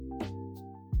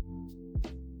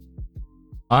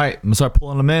All right, I'm gonna start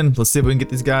pulling them in. Let's see if we can get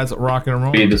these guys rocking and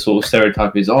rolling. The sort of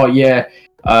stereotype is,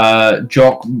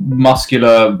 jock,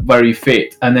 muscular, very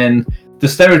fit, and then the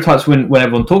stereotypes when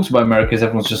everyone talks about America is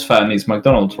everyone's just fat and eats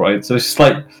McDonald's, right? So it's just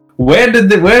like, where did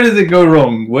it go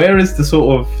wrong? Where is the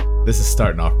sort of... This is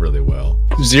starting off really well.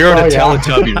 0 to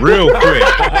Teletubby real quick.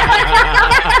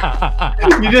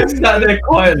 You just sat there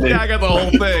quietly. Yeah, I got the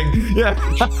whole thing. Yeah.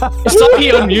 I saw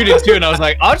he unmuted too, and I was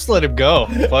like, I'll just let him go.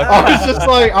 Fuck. I was just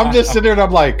like, I'm just sitting there and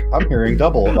I'm like, I'm hearing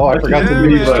double. Oh, I forgot to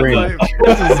mute the stream. Like,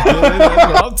 this is good.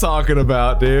 That's what I'm talking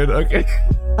about, dude. Okay.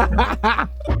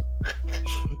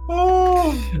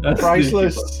 Oh,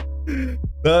 priceless.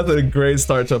 That's a great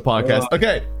start to a podcast.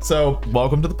 Okay, so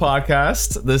welcome to the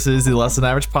podcast. This is the Less Than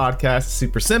Average podcast.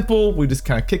 Super simple. We just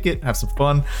kind of kick it, have some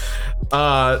fun.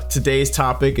 Today's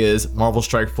topic is Marvel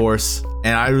Strike Force,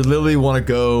 and I literally want to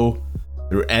go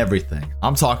through everything.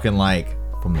 I'm talking like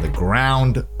from the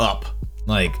ground up.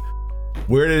 Like,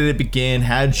 where did it begin?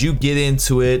 How did you get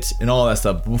into it? And all that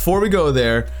stuff. But before we go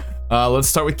there, let's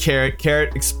start with Carrot.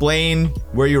 Carrot, explain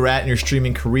where you're at in your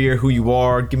streaming career, who you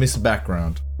are. Give me some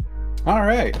background. All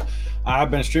right. I've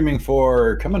been streaming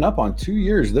for coming up on 2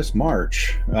 years this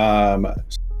March.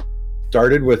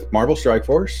 Started with Marvel Strike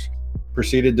Force,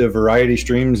 proceeded to variety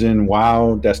streams in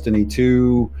WoW, Destiny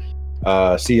 2,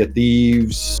 Sea of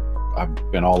Thieves. I've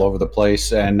been all over the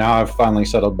place, and now I've finally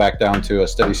settled back down to a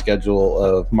steady schedule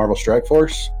of Marvel Strike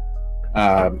Force.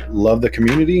 Love the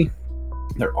community.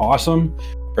 They're awesome,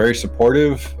 very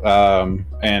supportive,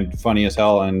 and funny as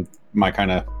hell, and my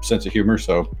kind of sense of humor,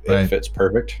 so it fits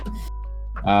perfect.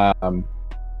 How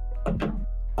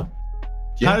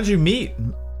did you meet?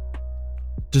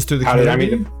 Just through the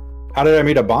community? How did I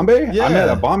meet a Bombay? Yeah.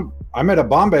 I met a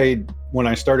Bombay when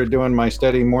I started doing my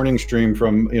steady morning stream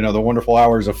from the wonderful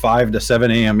hours of 5 to 7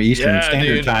 a.m. Eastern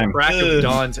Standard Time. Crack of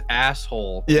Dawn's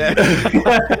asshole. Yeah.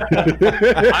 I've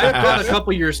got a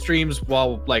couple of your streams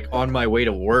while like on my way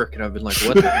to work, and I've been like,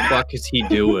 what the fuck is he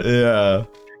doing? Yeah.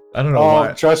 I don't know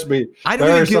why. Trust me. I don't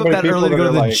even get up that early to go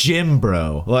to the gym,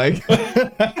 bro. Like,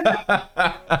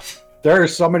 there are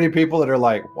so many people that are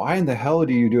like, why in the hell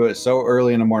do you do it so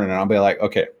early in the morning? And I'll be like,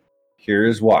 okay,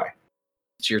 here's why.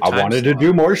 It's your I wanted to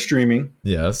do more streaming.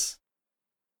 Yes.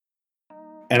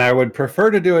 And I would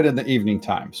prefer to do it in the evening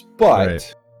times.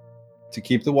 But to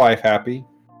keep the wife happy,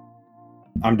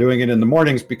 I'm doing it in the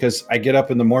mornings because I get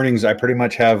up in the mornings. I pretty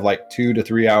much have like 2 to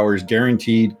 3 hours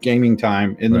guaranteed gaming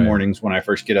time in the mornings when I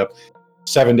first get up,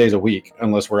 7 days a week,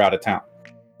 unless we're out of town.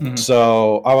 Mm-hmm.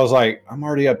 So I was like, I'm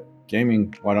already up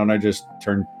gaming. Why don't I just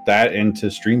turn that into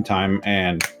stream time?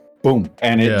 And boom.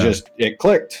 And it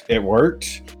clicked. It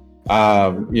worked.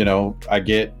 I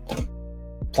get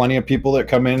plenty of people that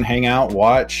come in, hang out,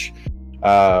 watch.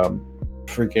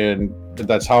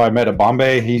 That's how I met a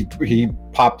Bombay. He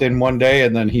popped in one day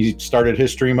and then he started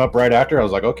his stream up right after. I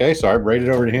was like, okay, so I raided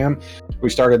over to him. We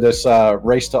started this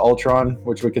race to Ultron,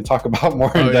 which we could talk about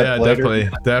more in depth later.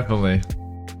 Definitely.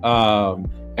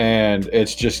 And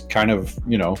it's just kind of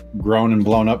grown and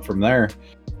blown up from there.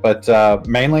 But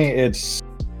mainly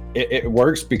it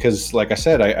works because, like I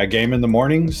said, I game in the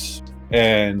mornings,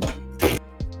 and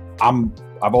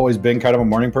I've always been kind of a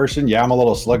morning person. Yeah, I'm a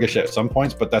little sluggish at some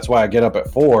points, but that's why I get up at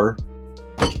 4,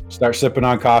 start sipping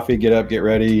on coffee, get up, get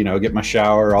ready, get my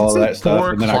shower, all of that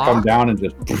stuff. And then I come down and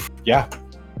just,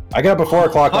 I get up at 4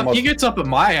 o'clock almost. He gets up at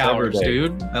my hours,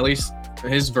 dude. At least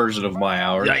his version of my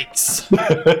hours. Yikes.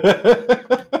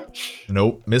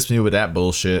 Nope, miss me with that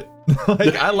bullshit.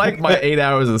 I like my 8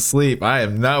 hours of sleep. I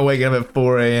am not waking up at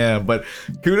 4 a.m. But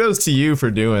kudos to you for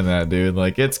doing that, dude.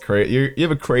 Like, it's crazy. You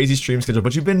have a crazy stream schedule,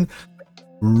 but you've been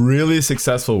really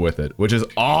successful with it, which is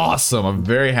awesome. I'm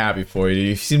very happy for you.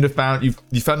 You seem to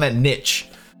you found that niche,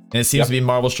 and it seems to be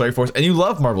Marvel Strike Force, and you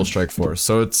love Marvel Strike Force,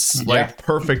 so it's like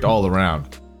perfect all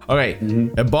around. Okay,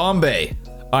 and Bombay.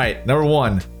 All right, number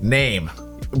 1, name.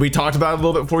 We talked about it a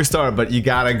little bit before we started, but you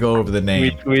gotta go over the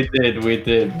name. We did.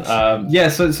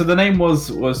 So the name was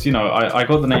I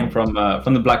got the name from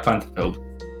the Black Panther film.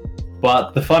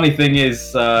 But the funny thing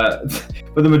is, for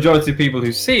the majority of people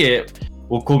who see it,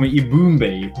 will call me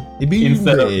Ibumbe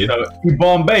instead of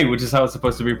Ibombe, which is how it's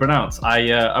supposed to be pronounced.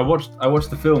 I watched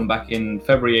the film back in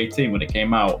February 18 when it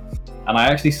came out, and I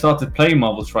actually started playing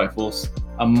Marvel Strike Force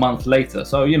a month later.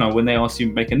 So when they asked you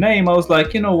to make a name, I was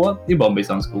like, you know what, Ibombe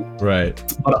sounds cool. Right.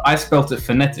 But I spelt it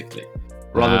phonetically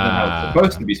rather than how it's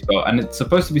supposed to be spelled, and it's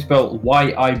supposed to be spelled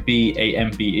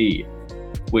Yibambe,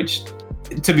 which,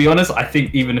 to be honest, I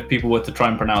think even if people were to try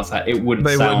and pronounce that, it wouldn't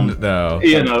sound. No.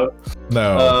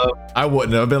 No. I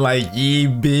wouldn't have been like ye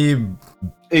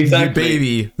exactly.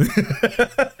 baby.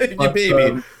 Ye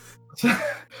baby.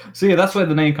 So yeah, that's where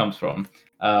the name comes from.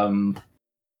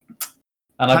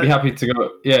 And I'd be happy to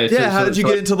go. Yeah. How did you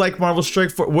get into like Marvel Strike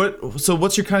Force?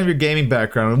 What's your kind of your gaming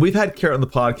background? And we've had Carrot on the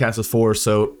podcast before,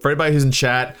 so for anybody who's in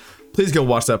chat, please go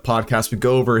watch that podcast. We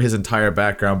go over his entire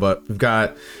background, but we've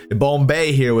got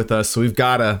Bombay here with us, so we've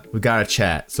gotta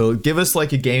chat. So give us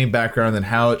like a gaming background and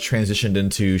how it transitioned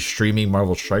into streaming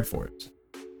Marvel Strike Force.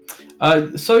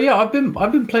 So yeah, I've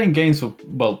been playing games for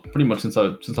pretty much since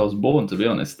I was born, to be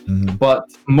honest. Mm-hmm. But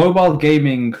mobile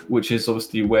gaming, which is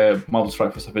obviously where Marvel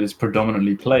Strike Force is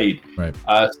predominantly played, right?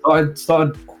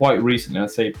 Started quite recently.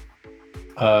 I'd say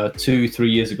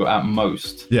 2-3 years ago at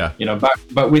most. Yeah.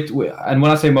 But and when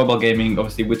I say mobile gaming,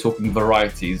 obviously we're talking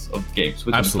varieties of games.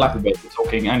 We're talking Flappy Bird, we're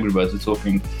talking Angry Birds, we're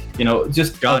talking,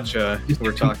 just Gotcha.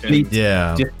 We're talking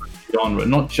different genre,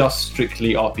 not just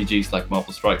strictly RPGs like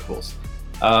Marvel Strike Force.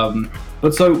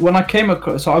 But so when I came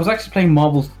across, so I was actually playing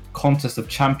Marvel Contest of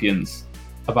Champions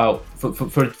about for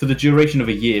the duration of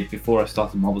a year before I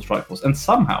started Marvel Strike Force, and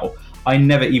somehow I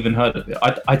never even heard of it.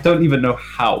 I don't even know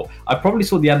how. I probably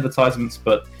saw the advertisements,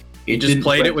 but you just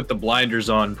played it with the blinders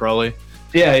on, probably.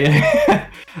 Yeah.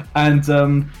 And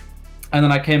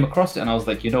then I came across it, and I was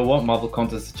like, you know what? Marvel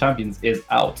Contest of Champions is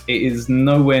out. It is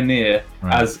nowhere near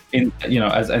as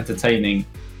entertaining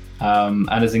and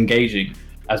as engaging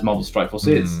as Marvel Strike Force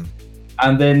is.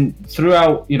 And then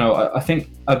throughout, I think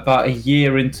about a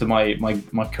year into my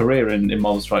career in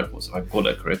Marvel Strike Force, if I call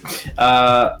it a career,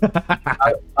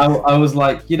 I was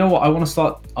like, you know what, I want to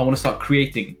start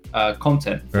creating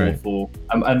content for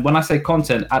and when I say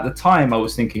content, at the time I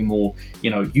was thinking more,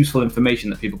 useful information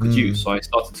that people could use. So I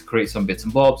started to create some bits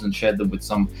and bobs and shared them with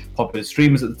some popular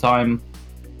streamers at the time.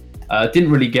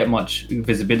 Didn't really get much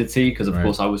visibility because of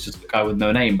course I was just a guy with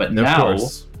no name, but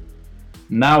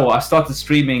now I started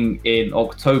streaming in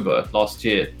October last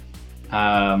year,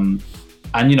 and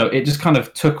it just kind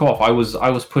of took off. I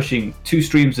was pushing 2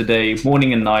 streams a day,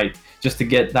 morning and night, just to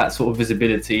get that sort of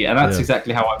visibility, and that's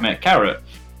exactly how I met Carrot,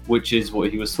 which is what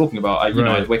he was talking about.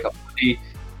 I'd wake up early,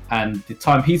 and the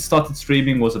time he started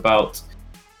streaming was about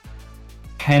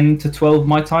 10 to 12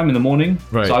 my time in the morning.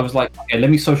 Right. So I was like, okay, let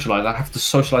me socialize. I have to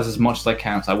socialize as much as I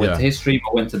can. So I went to his stream,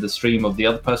 I went to the stream of the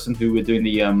other person who we're doing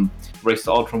the Race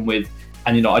to Ultron with.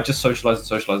 And, I just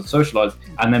socialized,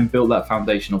 and then built that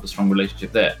foundation of a strong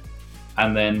relationship there.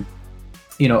 And then,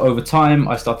 over time,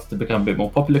 I started to become a bit more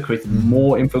popular, created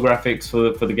more infographics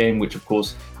for the game, which, of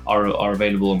course, are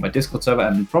available on my Discord server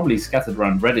and probably scattered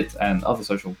around Reddit and other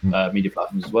social media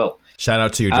platforms as well. Shout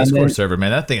out to your Discord server, man.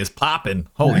 That thing is popping.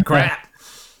 Holy crap.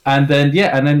 And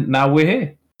then now we're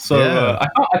here. So I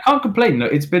can't complain. No,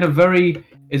 it's been a very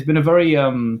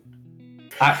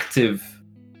active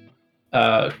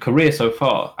career so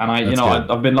far, and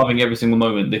I've been loving every single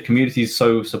moment. The community is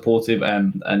so supportive,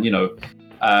 and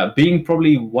being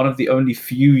probably one of the only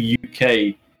few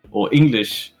UK or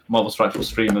English Marvel Strike Force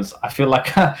streamers, I feel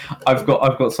like I've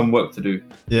got some work to do.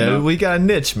 Yeah, we got a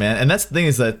niche, man, and that's the thing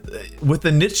is that with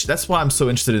the niche, that's why I'm so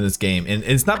interested in this game, and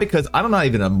it's not because I'm not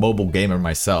even a mobile gamer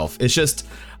myself. It's just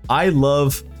I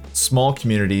love small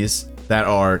communities that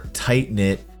are tight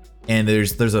knit. And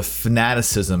there's a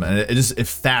fanaticism, and it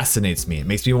fascinates me. It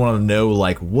makes me want to know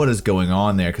like what is going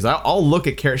on there, because I'll look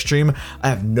at Carrot stream, I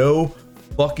have no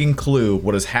fucking clue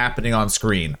what is happening on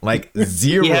screen, like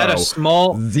zero. He had a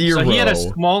small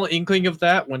inkling of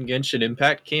that when Genshin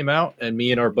Impact came out, and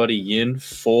me and our buddy Yin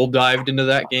full dived into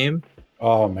that game.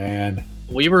 Oh man,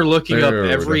 we were looking up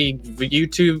every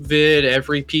YouTube vid,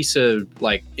 every piece of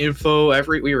like info,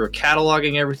 we were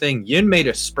cataloging everything. Yin made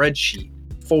a spreadsheet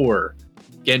for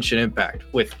Genshin Impact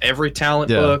with every talent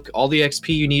book, all the XP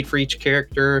you need for each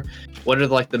character, what are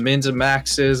like the mins and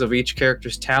maxes of each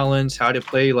character's talents, how to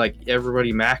play like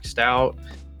everybody maxed out,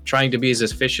 trying to be as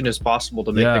efficient as possible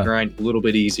to make the grind a little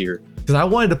bit easier. Because I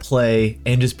wanted to play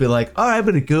and just be like, all right, I'm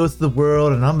gonna go through the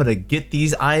world and I'm gonna get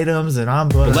these items and I'm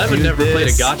gonna. Levin never played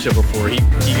a gacha before. He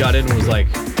got in and was like,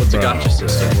 what's a gacha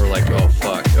system? We're like, oh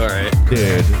fuck, all right,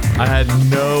 dude. I had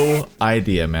no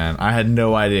idea, man. I had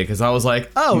no idea, because I was like,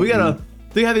 oh,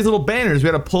 they have these little banners. We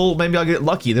gotta pull. Maybe I'll get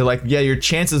lucky. They're like, yeah, your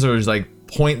chances are like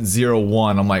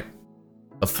 0.01. I'm like,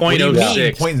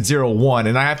 0.06. 0.01,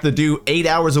 and I have to do 8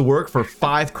 hours of work for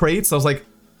 5 crates. I was like,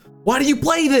 why do you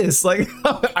play this? Like,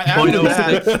 I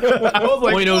was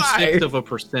like,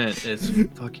 0.06%. It's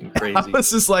fucking crazy. I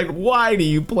was just like, why do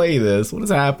you play this? What is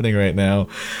happening right now?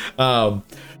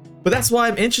 But that's why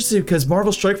I'm interested, because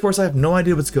Marvel Strike Force, I have no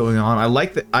idea what's going on. I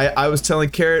like that. I was telling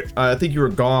Carrot, I think you were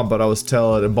gone, but I was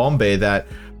telling Bombay that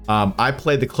I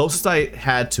played, the closest I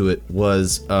had to it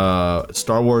was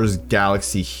Star Wars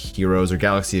Galaxy Heroes or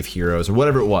Galaxy of Heroes or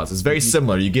whatever it was. It's very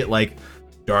similar. You get like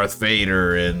Darth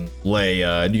Vader and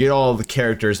Leia, and you get all the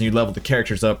characters and you level the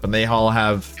characters up, and they all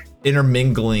have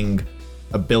intermingling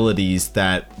abilities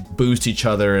that boost each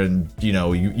other, and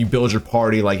you build your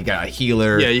party like you got a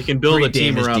healer. Yeah, you can build a 3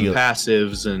 team damage around deal.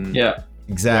 passives and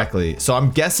Exactly. So I'm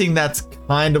guessing that's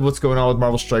kind of what's going on with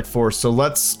Marvel Strike Force. So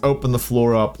let's open the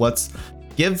floor up. Let's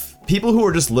give people who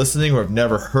are just listening or have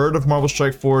never heard of Marvel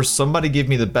Strike Force, somebody give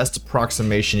me the best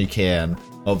approximation you can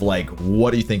of like,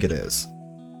 what do you think it is?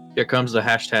 Here comes the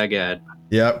hashtag ad.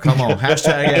 Yep, come on.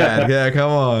 Hashtag ad. Yeah,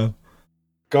 come on.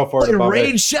 Go for it.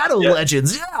 Raid Shadow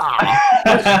Legends.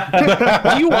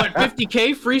 Yeah. Do you want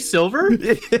 50K free silver? We're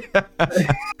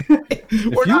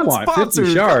you not want 50 sponsored.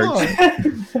 shards.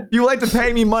 Come on. You like to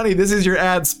pay me money. This is your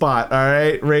ad spot. All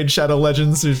right. Raid Shadow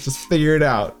Legends. Just figure it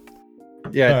out.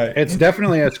 Yeah, Right. it's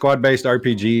definitely a squad-based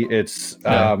RPG. It's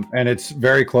and it's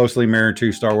very closely mirrored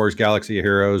to Star Wars Galaxy of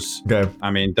Heroes. Okay.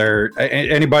 I mean,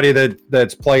 anybody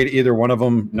that's played either one of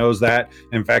them knows that.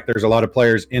 In fact, there's a lot of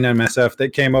players in MSF that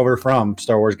came over from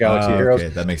Star Wars Galaxy of Heroes. Okay,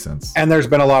 that makes sense. And there's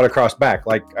been a lot of cross back.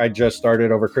 Like I just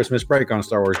started over Christmas break on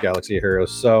Star Wars Galaxy of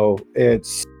Heroes, so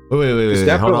it's Wait. it's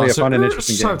definitely a fun and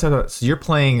interesting game. So you're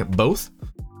playing both?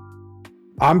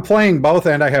 I'm playing both,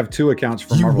 and I have 2 accounts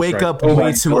for You Marvel wake Strike. up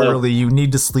way too early. You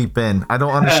need to sleep in. I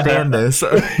don't understand this.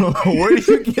 Where do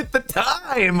you get the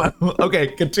time? Okay,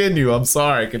 continue. I'm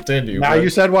sorry. Continue. Now but you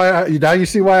said now you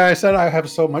see why I said I have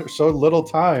so little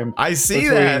time. I see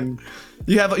between-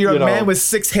 that. You're a man with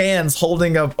 6 hands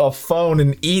holding a phone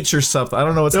in each or something. I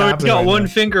don't know what's No, it's happening. got right one now.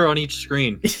 finger on each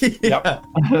screen. Yep.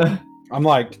 I'm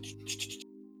like,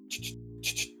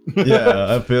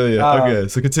 Yeah, I feel you. Okay,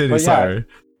 so continue. but yeah. Sorry.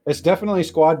 it's definitely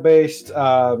squad based.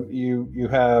 You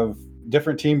have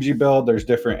different teams you build. There's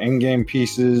different in-game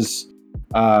pieces.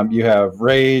 You have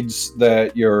raids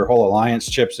that your whole alliance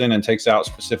chips in and takes out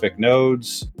specific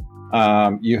nodes.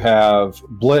 You have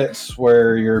blitz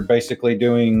where you're basically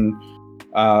doing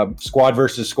squad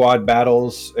versus squad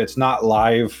battles. It's not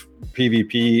live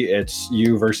PvP. It's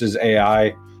you versus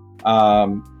AI.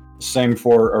 Same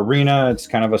for arena. It's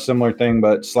kind of a similar thing,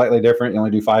 but slightly different. You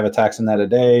only do 5 attacks in that a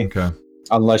day. Okay.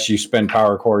 Unless you spend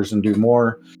power cores and do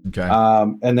more. Okay.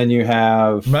 And then you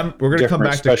have Remember, we're going to come different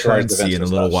back to specialized currency in a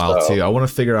events and little stuff, while so- too. I want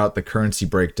to figure out the currency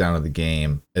breakdown of the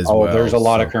game as well. there's a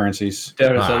lot so- of currencies.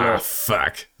 There is a Ah, lot.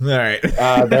 fuck. All right.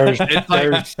 There's, It's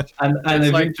like- there's And It's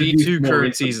they've like introduced V2 more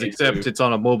currencies, recently except too. it's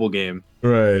on a mobile game.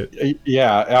 Right.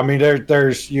 yeah. I mean,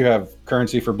 there's you have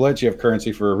currency for blitz, you have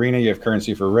currency for arena, you have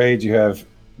currency for raids, you have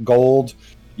gold,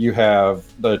 you have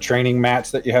the training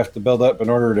mats that you have to build up in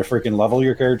order to freaking level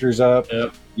your characters up.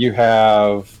 Yep. You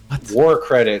have What? war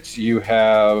credits. You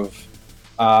have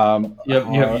You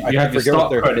have your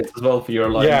start credits as well for your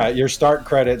alignment. Yeah, your start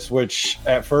credits, which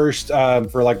at first,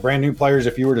 for like brand new players,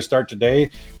 if you were to start today,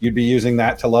 you'd be using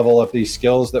that to level up these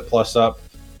skills that plus up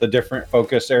the different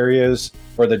focus areas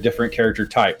for the different character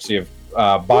types. You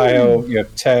have bio, you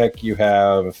have tech, you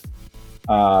have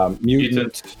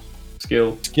mutant,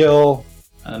 skill,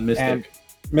 and Mystic. and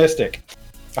mystic.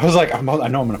 I was like, I know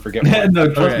I'm going to forget one. No,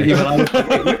 trust Okay. me, even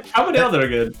I- how many other are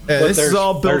good? Yeah, But this is there's-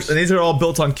 all built, there's- and these are all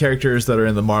built on characters that are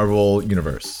in the Marvel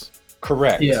universe.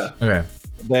 Correct. Yeah. Okay.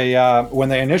 They when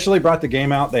they initially brought the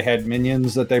game out, they had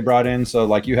minions that they brought in. So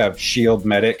like you have Shield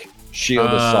Medic, Shield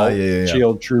Assault, yeah.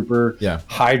 Shield Trooper, Yeah.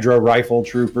 Hydra Rifle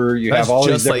Trooper. You That's have all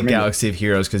these just like different minions. Galaxy of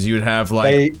Heroes, because you would have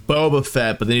like They- Boba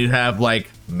Fett, but then you'd have like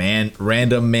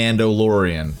random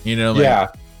Mandalorian. You know, like, Yeah,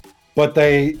 but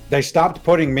they stopped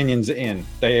putting minions in.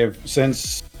 They have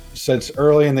since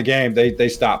early in the game they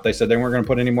stopped. They said they weren't going to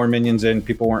put any more minions in.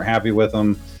 People weren't happy with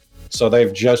them, so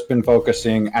they've just been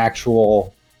focusing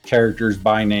actual characters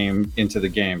by name into the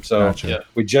game. So Gotcha. Yeah.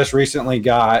 we just recently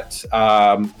got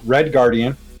Red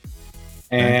Guardian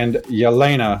and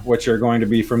Yelena, which are going to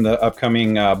be from the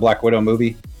upcoming Black Widow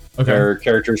movie. Okay. They're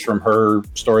characters from her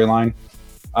storyline.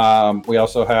 We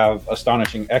also have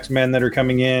Astonishing X-Men that are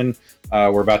coming in.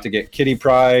 We're about to get Kitty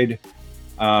Pryde.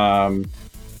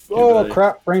 Oh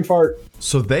crap! Brain fart.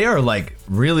 So they are like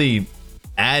really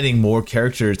adding more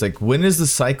characters. Like, when is the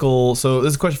cycle? So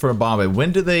this is a question for Bombay.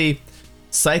 When do they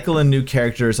cycle in new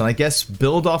characters, and I guess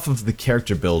build off of the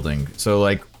character building? So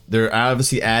like they're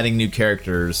obviously adding new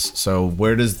characters. So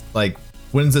where does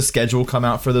when's the schedule come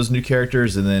out for those new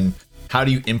characters, and then how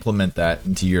do you implement that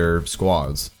into your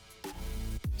squads?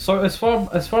 So as far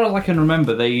as I can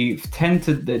remember, they've tend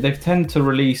to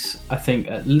release, I think,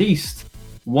 at least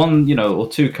one, or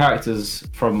two characters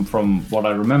from what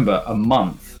I remember a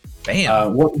month.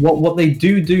 Bam. What they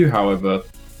do, however,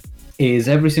 is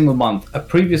every single month a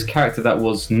previous character that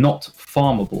was not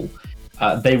farmable,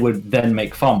 they would then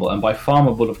make farmable. And by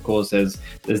farmable, of course, there's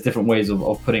different ways of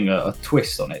putting a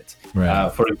twist on it. Right.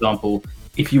 For example,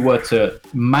 if you were to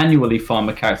manually farm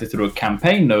a character through a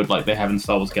campaign node like they have in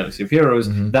Star Wars Galaxy of Heroes,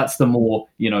 that's the more,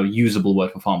 usable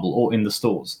word for farmable, or in the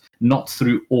stores, not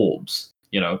through orbs,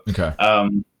 Okay.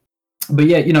 But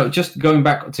yeah, just going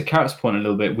back to Carrot's point a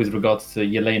little bit with regards to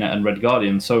Yelena and Red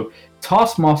Guardian. So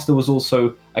Taskmaster was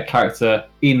also a character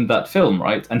in that film,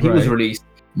 right? And he was released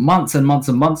months and months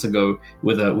and months ago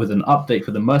with an update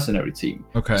for the mercenary team.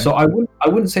 Okay. So I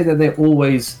wouldn't say that they're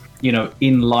always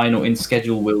in line or in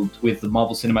schedule with the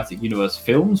Marvel Cinematic Universe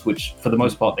films, which for the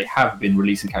most part they have been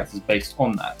releasing characters based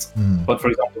on that. But for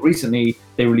example, recently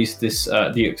they released this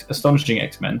the Astonishing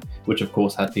X-Men, which of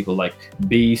course had people like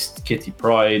Beast, Kitty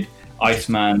Pryde,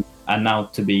 Iceman, and now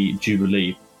to be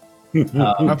Jubilee.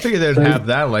 I figured they'd have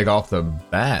that like off the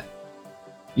bat.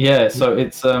 Yeah, so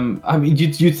it's I mean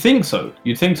you'd think so,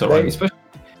 right? Especially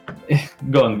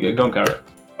go on, Carrot.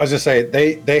 I was just say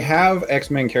they have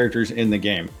X-Men characters in the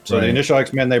game. So the initial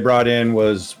X-Men they brought in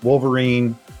was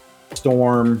Wolverine,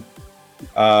 Storm,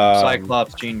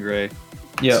 Cyclops, Jean Grey.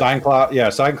 Yeah, Cyclops,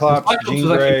 Jean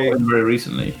Grey. Very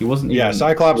recently, he wasn't. Yeah,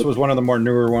 Cyclops was one of the more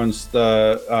newer ones.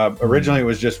 The originally it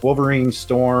was just Wolverine,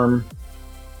 Storm,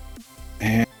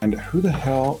 and who the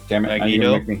hell? Damn it!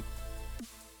 Magneto.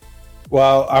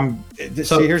 Well,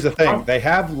 see. Here's the thing: they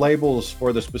have labels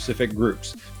for the specific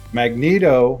groups.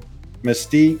 Magneto,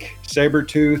 Mystique,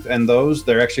 Sabretooth, and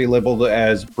they're actually labeled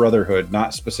as Brotherhood,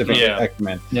 not specifically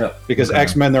X-Men. Yeah. Because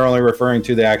X-Men, they're only referring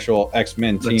to the actual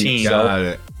X-Men team. Got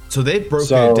it. So they've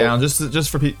broken it down just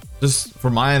for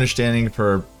my understanding,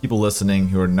 for people listening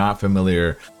who are not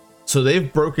familiar. So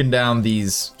they've broken down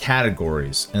these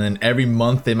categories, and then every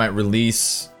month they might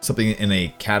release something in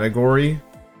a category.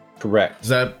 Correct. Is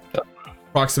that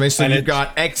approximation? So you've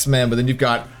got X-Men, but then you've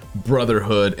got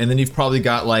Brotherhood, and then you've probably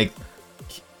got like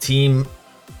Team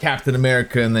Captain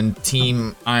America, and then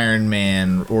Team Iron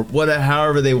Man, or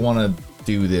however they want to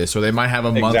do this. Or they might have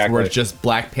a month where it's just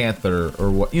Black Panther,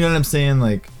 or what, you know what I'm saying?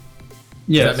 Like,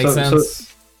 does that make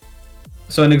sense?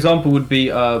 So an example would be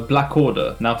Black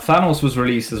Order. Now Thanos was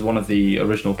released as one of the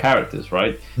original characters,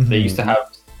 right? They used to have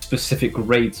specific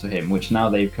raids for him, which now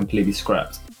they've completely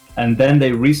scrapped. And then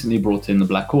they recently brought in the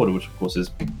Black Order, which of course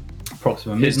is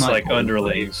Proxima Midnight. It's like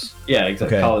underlays. Yeah,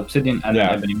 exactly. Carl Obsidian, and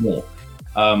then many more.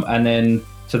 And then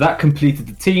so that completed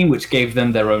the team, which gave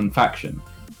them their own faction.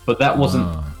 But that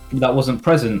wasn't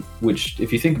present, which,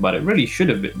 if you think about it, really should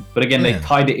have been. But again, they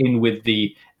tied it in with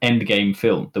the Endgame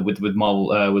film, with Marvel,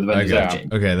 with Avengers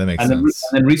Endgame. Okay, that makes sense. And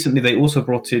then recently, they also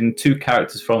brought in 2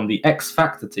 characters from the X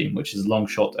Factor team, which is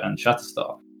Longshot and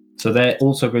Shatterstar. So they're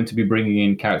also going to be bringing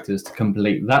in characters to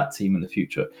complete that team in the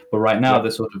future. But right now, they're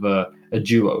sort of a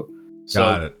duo.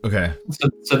 Got it. Okay.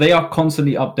 So they are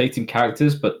constantly updating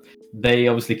characters, but they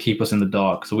obviously keep us in the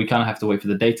dark. So we kind of have to wait for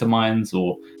the data mines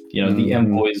or the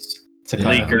envoys to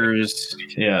leakers.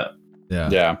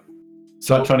 Yeah.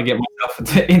 So I'm trying to get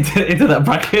myself into that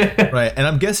bracket. Right, and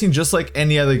I'm guessing just like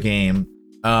any other game,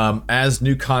 as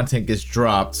new content gets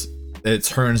dropped, it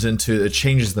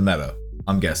changes the meta.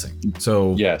 I'm guessing.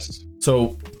 So yes.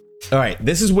 So, all right,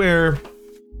 this is where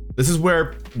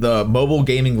the mobile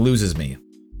gaming loses me,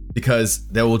 because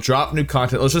they will drop new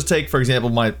content. Let's just take, for example,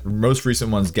 my most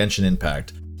recent one's Genshin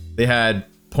Impact. They had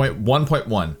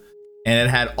 1.1. And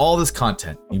it had all this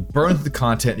content. You burn through the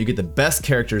content, you get the best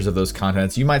characters of those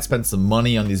contents. You might spend some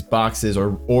money on these boxes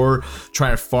or try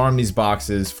to farm these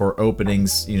boxes for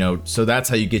openings, so that's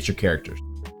how you get your characters.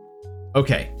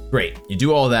 Okay, great. You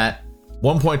do all that.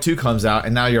 1.2 comes out,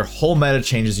 and now your whole meta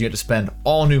changes. You have to spend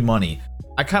all new money.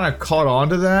 I kind of caught on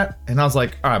to that, and I was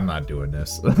like, I'm not doing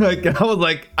this.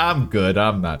 I'm good.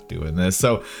 I'm not doing this.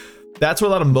 So that's where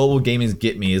a lot of mobile gaming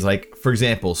get me, is like, for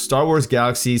example, Star Wars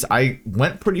Galaxies. I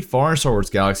went pretty far in Star Wars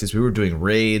Galaxies. We were doing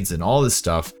raids and all this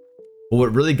stuff. But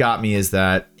what really got me is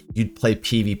that you'd play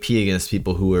PvP against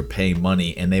people who were paying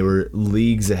money, and they were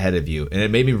leagues ahead of you. And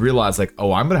it made me realize, like,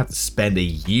 oh, I'm going to have to spend a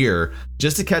year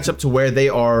just to catch up to where they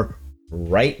are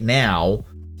right now.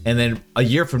 And then a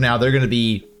year from now, they're going to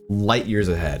be light years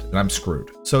ahead, and I'm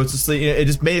screwed. So it's just, it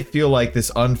just made it feel like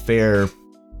this unfair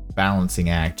balancing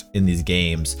act in these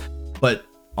games. But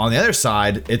on the other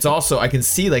side, it's also, I can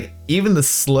see, like, even the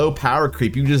slow power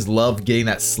creep, you just love getting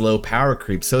that slow power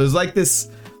creep. So there's like this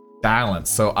balance.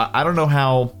 So I don't know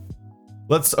how.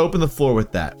 Let's open the floor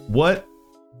with that. What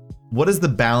is the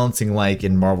balancing like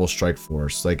in Marvel Strike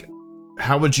Force? Like,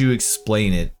 how would you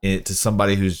explain it to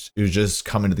somebody who's just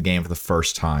coming to the game for the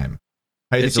first time?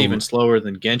 It's even slower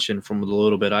than Genshin from the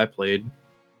little bit I played.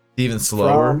 Even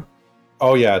slower?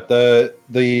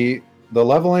 The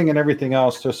leveling and everything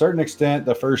else, to a certain extent,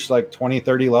 the first like 20,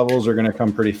 30 levels are going to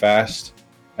come pretty fast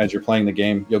as you're playing the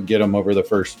game. You'll get them over the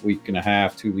first week and a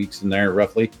half, 2 weeks in there,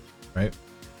 roughly. Right.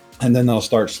 and then they'll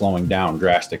start slowing down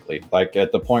drastically. Like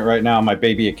at the point right now, my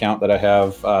baby account that I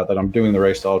have that I'm doing the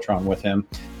Race to Ultron with him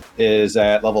is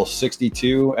at level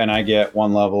 62, and I get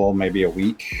one level maybe a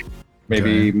week,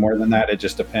 maybe more than that. It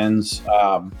just depends.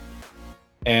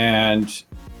 And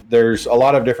there's a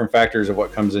lot of different factors of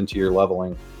what comes into your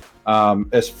leveling.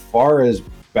 As far as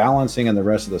balancing and the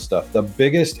rest of the stuff, the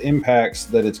biggest impacts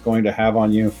that it's going to have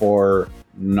on you for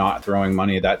not throwing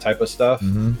money, that type of stuff,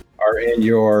 are in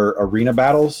your arena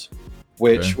battles,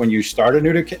 which when you start a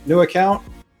new account,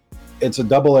 it's a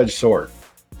double-edged sword.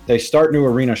 They start new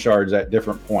arena shards at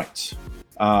different points.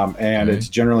 And it's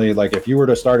generally like, if you were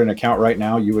to start an account right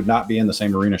now, you would not be in the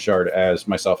same arena shard as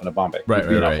myself and Bombay. Right, You'd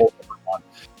be in a whole different one,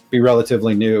 be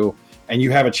relatively new, and you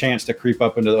have a chance to creep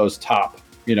up into those top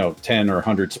 10 or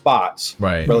 100 spots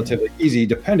relatively easy,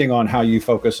 depending on how you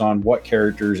focus on what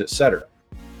characters, etc.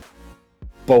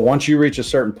 But once you reach a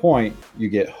certain point, you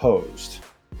get hosed.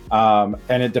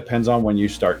 And it depends on when you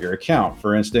start your account.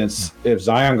 For instance, if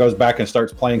Zion goes back and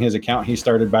starts playing his account he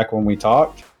started back when we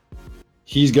talked,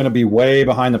 he's going to be way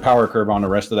behind the power curve on the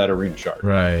rest of that arena shard.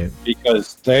 Right.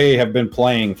 Because they have been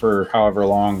playing for however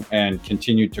long and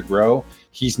continued to grow.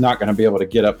 He's not going to be able to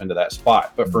get up into that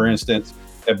spot. But for instance,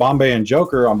 at Bombay and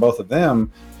Joker, on both of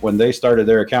them, when they started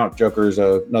their account, Joker is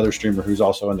another streamer who's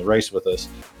also in the race with us.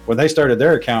 When they started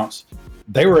their accounts,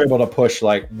 they were able to push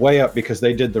like way up because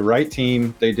they did the right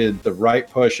team, they did the right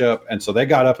push up, and so they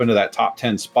got up into that top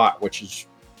 10 spot, which is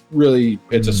really,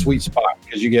 it's a sweet spot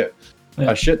because you get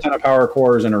a shit ton of power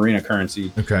cores and arena currency.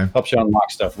 Helps you unlock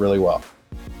stuff really well.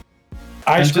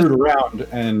 I screwed around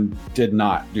and did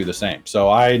not do the same, so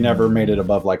I never made it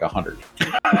above like 100.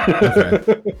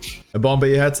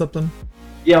 Bombay, you had something?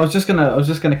 Yeah, I was just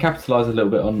gonna capitalize a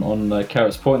little bit on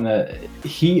Carrot's point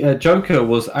there. Joker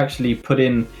was actually put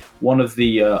in one of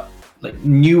the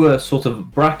newer sort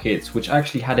of brackets, which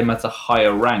actually had him at a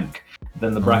higher rank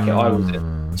than the bracket I was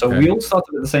in. So we all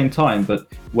started at the same time,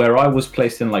 but where I was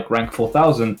placed in like rank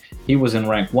 4,000, he was in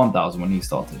rank 1,000 when he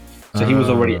started. So he was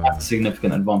already at a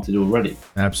significant advantage already.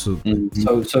 Absolutely.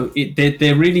 So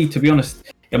they're really, to be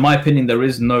honest, in my opinion, there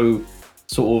is no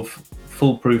sort of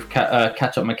foolproof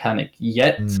catch-up mechanic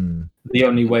yet. The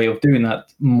only way of doing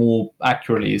that more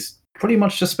accurately is pretty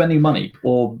much just spending money,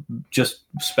 or just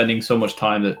spending so much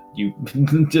time that you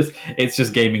it's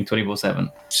just gaming 24/7.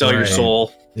 Sell your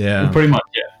soul. Yeah. Pretty much,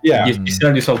 yeah. You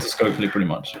sell your soul to Scopely, pretty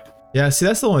much. Yeah, see,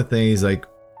 that's the only thing is like,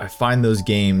 I find those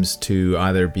games to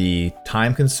either be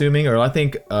time consuming, or I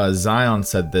think Zion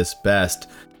said this best.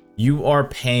 You are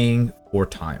paying for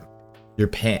time. You're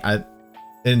paying.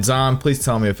 And Zion, please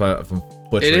tell me if I'm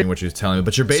butchering what you're telling me,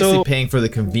 but you're basically paying for the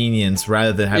convenience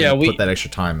rather than having to put that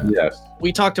extra time in. Yes.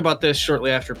 We talked about this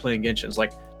shortly after playing Genshin. It's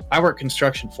like, I work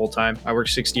construction full time. I work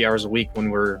 60 hours a week when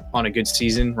we're on a good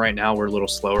season. Right now, we're a little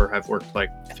slower. I've worked like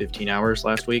 15 hours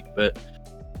last week, but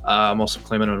I'm also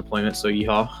claiming unemployment, so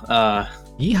yeehaw.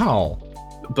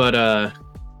 Yeehaw. But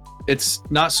it's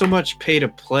not so much pay to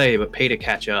play, but pay to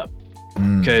catch up.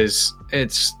 Because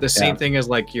it's the same thing as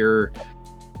like your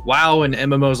WoW and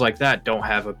MMOs like that don't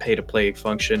have a pay to play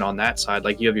function on that side.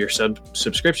 Like you have your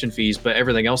subscription fees, but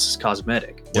everything else is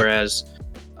cosmetic. Whereas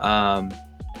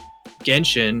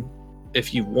Genshin,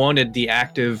 if you wanted the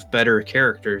active, better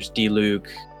characters, Diluc,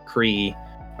 Klee,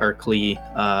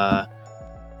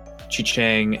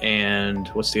 Chicheng, and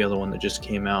what's the other one that just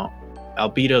came out?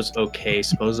 Albedo's okay,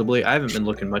 supposedly. I haven't been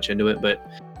looking much into it, but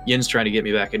Yin's trying to get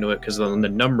me back into it because on the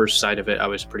numbers side of it, I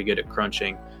was pretty good at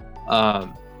crunching.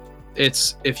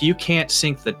 It's if you can't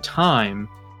sink the time,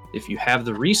 if you have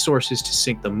the resources to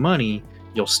sink the money,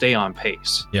 you'll stay on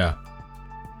pace. Yeah.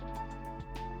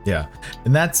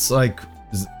 And that's like,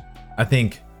 I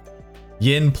think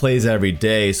Yin plays every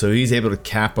day, so he's able to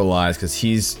capitalize because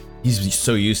he's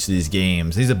so used to these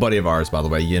games. He's a buddy of ours, by the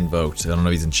way, Yin Voked. I don't know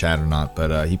if he's in chat or not,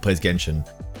 but he plays Genshin.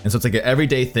 And so it's like an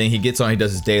everyday thing. He gets on, he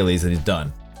does his dailies, and he's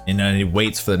done. And then he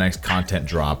waits for the next content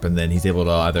drop, and then he's able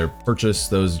to either purchase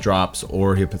those drops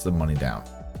or he puts the money down.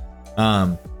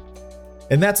 And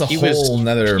that's He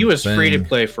was free to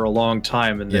play for a long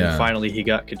time, and then finally he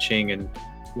got Kaching and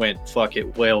went fuck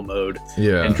it whale mode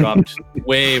and dropped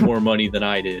way more money than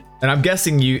I did. And I'm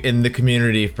guessing you in the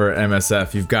community for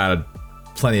MSF, you've got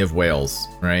plenty of whales,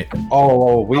 right?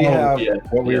 We have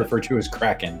what we refer to as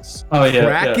Krakens.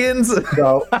 Krakens?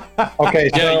 So, okay.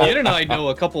 Yeah, Yin and I know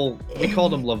a couple, we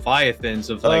called them Leviathans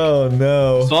of like. Oh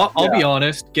no. So I'll be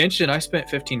honest, Genshin, I spent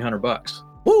 $1,500.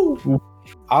 Woo!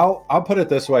 I'll put it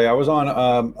this way. I was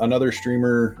on another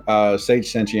streamer,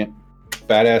 Sage Sentient,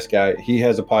 badass guy. He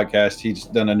has a podcast. He's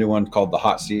done a new one called The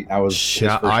Hot Seat.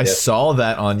 I saw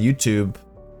that on YouTube.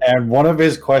 And one of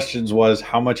his questions was,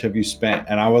 how much have you spent?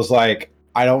 And I was like,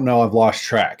 I don't know. I've lost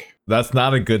track. That's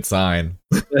not a good sign.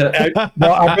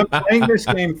 Well, I've been playing this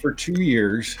game for 2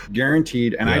 years,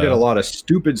 guaranteed, and I did a lot of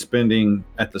stupid spending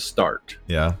at the start.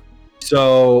 Yeah.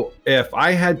 So if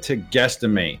I had to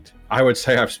guesstimate, I would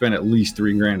say I've spent at least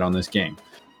 $3,000 on this game.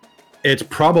 It's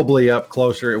probably up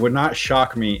closer. It would not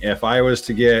shock me if I was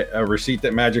to get a receipt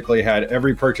that magically had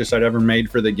every purchase I'd ever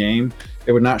made for the game.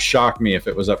 It would not shock me if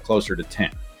it was up closer to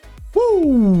 10.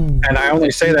 Woo! And I only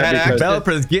say that because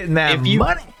developers getting that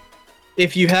money.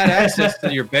 If you had access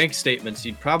to your bank statements,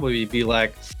 you'd probably be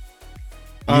like,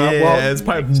 it's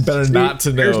probably better not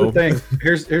to know. Here's the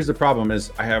thing. Here's the problem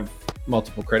is I have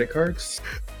multiple credit cards.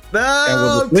 No, and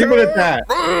we'll just leave it at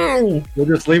that. We'll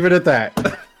just leave it at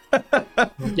that.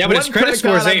 Yeah, but his credit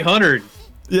score is 800.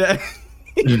 Yeah.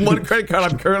 One credit card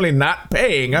I'm currently not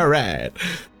paying. All right.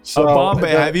 So,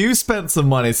 Bombay, have you spent some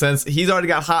money since he's already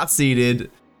got hot seated?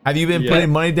 Have you been putting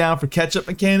money down for catch-up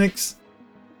mechanics?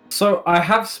 So I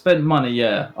have spent money,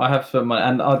 yeah. I have spent money,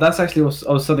 and that's actually was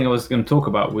something I was going to talk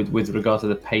about with regard to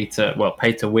the pay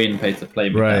to win, pay to play.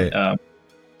 Right.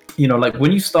 You know, like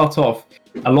when you start off,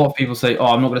 a lot of people say, "Oh,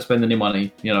 I'm not going to spend any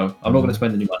money." You know, I'm not going to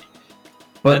spend any money.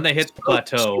 But then they hit the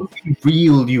plateau.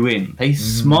 Reel you in. They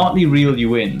smartly reel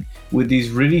you in with these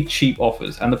really cheap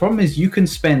offers. And the problem is, you can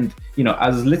spend, you know,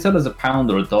 as little as £1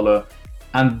 or $1,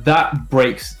 and that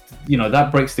breaks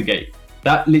the gate.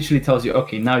 That literally tells you,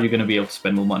 okay, now you're going to be able to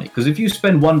spend more money. Because if you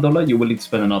spend $1, you're willing to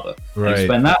spend another. Right. You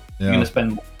spend that, you're going to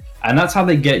spend more. And that's how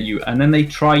they get you. And then they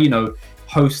try, you know,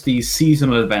 host these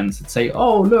seasonal events and say,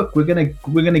 oh, look, we're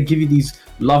gonna give you these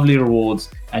lovely rewards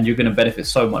and you're gonna benefit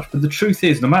so much. But the truth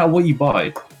is, no matter what you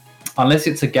buy, unless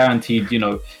it's a guaranteed, you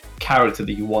know, character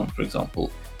that you want, for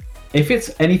example, if it's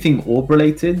anything orb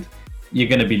related, you're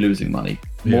gonna be losing money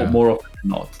more often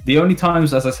than not. The only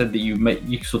times, as I said, that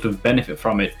you sort of benefit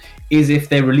from it is if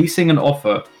they're releasing an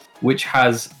offer which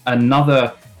has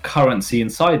another currency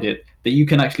inside it that you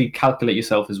can actually calculate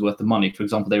yourself is worth the money. For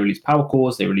example, they release power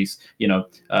cores, they release, you know,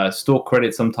 store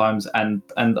credit sometimes, and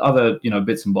other, you know,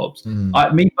 bits and bobs.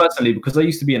 Me personally, because I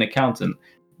used to be an accountant,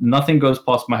 nothing goes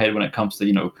past my head when it comes to,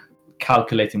 you know,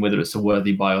 calculating whether it's a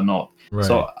worthy buy or not. Right.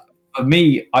 So for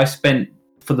me, I spent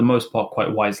for the most part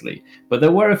quite wisely, but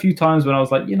there were a few times when I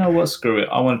was like, you know what, screw it,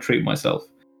 I want to treat myself.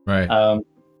 Right.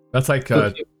 That's like,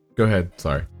 go ahead.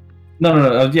 Sorry.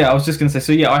 No. Yeah, I was just going to say,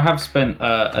 so yeah, I have spent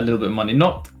a little bit of money,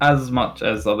 not as much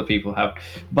as other people have,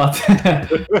 but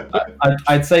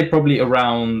I'd say probably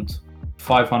around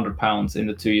 £500 in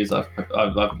the 2 years I've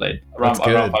played. Around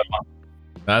 500.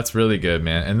 That's really good,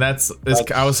 man. And I was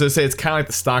going to say, it's kind of like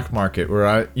the stock market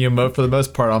where for the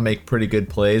most part, I'll make pretty good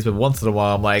plays, but once in a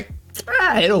while I'm like,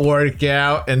 it'll work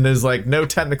out, and there's like no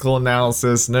technical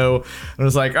analysis, and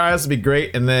it's like, all right, this will be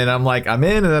great, and then I'm like, I'm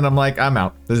in, and then I'm like, I'm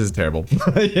out. This is terrible.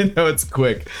 You know, it's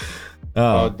quick.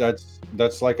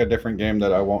 That's like a different game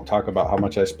that I won't talk about how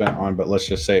much I spent on, but let's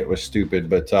just say it was stupid.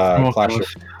 But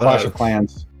Clash of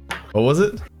Clans. What was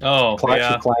it? Oh,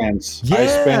 Clash of Clans. Yeah. I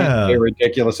spent a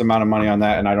ridiculous amount of money on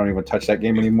that, and I don't even touch that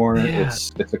game anymore. Yeah.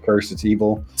 It's a curse. It's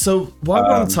evil. So while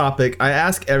we're on the topic, I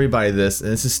ask everybody this,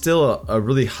 and this is still a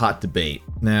really hot debate.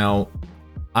 Now,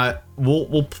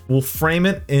 we'll frame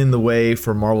it in the way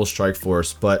for Marvel Strike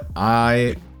Force, but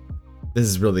we're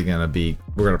gonna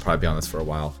probably be on this for a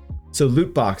while. So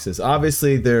loot boxes.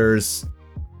 Obviously, there's,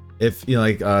 if you know,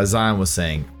 like Zion was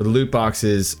saying, for the loot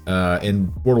boxes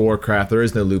in World of Warcraft, there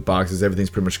is no loot boxes.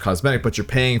 Everything's pretty much cosmetic, but you're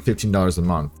paying $15 a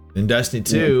month. In Destiny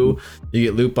 2, you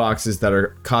get loot boxes that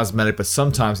are cosmetic, but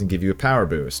sometimes can give you a power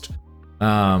boost.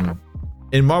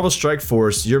 In Marvel Strike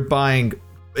Force, you're buying,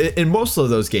 in most of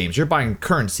those games, you're buying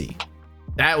currency.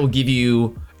 That will give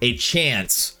you a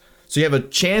chance. So you have a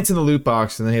chance in the loot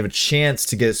box, and then you have a chance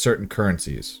to get certain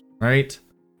currencies, right?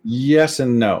 Yes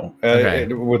and no.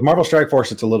 Okay. With Marvel Strike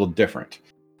Force, it's a little different.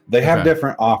 They have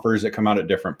different offers that come out at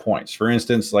different points. For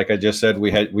instance, like I just said,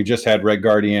 we just had Red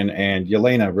Guardian and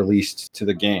Yelena released to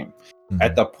the game. Mm-hmm.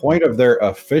 At the point of their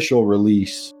official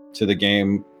release to the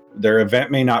game, their event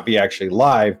may not be actually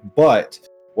live, but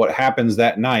what happens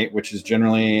that night, which is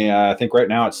generally, I think right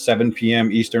now it's 7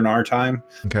 p.m. Eastern our time,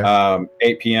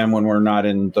 8 p.m. when we're not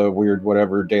in the weird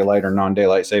whatever daylight or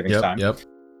non-daylight savings time.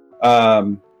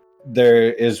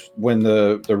 There is when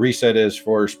the reset is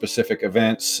for specific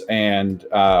events and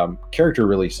character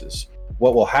releases.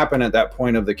 What will happen at that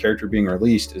point of the character being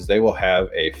released is they will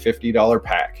have a $50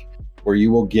 pack where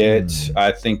you will get,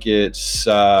 I think it's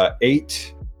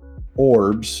 8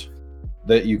 orbs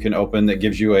that you can open that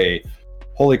gives you a,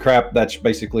 holy crap, that's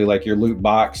basically like your loot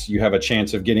box. You have a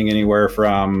chance of getting anywhere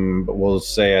from, we'll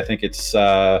say, I think it's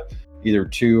either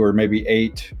 2 or maybe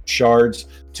 8 shards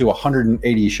to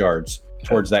 180 shards.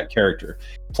 towards that character.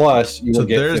 Plus, you will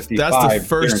get 55. That's the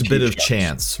first bit of shards.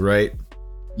 chance, right?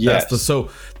 Yes.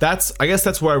 I guess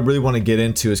that's where I really want to get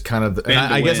into is kind of, and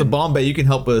I guess a Bombay, you can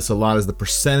help with this a lot, is the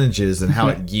percentages and how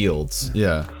it yields.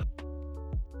 Yeah.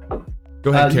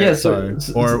 Go ahead,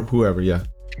 Carrot, or whoever. Yeah.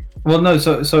 Well, no.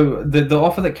 So the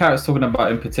offer that Carrot's talking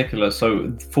about in particular.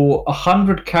 So for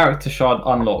 100 character shard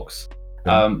unlocks,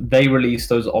 they release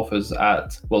those offers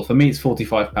at, well, for me it's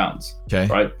 £45. Okay.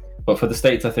 Right. But for the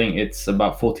States, I think it's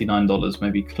about $49,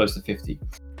 maybe close to 50.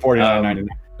 $49.99.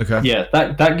 Okay. Yeah,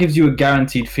 that gives you a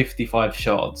guaranteed 55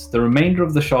 shards. The remainder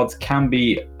of the shards can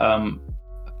be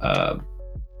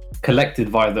collected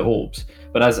via the orbs.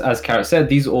 But as Carrot said,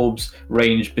 these orbs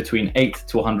range between 8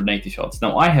 to 180 shards.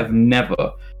 Now, I have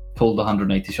never pulled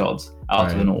 180 shards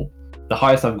out of an orb. The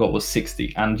highest I've got was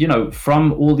 60. And,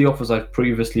 from all the offers I've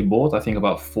previously bought, I think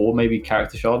about 4 maybe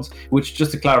character shards, which,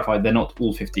 just to clarify, they're not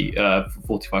all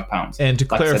 £45. And to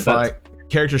clarify,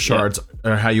 character shards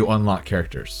are how you unlock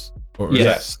characters.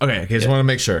 Yes. Okay, just want to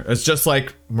make sure. It's just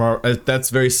like, that's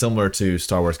very similar to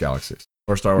Star Wars Galaxies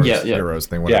or Star Wars Heroes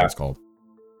thing, whatever it's called.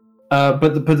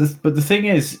 But the thing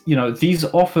is, these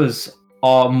offers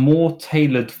are more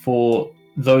tailored for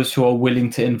those who are willing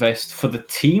to invest for the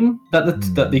team that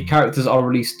the characters are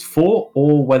released for,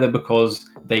 or whether because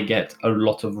they get a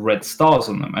lot of red stars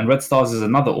on them. And red stars is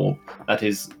another orb that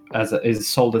is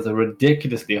sold at a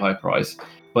ridiculously high price,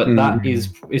 but that is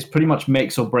pretty much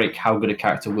makes or break how good a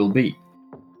character will be.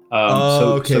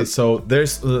 So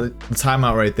there's the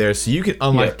timeout right there. So you can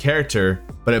unlock a character,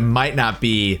 but it might not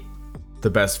be the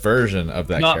best version of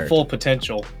that not character. Full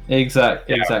potential.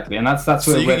 Exactly. And that's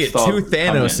so where you red can get stars 2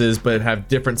 Thanoses but have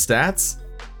different stats.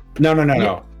 No.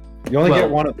 You only get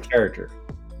one of the character.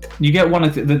 You get one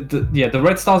of the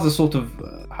red stars are sort of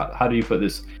how do you put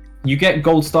this? You get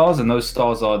gold stars, and those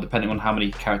stars are depending on how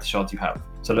many character shards you have.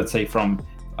 So let's say from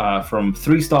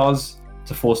 3 stars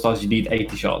to 4 stars, you need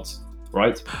 80 shards,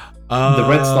 right? The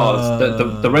red stars,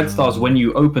 the red stars, when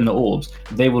you open the orbs,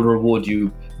 they will reward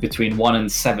you between 1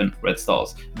 and 7 red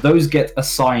stars. Those get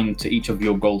assigned to each of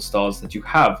your gold stars that you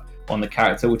have on the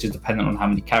character, which is dependent on how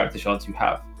many character shards you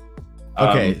have.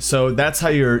 Okay, so that's how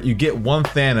you get 1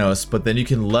 Thanos, but then you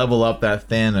can level up that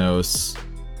Thanos.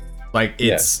 Like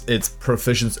it's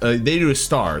proficiency. They do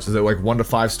stars. Is it like 1 to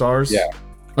 5 stars? Yeah.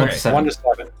 Okay. 1 to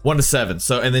 7. 1 to 7.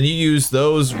 So, and then you use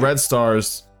those red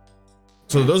stars.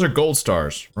 So those are gold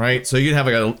stars, right? So you can have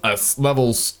like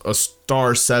a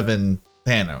star 7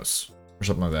 Thanos or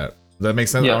something like that. Does that make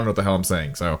sense? Yeah. I don't know what the hell I'm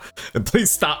saying. So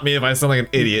please stop me if I sound like an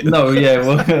idiot. No,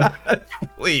 well,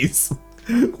 please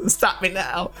stop me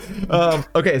now.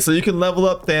 Okay, so you can level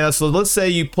up Thanos. So let's say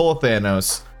you pull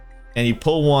Thanos and you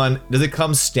pull one. Does it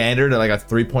come standard at like a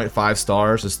 3.5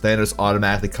 stars? Does Thanos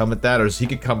automatically come at that, or does he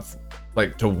could come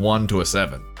like to 1 to a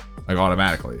 7, like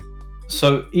automatically?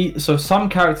 So some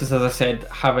characters, as I said,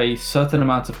 have a certain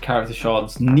amount of character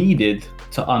shards needed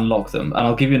to unlock them. And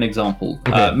I'll give you an example.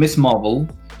 Okay. Miss Marvel,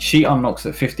 she unlocks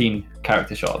at 15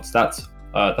 character shards. That's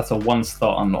a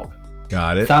 1-star unlock.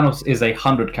 Got it. Thanos is a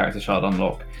 100 character shard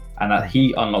unlock, and that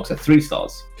he unlocks at 3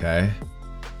 stars. Okay.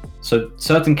 So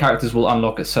certain characters will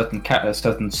unlock at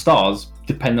certain stars,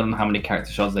 depending on how many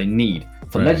character shards they need.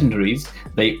 For legendaries,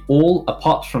 they all,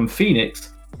 apart from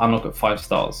Phoenix, unlock at 5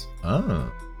 stars.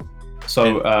 Oh.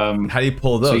 So how do you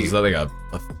pull those? Is that like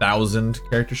 1,000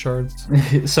 character shards?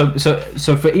 So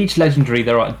for each legendary,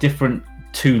 there are different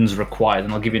tunes required,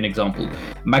 and I'll give you an example.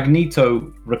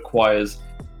 Magneto requires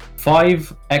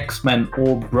 5 X-Men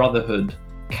or Brotherhood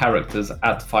characters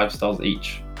at 5 stars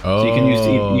each. Oh. So you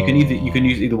can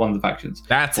use either one of the factions.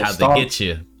 That's how they get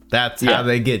you. That's how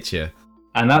they get you.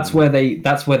 And that's where they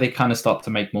kind of start to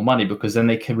make more money, because then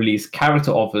they can release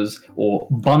character offers or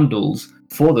bundles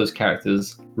for those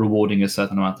characters, rewarding a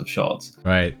certain amount of shards.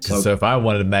 Right. So if I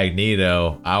wanted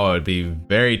Magneto, I would be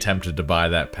very tempted to buy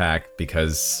that pack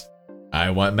because I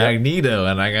want Magneto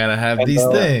and I gotta have these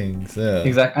things. Yeah.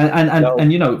 Exactly.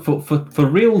 And for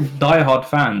real diehard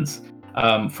fans,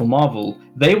 for Marvel,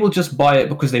 they will just buy it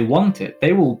because they want it.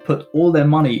 They will put all their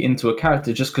money into a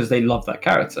character just because they love that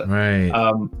character. Right.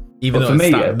 Even though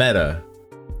it's not meta.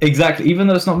 Exactly. Even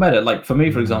though it's not meta. Like for me,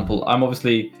 for example, I'm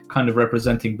obviously kind of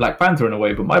representing Black Panther in a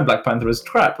way, but my Black Panther is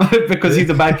crap because he's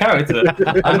a bad character.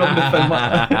 I'm not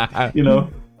gonna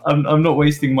spend I'm not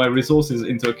wasting my resources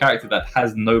into a character that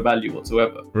has no value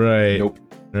whatsoever. Right. Nope.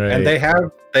 Right. And they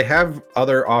have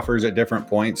other offers at different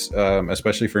points,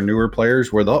 especially for newer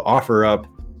players, where they'll offer up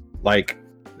like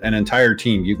an entire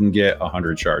team. You can get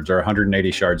 100 shards or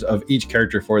 180 shards of each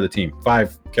character for the team.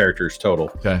 5 characters total.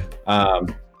 Okay.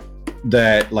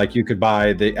 That like you could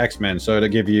buy the X-Men. So it'll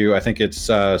give you, I think it's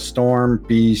Storm,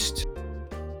 Beast,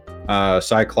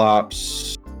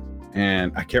 Cyclops,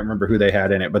 and I can't remember who they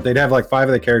had in it, but they'd have like 5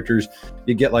 of the characters.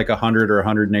 You get like 100 or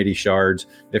 180 shards.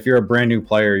 If you're a brand new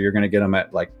player, you're going to get them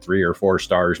at like 3 or 4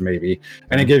 stars maybe,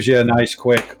 and it gives you a nice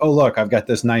quick, oh look, I've got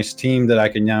this nice team that I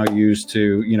can now use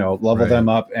to, you know, level them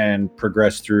up and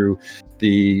progress through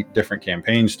the different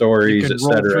campaign stories, you can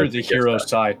roll etc. through the hero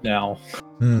side now.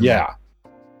 Yeah,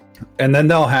 and then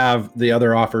they'll have the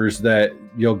other offers that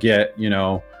you'll get, you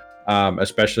know,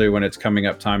 especially when it's coming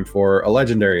up time for a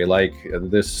legendary, like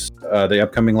this, the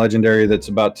upcoming legendary that's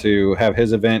about to have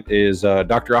his event is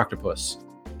Dr. Octopus.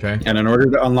 Okay. And in order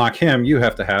to unlock him, you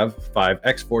have to have 5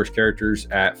 X-Force characters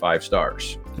at 5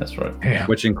 stars. That's right. Yeah.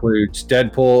 Which includes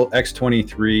Deadpool,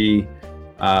 X-23,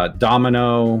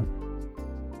 Domino.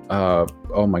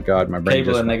 Oh my God, my brain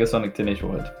Cable just... and Negasonic Teenage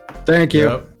Warhead. Thank you.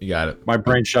 Yep, you got it. My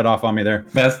brain shut off on me there.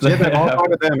 That's So you have to all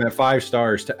 5 of them at 5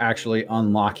 stars to actually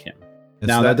unlock him.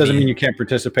 Now, that doesn't mean you can't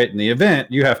participate in the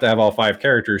event. You have to have all 5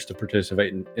 characters to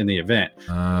participate in the event.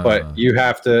 But you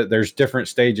have to, there's different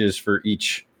stages for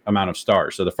each amount of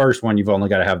stars. So the first one, you've only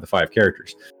got to have the 5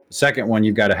 characters. The second one,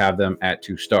 you've got to have them at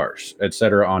 2 stars,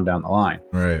 etc. on down the line.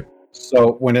 Right.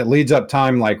 So when it leads up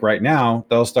time, like right now,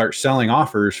 they'll start selling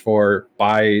offers for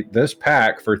buy this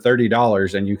pack for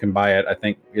 $30, and you can buy it, I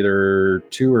think, either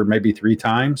 2 or maybe 3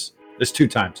 times. It's 2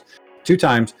 times. 2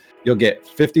 times, you'll get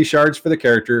 50 shards for the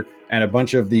character and a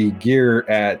bunch of the gear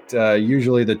at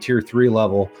usually the tier 3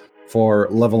 level for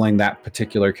leveling that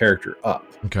particular character up.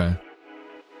 Okay.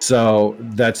 So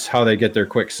that's how they get their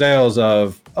quick sales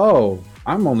of, oh,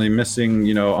 I'm only missing,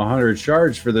 you know, 100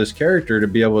 shards for this character to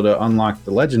be able to unlock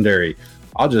the legendary.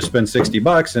 I'll just spend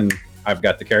 $60 and I've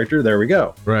got the character. There we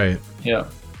go. Right. Yeah.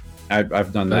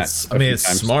 I've done That's, that. I mean, it's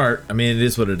smart. I mean, it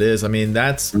is what it is. I mean,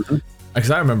 that's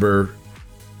because I remember.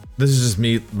 This is just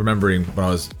me remembering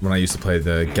when I used to play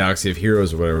the Galaxy of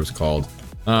Heroes or whatever it was called.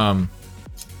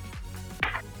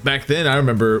 Back then, I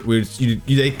remember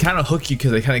they kind of hook you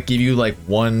because they kind of give you like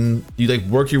you like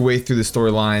work your way through the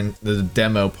storyline, the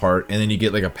demo part, and then you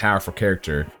get like a powerful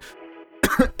character.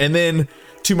 And then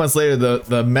 2 months later,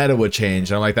 the meta would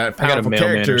change. And I'm like, that I got a powerful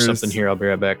mailman character or something here. I'll be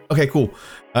right back. Okay, cool.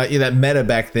 Yeah, that meta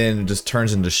back then just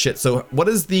turns into shit. So what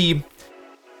is the...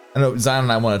 I know Zion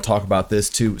and I want to talk about this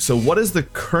too. So what is the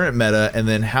current meta, and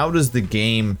then how does the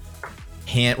game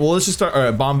well, let's just start. All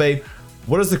right, Bombay,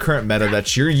 what is the current meta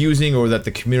that you're using or that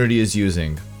the community is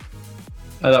using?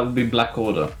 That would be Black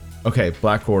Order. Okay,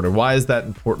 Black Order. Why is that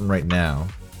important right now?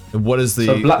 And what is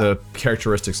the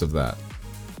characteristics of that?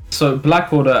 So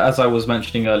Black Order, as I was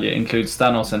mentioning earlier, includes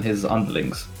Thanos and his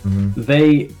underlings.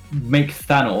 They make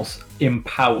Thanos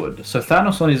empowered. So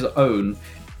Thanos on his own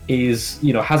is,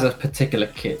 you know, has a particular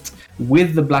kit.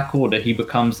 With the Black Order, he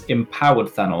becomes empowered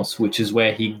Thanos, which is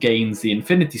where he gains the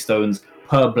Infinity Stones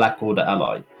per Black Order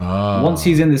ally. Once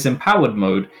he's in this empowered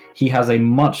mode, he has a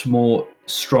much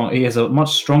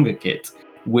stronger kit,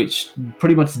 which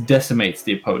pretty much decimates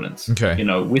the opponents. Okay. You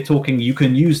know, we're talking you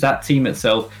can use that team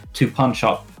itself to punch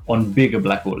up on bigger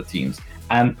Black Order teams,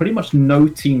 and pretty much no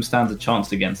team stands a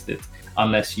chance against it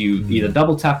unless you either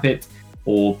double tap it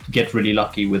or get really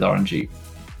lucky with RNG.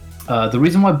 The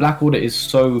reason why Black Order is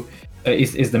so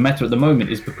is the meta at the moment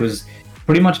is because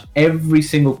pretty much every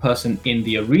single person in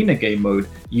the arena game mode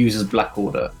uses Black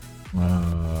Order.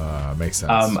 Makes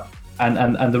sense.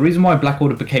 And the reason why Black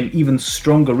Order became even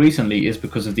stronger recently is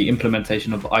because of the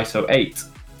implementation of ISO 8,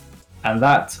 and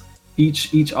that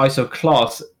each ISO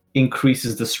class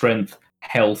increases the strength,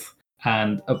 health,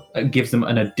 and gives them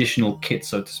an additional kit,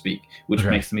 so to speak, which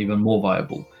makes them even more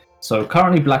viable. So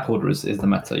currently Black Order is the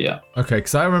meta, yeah. Okay,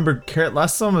 because I remember, Carrot,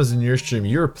 last time I was in your stream,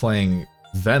 you were playing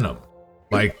Venom.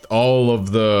 Like, all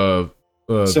of the...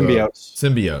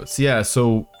 symbiotes. Yeah,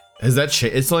 so has that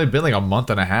changed? It's only been like a month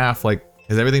and a half. Like,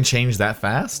 has everything changed that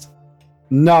fast?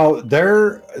 No,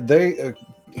 symbiotes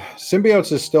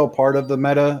is still part of the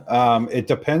meta. It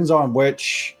depends on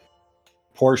which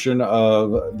portion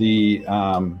of the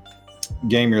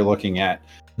game you're looking at.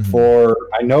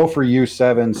 I know for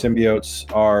U7, symbiotes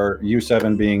are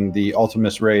U7 being the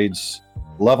Ultimus raids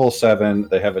level 7.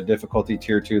 They have a difficulty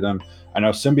tier to them. I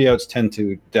know symbiotes tend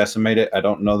to decimate it. I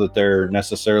don't know that they're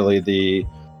necessarily the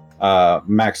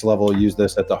max level use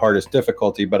this at the hardest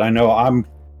difficulty, but I know I'm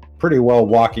pretty well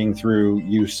walking through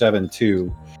U7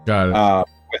 too. Got it.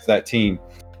 With that team.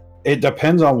 It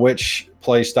depends on which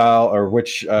play style or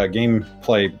which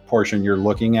gameplay portion you're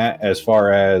looking at as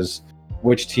far as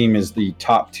which team is the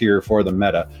top tier for the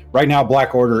meta. Right now,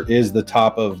 Black Order is the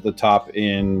top of the top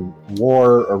in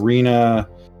War, Arena.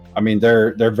 I mean,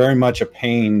 they're very much a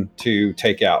pain to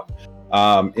take out.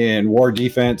 In War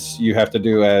Defense, you have to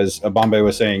do, as Bombay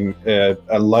was saying,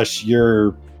 unless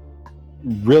you're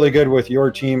really good with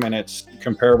your team and it's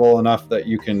comparable enough that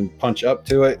you can punch up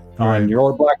to it on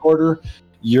your Black Order,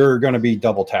 you're going to be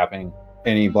double tapping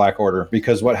any Black Order,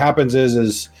 because what happens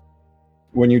is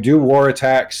when you do war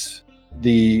attacks,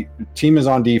 the team is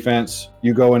on defense,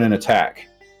 you go in and attack.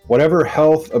 Whatever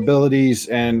health, abilities,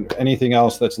 and anything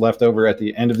else that's left over at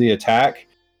the end of the attack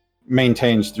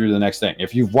maintains through the next thing.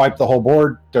 If you've wiped the whole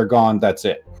board, they're gone, that's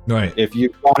it. Right. If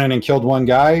you've gone in and killed one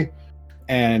guy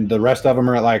and the rest of them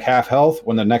are at like half health,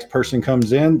 when the next person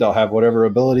comes in, they'll have whatever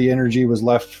ability energy was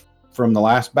left from the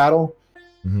last battle,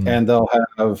 and they'll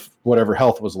have whatever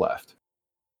health was left.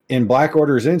 In Black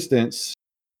Order's instance,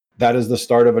 that is the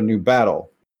start of a new battle.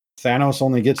 Thanos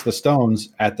only gets the stones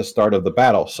at the start of the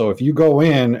battle. So if you go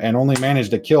in and only manage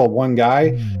to kill one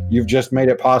guy, you've just made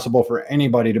it possible for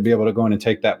anybody to be able to go in and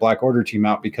take that Black Order team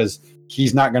out, because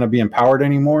he's not going to be empowered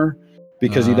anymore,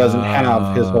 because he doesn't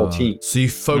have his whole team. So you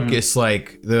focus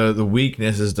like the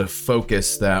weakness is to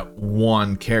focus that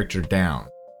one character down.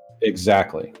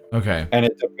 Exactly. Okay. And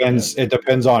it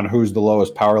depends on who's the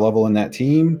lowest power level in that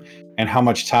team and how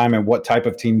much time and what type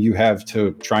of team you have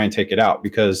to try and take it out,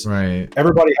 because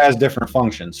everybody has different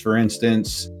functions. For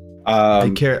instance,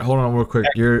 hold on real quick.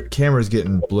 Your camera's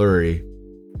getting blurry.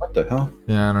 What the hell?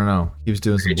 Yeah, I don't know. Keeps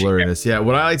doing some blurriness. Yeah,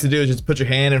 what I like to do is just put your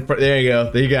hand in front. There you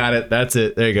go. There you got it. That's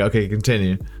it. There you go. Okay,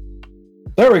 continue.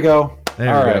 There we go.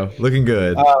 There we go. Looking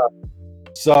good.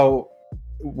 So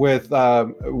with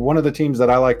one of the teams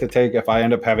that I like to take if I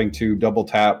end up having to double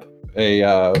tap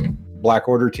a Black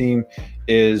Order team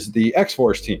is the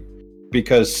X-Force team,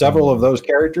 because several of those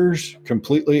characters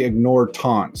completely ignore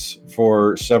taunts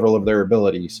for several of their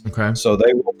abilities. Okay. So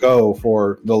they will go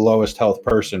for the lowest health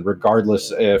person,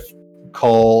 regardless if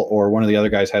Cull or one of the other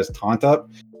guys has taunt up.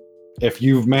 If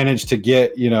you've managed to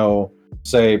get,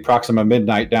 say Proxima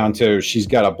Midnight down to she's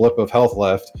got a blip of health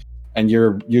left, and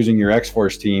you're using your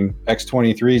X-Force team,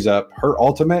 X-23's up, her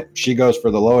ultimate, she goes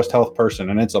for the lowest health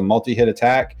person, and it's a multi-hit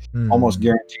attack, almost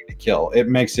guaranteed to kill. It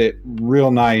makes it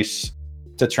real nice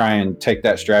to try and take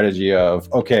that strategy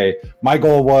of, okay, my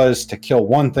goal was to kill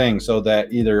one thing so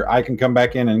that either I can come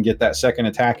back in and get that second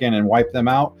attack in and wipe them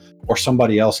out, or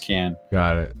somebody else can.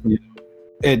 Got it.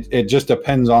 It just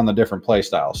depends on the different play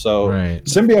style. So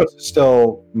Symbiotes is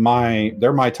still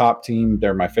they're my top team,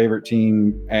 they're my favorite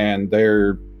team, and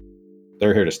they're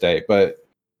here to stay. But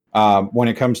when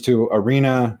it comes to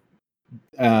arena,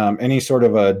 any sort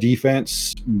of a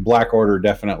defense, Black Order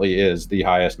definitely is the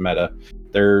highest meta.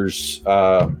 There's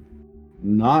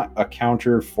not a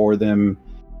counter for them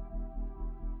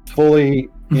fully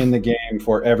in the game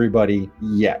for everybody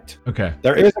yet. Okay.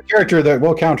 There is a character that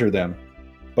will counter them,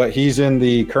 but he's in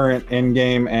the current end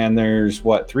game, and there's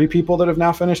 3 people that have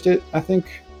now finished it, I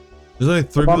think. There's only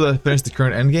 3 people that finished the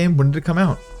current end game. When did it come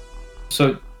out?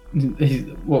 So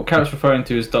what Carrot's referring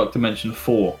to is Dark Dimension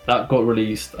 4. That got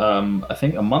released, I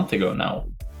think, a month ago now.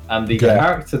 And the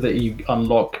character that you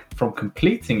unlock from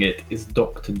completing it is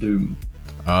Doctor Doom.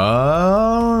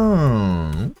 Oh,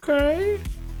 okay.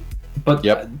 But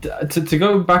to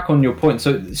go back on your point,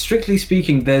 so strictly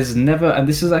speaking, there's never, and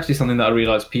this is actually something that I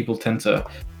realize people tend to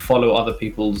follow other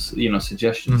people's,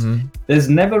 suggestions. There's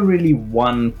never really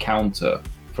one counter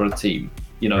for a team.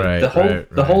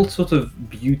 The whole sort of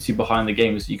beauty behind the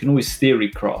game is you can always theory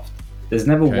craft. There's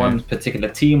never one particular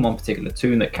team, one particular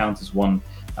tune that counters one.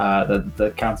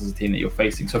 That counters a team that you're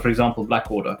facing. So, for example,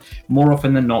 Black Order. More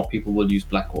often than not, people will use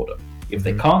Black Order. If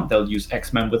they can't, they'll use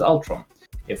X-Men with Ultron.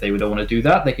 If they don't want to do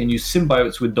that, they can use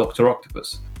symbiotes with Dr.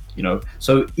 Octopus.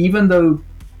 So even though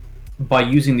by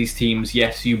using these teams,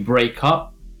 yes, you break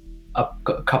up a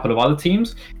couple of other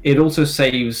teams, it also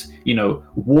saves,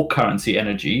 war currency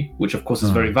energy, which of course is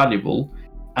very valuable.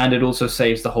 And it also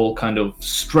saves the whole kind of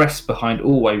stress behind,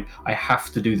 I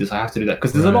have to do this, I have to do that.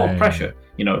 Because there's a lot of pressure,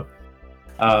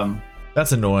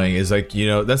 That's annoying. Is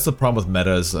that's the problem with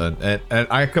metas, and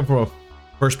I come from a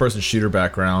first-person shooter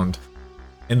background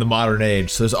in the modern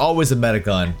age, so there's always a meta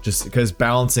gun, just because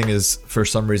balancing is for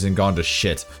some reason gone to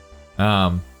shit.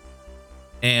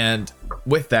 And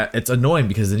with that, it's annoying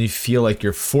because then you feel like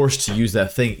you're forced to use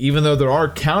that thing, even though there are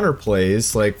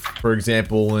counterplays. Like, for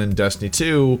example, in Destiny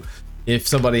 2, if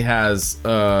somebody has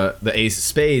the Ace of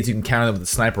Spades, you can counter them with a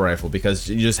sniper rifle because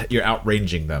you're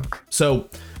outranging them. So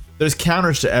there's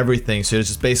counters to everything, so it's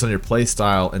just based on your play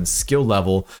style and skill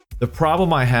level. The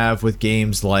problem I have with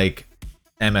games like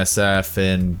MSF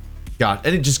and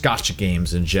just gacha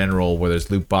games in general, where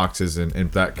there's loot boxes and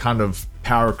that kind of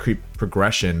power creep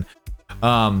progression,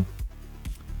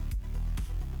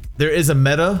 there is a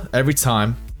meta every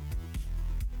time,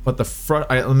 But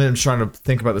I'm trying to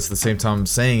think about this at the same time I'm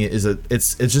saying it, is that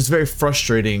it's just very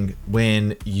frustrating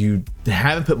when you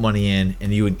haven't put money in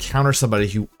and you encounter somebody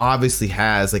who obviously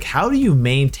has. Like, how do you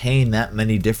maintain that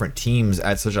many different teams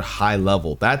at such a high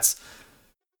level? That's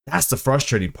the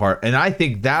frustrating part. And I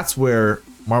think that's where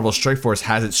Marvel Strike Force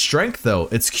has its strength, though.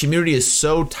 Its community is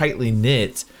so tightly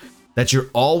knit that you're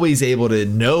always able to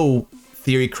know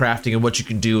theory crafting and what you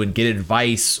can do and get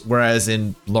advice, whereas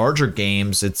in larger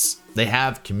games they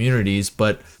have communities,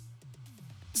 but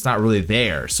it's not really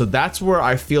there. So that's where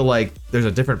I feel like there's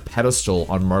a different pedestal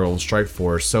on Marvel Strike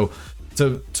Force. So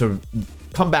to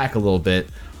come back a little bit,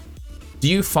 do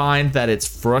you find that it's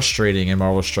frustrating in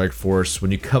Marvel Strike Force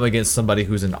when you come against somebody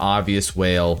who's an obvious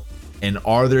whale, and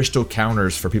are there still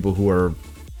counters for people who are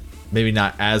maybe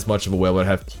not as much of a whale but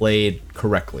have played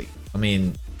correctly? I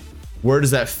mean, where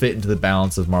does that fit into the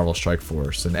balance of Marvel Strike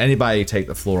Force? And anybody take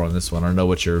the floor on this one, or know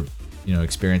what your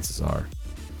experiences are.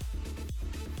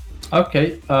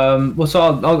 Okay. Well, so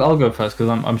I'll go first because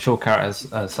I'm sure Carrot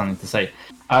has something to say.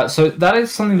 So that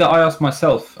is something that I asked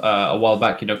myself a while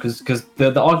back, because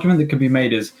the argument that could be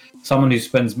made is someone who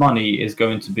spends money is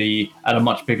going to be at a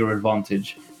much bigger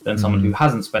advantage than someone who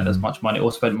hasn't spent as much money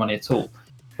or spent money at all.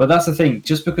 But that's the thing.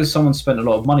 Just because someone spent a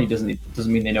lot of money doesn't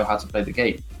mean they know how to play the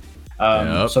game.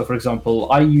 So, for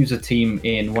example, I use a team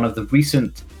in one of the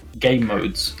recent game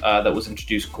modes that was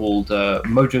introduced called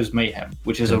Mojo's Mayhem,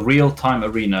 which is a real-time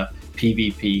arena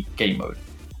PvP game mode.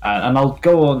 And I'll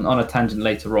go on a tangent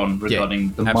later on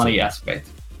regarding the money aspect.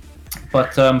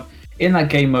 But in that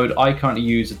game mode, I currently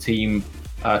use a team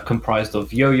comprised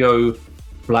of Yo-Yo,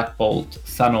 Black Bolt,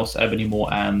 Thanos, Ebony Maw,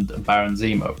 and Baron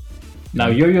Zemo. Now,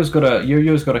 Yo-Yo's got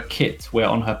a kit where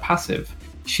on her passive,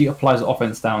 she applies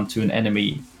offense down to an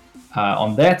enemy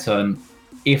on their turn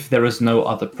if there is no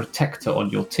other protector on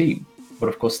your team. But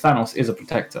of course, Thanos is a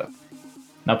protector.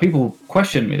 Now, people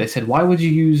questioned me. They said, why would you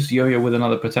use Yo-Yo with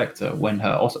another protector when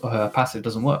her passive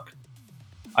doesn't work?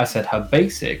 I said, her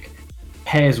basic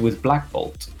pairs with Black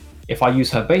Bolt. If I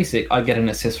use her basic, I get an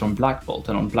assist from Black Bolt,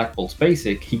 and on Black Bolt's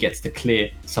basic, he gets to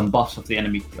clear some buffs of the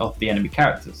enemy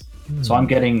characters. So I'm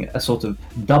getting a sort of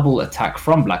double attack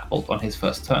from Black Bolt on his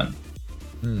first turn.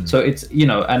 So it's,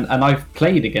 and I've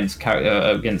played against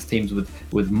teams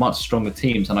with much stronger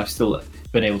teams, and I've still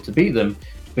been able to beat them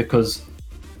because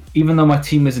even though my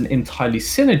team isn't entirely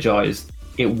synergized,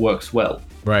 it works well.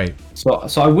 Right. So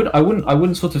I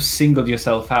wouldn't sort of single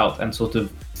yourself out and sort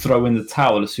of throw in the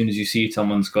towel as soon as you see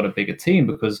someone's got a bigger team,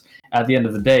 because at the end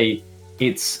of the day,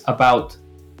 it's about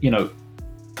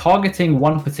targeting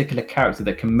one particular character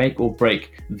that can make or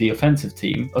break the defensive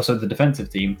team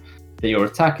that you're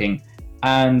attacking,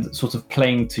 and sort of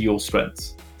playing to your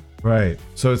strengths. Right.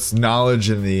 So it's knowledge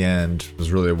in the end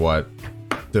was really what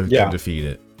can defeat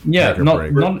it. Yeah,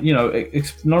 knowledge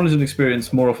and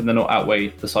experience more often than not outweigh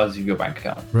the size of your bank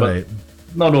account. Right.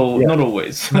 But not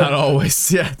always. Not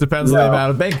always. Yeah, depends on the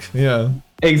amount of bank. Yeah.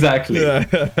 Exactly. Yeah.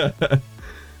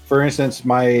 For instance,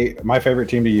 my favorite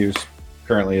team to use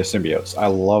currently is Symbiotes. I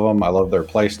love them. I love their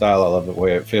play style. I love the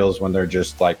way it feels when they're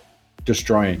just like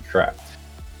destroying crap.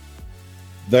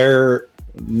 Their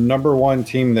number one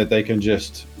team that they can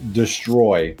just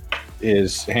destroy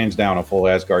is hands down a full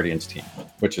Asgardians team,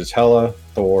 which is Hela,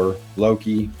 Thor,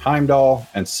 Loki, Heimdall,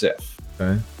 and Sif.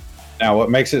 Okay. Now, what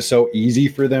makes it so easy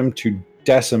for them to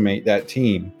decimate that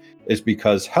team is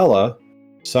because Hela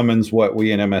summons what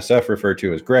we in MSF refer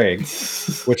to as Greg,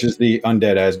 which is the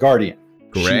undead Asgardian.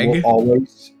 Greg? She will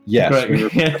always,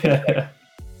 yes,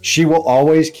 she will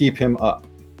always keep him up.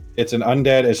 It's an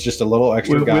undead. It's just a little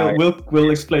extra guy. We'll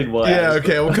explain why. Yeah,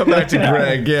 okay. We'll come back to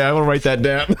Greg. Yeah, I want to write that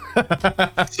down.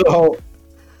 So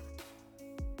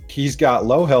he's got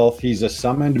low health. He's a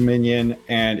summoned minion,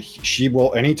 and she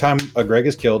will, anytime a Greg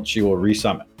is killed, she will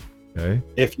resummon. Okay.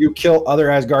 If you kill other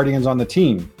Asgardians on the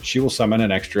team, she will summon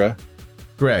an extra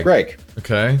Greg.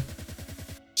 Okay.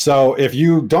 So if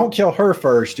you don't kill her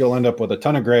first, you'll end up with a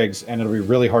ton of Gregs, and it'll be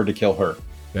really hard to kill her.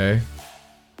 Okay.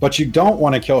 But you don't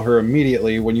want to kill her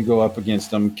immediately when you go up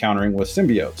against them countering with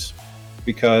symbiotes,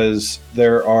 because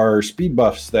there are speed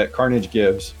buffs that Carnage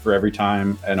gives for every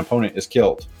time an opponent is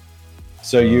killed.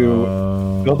 So you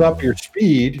build up your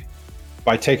speed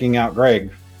by taking out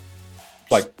Greg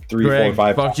like 3, 4,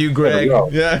 5. Fuck you, Greg.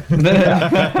 Yeah.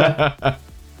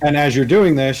 And as you're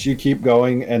doing this, you keep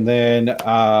going, and then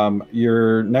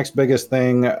your next biggest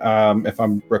thing, if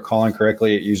I'm recalling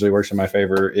correctly, it usually works in my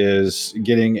favor, is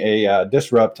getting a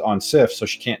disrupt on Sif so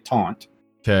she can't taunt.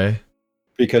 Okay.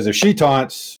 Because if she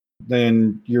taunts,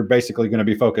 then you're basically going to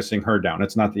be focusing her down.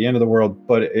 It's not the end of the world,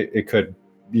 but it could,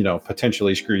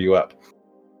 potentially screw you up.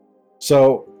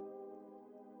 So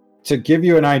to give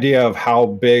you an idea of how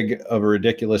big of a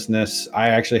ridiculousness, I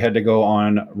actually had to go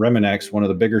on Reminex, one of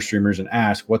the bigger streamers, and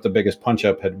ask what the biggest punch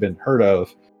up had been heard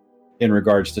of in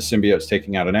regards to symbiotes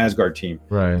taking out an Asgard team.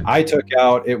 Right. I took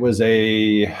out, it was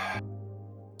a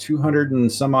 200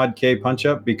 and some odd K punch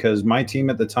up because my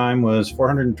team at the time was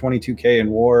 422K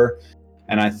in war.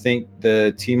 And I think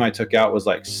the team I took out was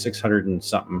like 600 and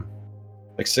something,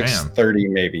 like 630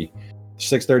 maybe.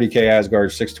 630K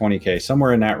Asgard, 620K,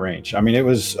 somewhere in that range. I mean, it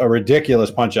was a ridiculous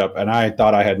punch up, and I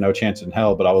thought I had no chance in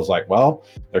hell, but I was like, well,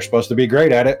 they're supposed to be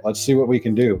great at it. Let's see what we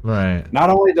can do. Right. Not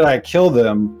only did I kill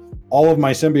them, all of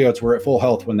my symbiotes were at full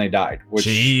health when they died. Which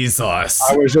Jesus.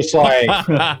 I was just like,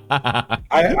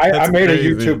 I made a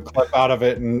YouTube clip out of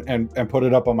it and put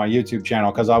it up on my YouTube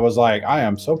channel because I was like, I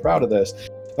am so proud of this.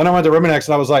 Then I went to Reminex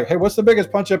and I was like, hey, what's the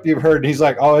biggest punch up you've heard? And he's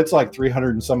like, oh, it's like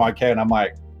 300 and some odd K. And I'm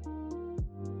like,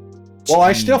 well,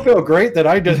 I still feel great that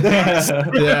I did this.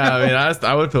 Yeah, I mean,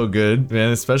 I would feel good,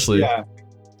 man, especially. Yeah,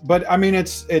 but I mean,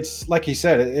 it's like he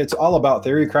said, it's all about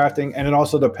theory crafting, and it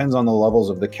also depends on the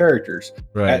levels of the characters.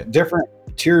 Right. At different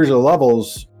tiers of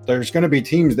levels, there's going to be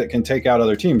teams that can take out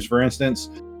other teams. For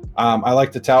instance, I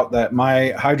like to tout that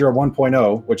my Hydra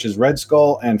 1.0, which is Red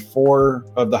Skull and 4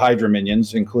 of the Hydra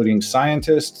minions, including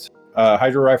Scientist,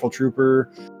 Hydra Rifle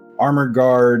Trooper, Armored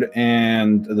Guard,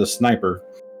 and the Sniper.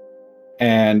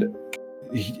 And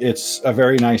it's a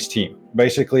very nice team.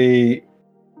 Basically,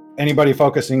 anybody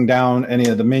focusing down any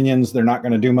of the minions, they're not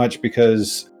going to do much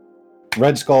because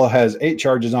Red Skull has 8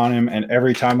 charges on him, and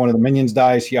every time one of the minions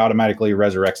dies, he automatically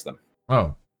resurrects them.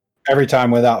 Oh. Every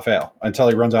time without fail until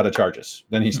he runs out of charges.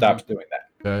 Then he stops doing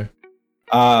that.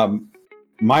 Okay.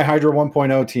 My Hydra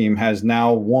 1.0 team has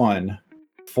now won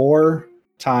 4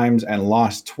 times and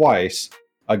lost twice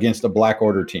against a Black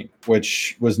Order team,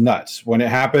 which was nuts. When it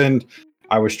happened,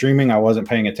 I was streaming. I wasn't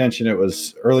paying attention. It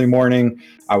was early morning.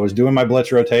 I was doing my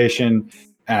blitz rotation,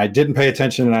 and I didn't pay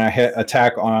attention, and I hit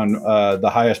attack on the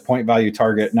highest point value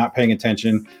target, not paying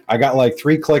attention. I got like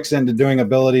 3 clicks into doing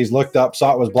abilities, looked up,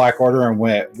 saw it was Black Order, and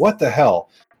went, what the hell?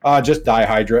 Just die,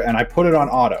 Hydra. And I put it on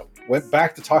auto. Went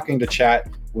back to talking to chat,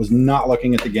 was not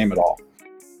looking at the game at all.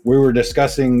 We were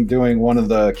discussing doing one of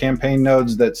the campaign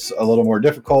nodes that's a little more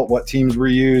difficult, what teams were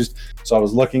used. So I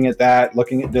was looking at that,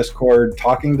 looking at Discord,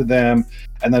 talking to them.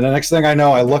 And then the next thing I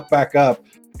know, I look back up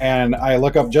and I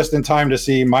look up just in time to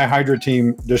see my Hydra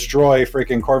team destroy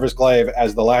freaking Corvus Glaive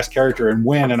as the last character and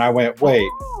win. And I went, wait.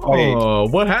 Oh,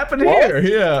 what happened here?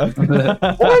 Yeah.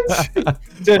 What?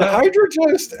 Did Hydra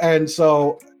just... And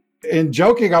so... in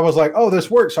joking, I was like, oh,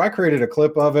 this works. So I created a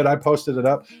clip of it. I posted it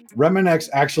up. Reminex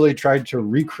actually tried to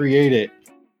recreate it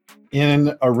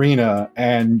in Arena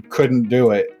and couldn't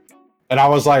do it. And I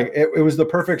was like, it was the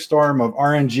perfect storm of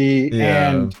RNG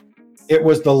and it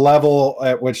was the level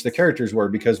at which the characters were,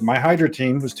 because my Hydra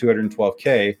team was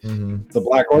 212K. Mm-hmm. The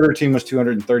Black Order team was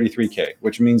 233K,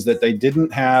 which means that they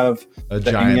didn't have a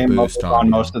giant boost on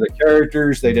most of the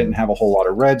characters. They didn't have a whole lot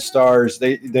of red stars.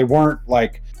 They weren't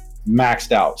like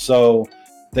maxed out, so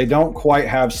they don't quite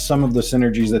have some of the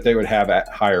synergies that they would have at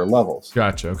higher levels.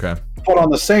 Gotcha. Okay. But on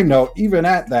the same note, even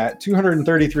at that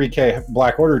 233K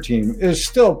Black Order team is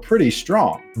still pretty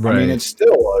strong. Right. I mean, it's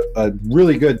still a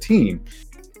really good team,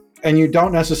 and you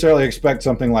don't necessarily expect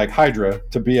something like Hydra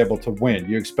to be able to win.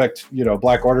 You expect,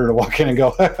 Black Order to walk in and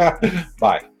go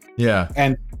bye. Yeah.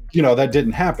 And that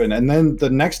didn't happen. And then the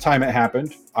next time it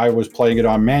happened, I was playing it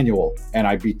on manual and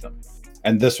I beat them.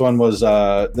 And this one was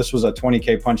a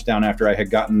 20K punch down after I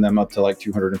had gotten them up to like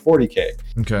 240K.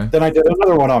 Okay. Then I did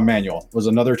another one on manual, was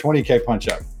another 20K punch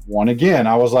up. Won again.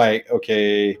 I was like,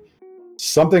 okay,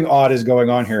 something odd is going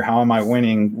on here. How am I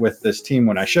winning with this team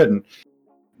when I shouldn't?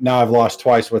 Now I've lost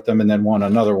twice with them and then won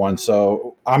another one.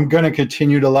 So I'm going to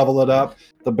continue to level it up.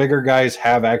 The bigger guys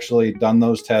have actually done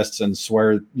those tests and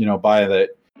swear, by that.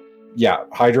 Yeah,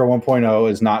 Hydra 1.0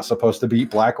 is not supposed to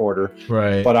beat Black Order.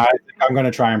 Right. But I think I'm going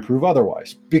to try and prove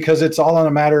otherwise, because it's all on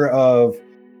a matter of,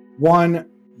 one,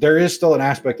 there is still an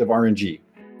aspect of RNG.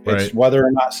 It's whether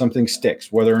or not something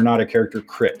sticks, whether or not a character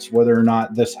crits, whether or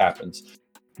not this happens.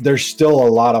 There's still a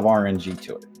lot of RNG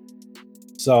to it.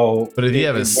 So, but if you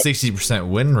have a 60%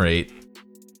 win rate,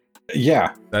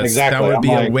 exactly. That would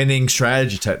be a winning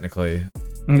strategy technically.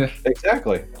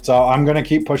 Exactly. So I'm going to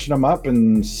keep pushing them up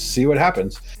and see what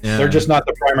happens. Yeah. They're just not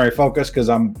the primary focus because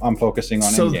I'm focusing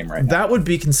on in-game right now. That would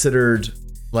be considered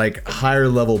like higher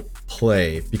level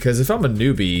play, because if I'm a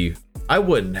newbie, I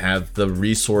wouldn't have the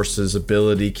resources,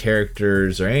 ability,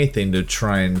 characters, or anything to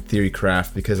try and theory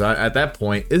craft, because at that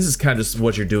point, this is kind of just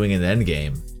what you're doing in the end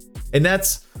game.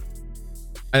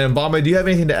 And Bombay, do you have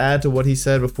anything to add to what he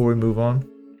said before we move on?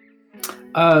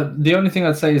 The only thing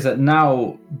I'd say is that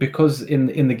now, because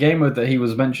in the game mode that he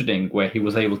was mentioning, where he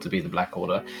was able to be the Black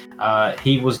Order,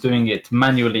 he was doing it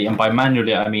manually, and by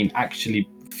manually I mean actually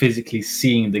physically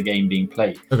seeing the game being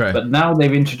played. Okay. But now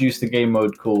they've introduced a game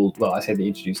mode called, well, I say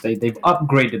they've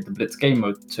upgraded the Blitz game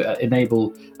mode to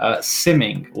enable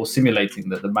simming or simulating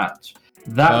the match.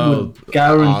 That would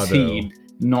guaranteed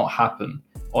not happen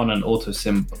on an auto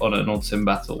sim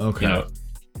battle. Okay. You know?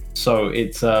 So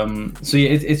it's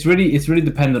it's really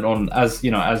dependent on, as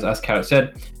you know, as Carrot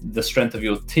said, the strength of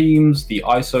your teams, the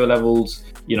ISO levels,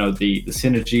 you know, the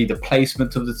synergy, the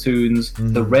placement of the tunes,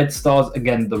 the red stars.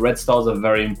 Again, the red stars are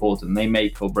very important. They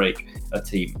make or break a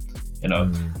team, you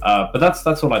know. But that's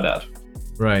all I'd add.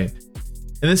 Right.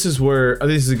 And this is where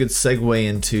this is a good segue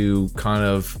into kind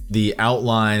of the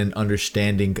outline and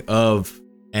understanding of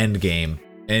Endgame.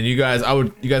 And you guys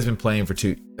have been playing for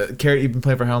Carrot, you've been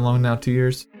playing for how long now? 2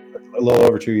 years? A little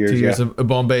over 2 years. 2 years. Yeah.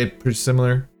 Bombay, pretty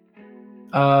similar.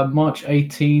 March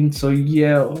 18, so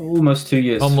yeah, almost 2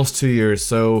 years. Almost 2 years.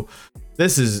 So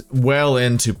this is well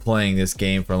into playing this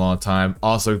game for a long time,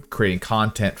 also creating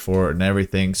content for it and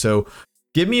everything. So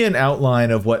give me an outline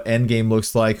of what Endgame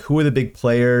looks like. Who are the big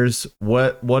players?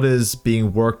 What is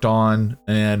being worked on,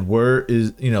 and where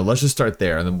is, you know, let's just start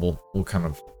there, and then we'll kind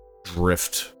of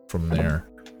drift from there.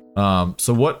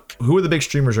 So who are the big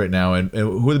streamers right now, and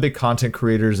who are the big content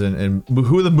creators, and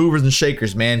who are the movers and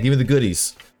shakers, man? Give me the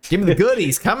goodies. Give me the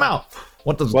goodies. Come out.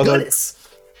 What those goodies?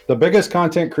 The biggest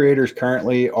content creators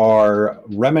currently are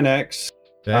Reminex.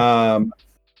 Okay.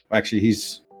 Actually,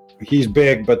 he's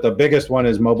big, but the biggest one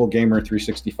is Mobile Gamer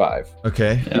 365.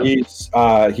 Okay.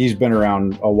 Yeah. He's been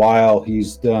around a while.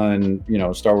 He's done, you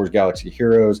know, Star Wars Galaxy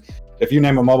Heroes. If you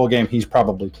name a mobile game, he's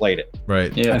probably played it.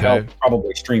 Right. Yeah. And he's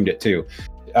probably streamed it too.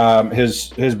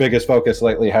 His biggest focus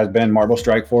lately has been Marvel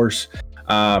Strike Force.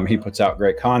 He puts out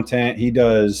great content. He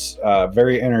does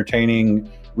very entertaining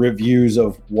reviews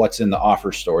of what's in the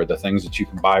offer store, the things that you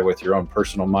can buy with your own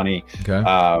personal money, Okay.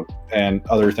 and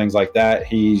other things like that.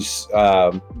 He's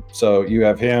so you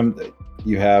have him,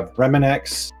 you have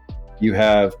Reminex, you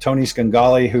have Tony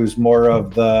Scangali, who's more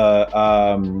of the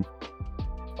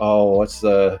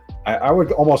I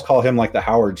would almost call him like the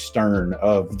Howard Stern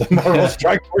of the Marvel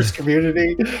Strike Force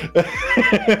community.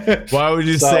 Why would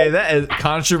you say that? Is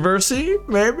controversy,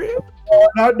 maybe?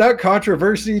 Not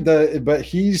controversy, but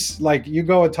he's like, you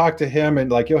go and talk to him,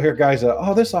 and like you'll hear guys,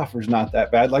 this offer's not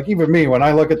that bad. Like even me, when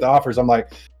I look at the offers, I'm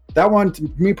like, that one,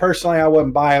 to me personally, I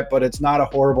wouldn't buy it, but it's not a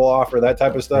horrible offer, that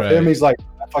type of stuff. Right. Him, he's like,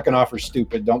 that fucking offer's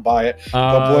stupid, don't buy it.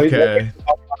 Okay.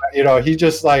 You know, he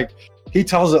just like, he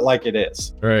tells it like it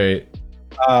is. Right.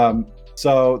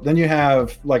 So then you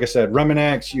have, like I said,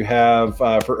 Reminex. You have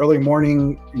for early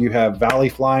morning, you have Valley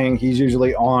Flying. He's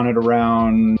usually on at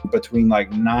around between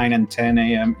like 9 and 10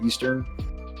 a.m. Eastern.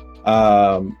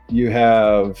 You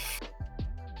have,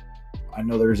 I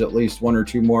know there's at least one or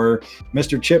two more.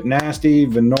 Mr. Chip Nasty,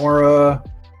 Venora,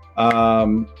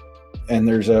 and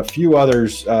there's a few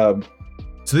others. So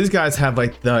these guys have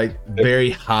like the very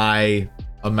high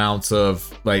amounts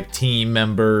of like team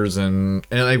members, and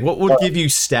like what would give you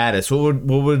status? What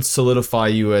would solidify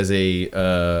you as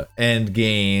a end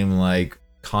game like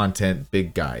content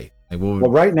big guy? Like well,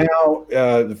 right now,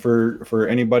 for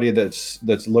anybody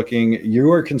that's looking,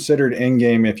 you are considered in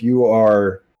game if you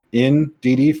are in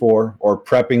DD4 or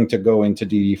prepping to go into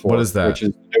DD4. What is that? Which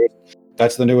is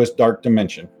that's the newest Dark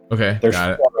Dimension. Okay, there's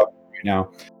 4 of them right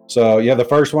now. So you have the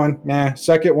first one,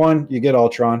 second one, you get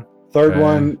Ultron. Third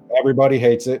one, everybody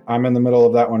hates it. I'm in the middle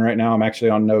of that one right now. I'm actually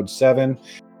on node 7.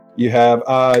 You have,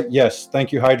 yes,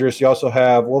 thank you, Hydrus. You also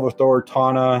have Wolverthor,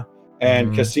 Tana,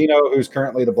 and Casino, who's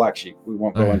currently the Black Sheep. We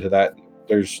won't go into that.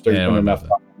 There's been enough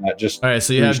time on that. Just all right.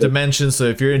 So you have dimensions. So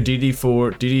if you're in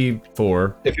DD4,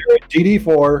 if you're in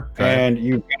DD4 and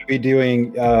you're going to be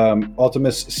doing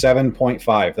Ultimus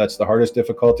 7.5, that's the hardest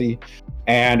difficulty.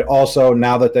 And also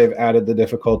now that they've added the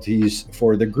difficulties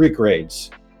for the Greek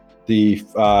raids, the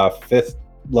 5th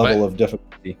level of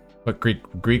difficulty. What Greek?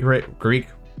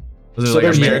 Was it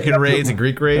like American raids and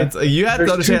Greek raids? You have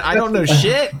to understand, I don't know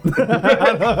shit.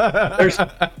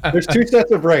 There's 2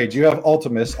 sets of raids. You have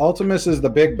Ultimus. Ultimus is the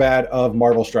big bad of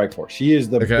Marvel Strike Force. He is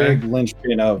the big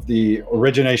linchpin of the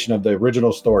origination of the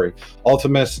original story.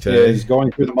 Ultimus is going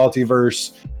through the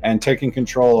multiverse and taking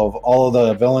control of all of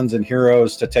the villains and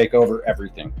heroes to take over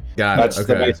everything. That's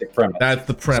the basic premise. That's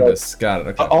the premise. So, got it.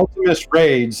 Okay. Ultimus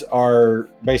raids are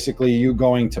basically you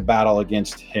going to battle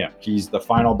against him. He's the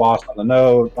final boss on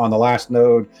the last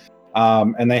node,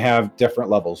 and they have different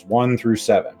levels 1 through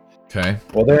 7. Okay.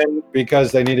 Well, then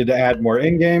because they needed to add more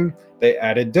in-game, they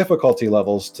added difficulty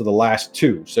levels to the last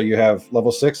 2. So you have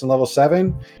level 6 and level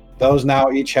 7. Those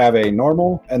now each have a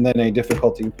normal and then a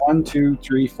difficulty 1, 2,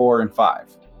 3, 4, and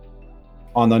 5.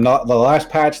 On the last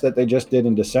patch that they just did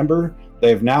in December,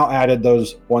 they've now added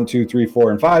those 1, 2, 3,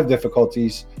 4, and 5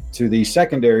 difficulties to the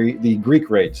secondary, the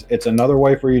Greek raids. It's another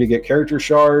way for you to get character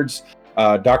shards.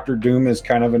 Dr. Doom is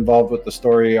kind of involved with the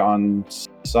story on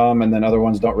some, and then other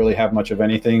ones don't really have much of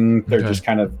anything. They're just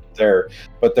kind of there.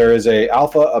 But there is a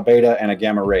alpha, a beta, and a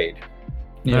gamma raid.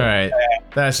 Yeah. All right,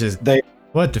 that's just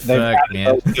what the fuck, man.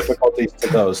 Those difficulties to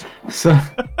those. So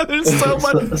there's so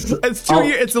much. It's 2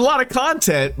 years. It's a lot of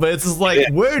content, but it's just like,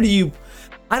 where do you?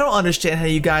 I don't understand how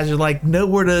you guys are like know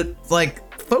where to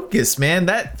like focus, man.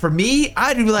 That for me,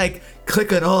 I'd be like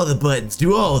click on all the buttons,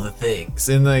 do all the things,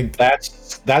 and like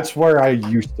that's where I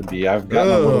used to be. I've got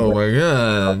my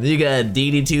god, you got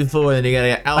DD24, and you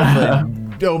got Alpha,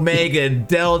 Omega,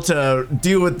 Delta.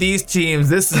 Deal with these teams.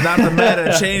 This is not the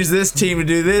meta. Change this team to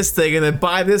do this thing, and then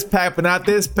buy this pack, but not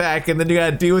this pack, and then you got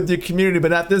to deal with your community,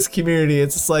 but not this community.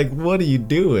 It's just like, what are you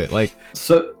doing? Like,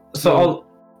 so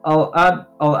I'll add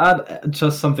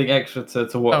just something extra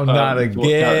to what. Oh, not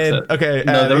again. Okay.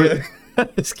 No,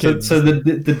 so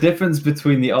the difference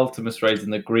between the Ultimus raids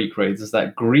and the Greek raids is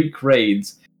that Greek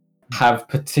raids have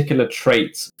particular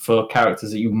traits for characters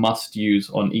that you must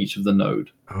use on each of the node.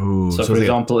 Oh, so for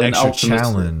example, in extra Ultimus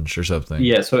challenge or something.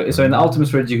 Yeah. So in the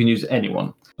Ultimus raids you can use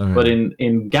anyone, but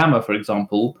in Gamma, for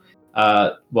example,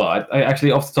 I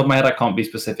actually off the top of my head I can't be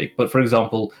specific, but for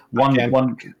example, one.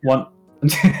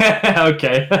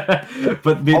 Okay,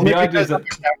 but the idea is that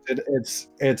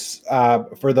it's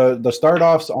for the start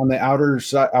offs on the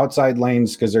outside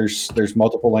lanes, because there's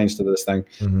multiple lanes to this thing.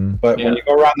 But when you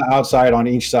go around the outside on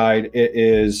each side, it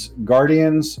is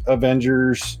Guardians,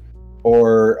 Avengers,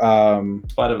 or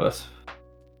Spider-Verse,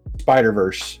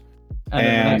 and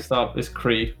then the next up is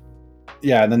Kree.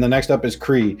 Yeah, and then the next up is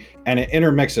Kree, and it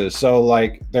intermixes. So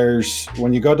like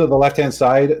when you go to the left hand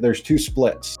side, there's 2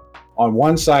 splits. On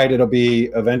one side, it'll be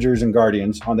Avengers and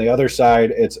Guardians. On the other side,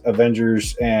 it's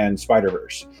Avengers and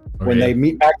Spider-Verse. When they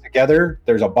meet back together,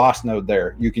 there's a boss node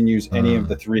there. You can use any of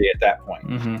the 3 at that point.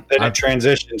 Then it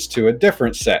transitions to a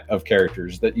different set of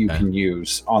characters that you can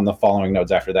use on the following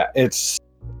nodes after that. It's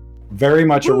very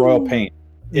much a royal pain.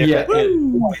 If you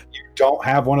don't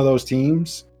have one of those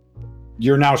teams,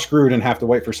 you're now screwed and have to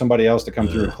wait for somebody else to come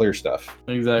through and clear stuff.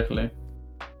 Exactly.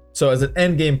 So as an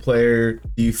endgame player,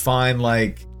 do you find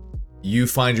you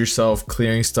find yourself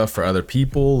clearing stuff for other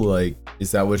people? Like, is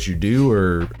that what you do?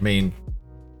 Or, I mean,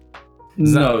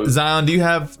 no. Zion,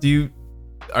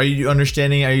 are you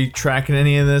understanding? Are you tracking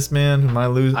any of this, man? Am I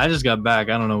losing? I just got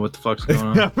back. I don't know what the fuck's going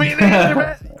on. I've been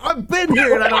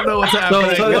here and I don't know what's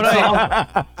happening. So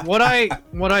what I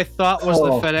thought was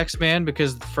the FedEx man,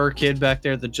 because the fur kid back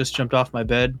there that just jumped off my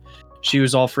bed, she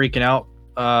was all freaking out.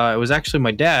 It was actually my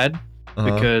dad.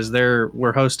 Because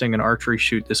we're hosting an archery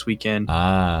shoot this weekend,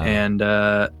 and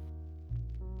the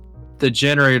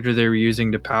generator they were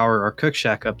using to power our cook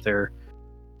shack up there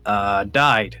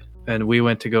died, and we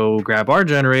went to go grab our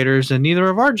generators, and neither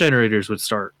of our generators would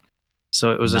start.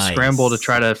 So it was a scramble to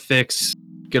try to fix,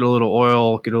 get a little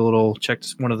oil, check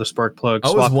one of the spark plugs.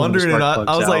 I was wondering,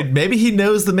 I was like, maybe he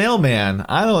knows the mailman.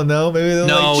 I don't know. Maybe they're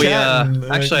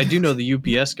actually, I do know the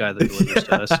UPS guy that delivers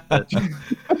to us. But,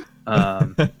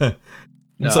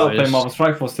 playing Marvel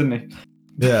Strike Force, didn't he?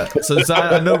 Yeah. So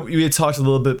I know we had talked a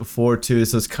little bit before too.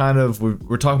 So it's kind of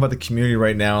we're talking about the community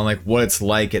right now and like what it's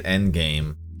like at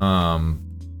Endgame.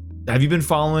 Have you been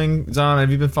following Zon?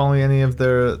 Have you been following any of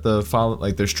their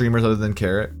streamers other than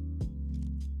Carrot?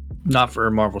 Not for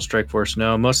Marvel Strike Force.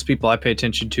 No. Most people I pay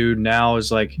attention to now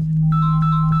is like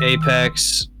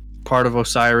Apex, part of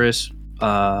Osiris,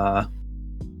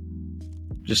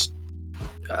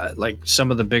 like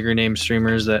some of the bigger name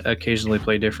streamers that occasionally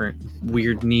play different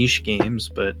weird niche games,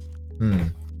 but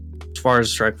as far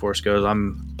as Strike Force goes,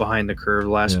 I'm behind the curve.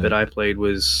 Last bit I played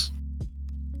was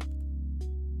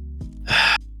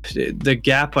the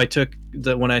gap I took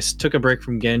when I took a break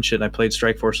from Genshin. I played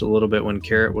Strike Force a little bit when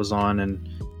Carrot was on, and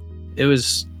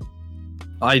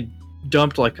I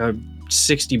dumped like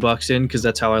 $60 in, because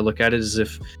that's how I look at it, is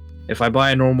if I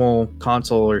buy a normal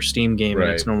console or Steam game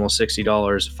and it's normal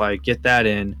 $60, if I get that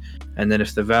in, and then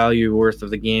if the value worth of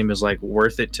the game is like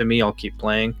worth it to me, I'll keep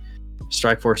playing.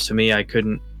 Strike Force, to me, I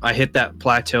hit that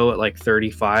plateau at like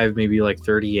 35, maybe like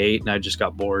 38, and I just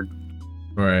got bored.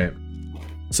 Right.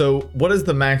 So what is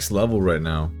the max level right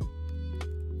now?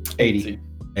 80.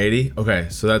 80? Okay,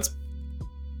 so that's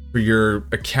for your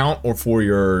account or for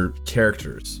your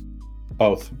characters?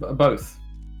 Both.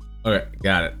 Okay,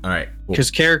 got it. All right.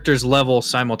 Because characters level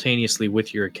simultaneously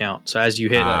with your account. So as you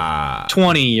hit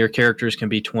 20, your characters can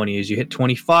be 20. As you hit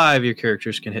 25, your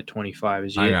characters can hit 25.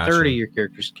 As you hit 30, your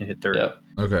characters can hit 30. Yep.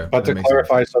 Okay. But to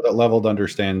clarify, so that Leveled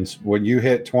understands, when you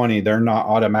hit 20, they're not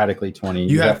automatically 20.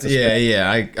 You have to.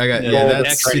 Yeah. I got. Yeah,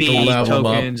 that's XP level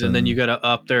tokens, and then you got to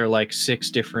up their like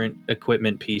 6 different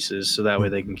equipment pieces, so that way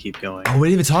they can keep going. Oh, we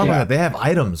didn't even talk about it. They have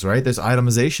items, right? There's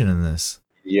itemization in this.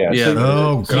 Yeah.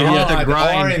 Oh So you have to God,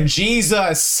 grind. Orin,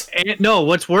 Jesus. And no,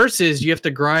 what's worse is you have to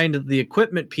grind the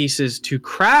equipment pieces to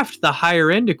craft the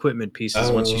higher end equipment pieces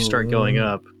once you start going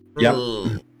up. Yep.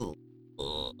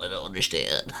 I don't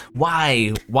understand.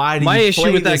 Why? Why do My you issue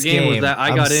play with that this game was that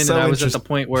I got in so and I was at the interested-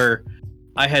 point where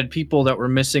I had people that were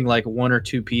missing like 1 or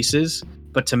 2 pieces,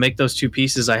 but to make those 2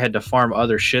 pieces, I had to farm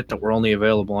other shit that were only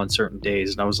available on certain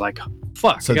days, and I was like,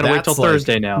 "Fuck, So I gotta wait till that's like-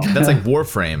 Thursday now." That's like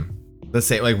Warframe. The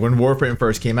same, like when Warframe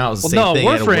first came out, it was the same thing.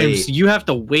 Warframes, you have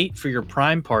to wait for your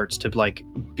prime parts to like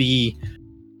be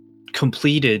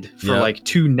completed for like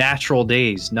 2 natural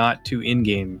days, not 2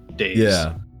 in-game days.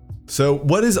 Yeah. So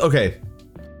what is okay?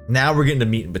 Now we're getting to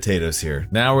meat and potatoes here.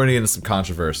 Now we're gonna get into some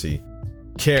controversy.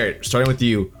 Carrot, starting with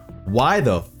you. Why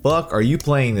the fuck are you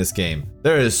playing this game?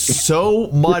 There is so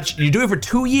much. You do it for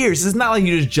 2 years. It's not like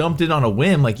you just jumped in on a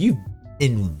whim. Like you've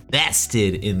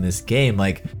invested in this game.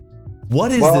 Like,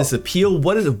 what is this appeal?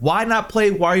 What is it? Why not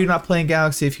play? Why are you not playing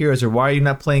Galaxy of Heroes, or why are you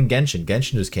not playing Genshin?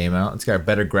 Genshin just came out. It's got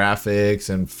better graphics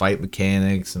and fight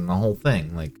mechanics and the whole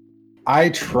thing. Like, I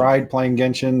tried playing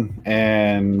Genshin,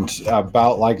 and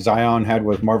about like Zion had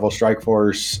with Marvel Strike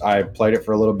Force, I played it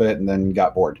for a little bit and then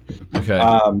got bored. okay,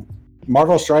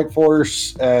 Marvel Strike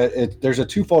Force, there's a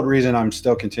twofold reason I'm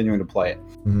still continuing to play it.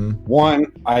 Mhm. One,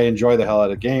 I enjoy the hell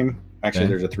out of the game. Actually,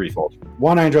 there's a threefold.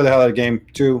 1, I enjoy the hell out of the game.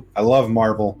 2, I love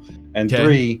Marvel. And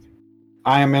 3,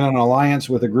 I am in an alliance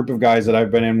with a group of guys that I've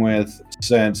been in with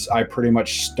since I pretty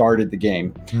much started the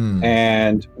game.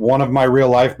 And one of my real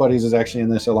life buddies is actually in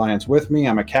this alliance with me.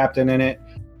 I'm a captain in it.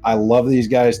 I love these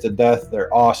guys to death.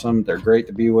 They're awesome. They're great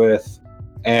to be with.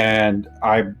 And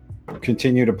I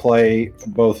continue to play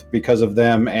both because of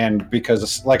them and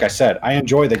because, like I said, I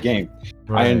enjoy the game.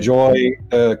 Right. I enjoy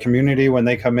the community when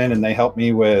they come in and they help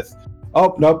me with,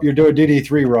 oh, nope, you're doing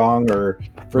DD3 wrong, or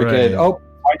freaking, Right. oh,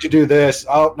 why'd you do this?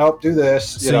 Oh, nope, do this.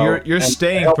 So you're and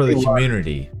staying help for the me learn.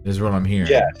 community, is what I'm hearing.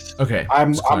 Yes. Okay.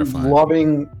 I'm just clarifying.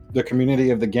 loving the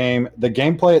community of the game. The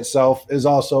gameplay itself is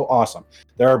also awesome.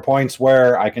 There are points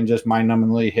where I can just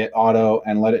mind-numbingly hit auto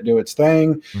and let it do its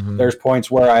thing. Mhm. There's points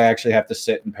where I actually have to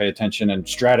sit and pay attention and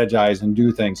strategize and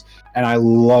do things, and I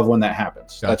love when that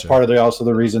happens. That's Gotcha. part of also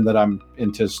the reason that I'm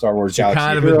into Star Wars You're Galaxy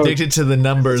kind of Heroes. addicted to the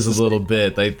numbers a little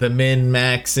bit, like the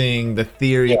min-maxing, the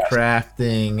theory Yes.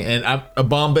 crafting. And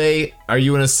Bombay, are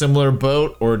you in a similar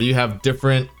boat, or do you have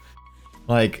different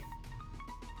like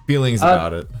feelings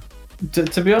about it?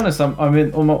 To be honest, I'm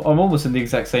almost in the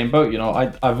exact same boat. You know,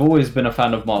 I've always been a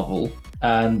fan of Marvel,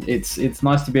 and it's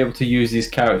nice to be able to use these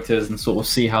characters and sort of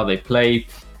see how they play.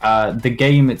 The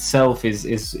game itself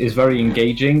is very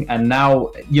engaging, and now,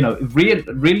 you know,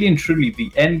 really and truly,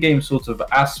 the end game sort of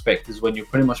aspect is when you're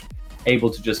pretty much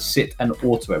able to just sit and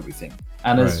auto everything.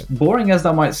 And as boring as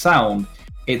that might sound,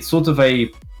 it's sort of a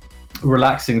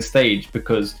relaxing stage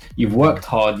because you've worked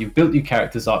hard, you've built your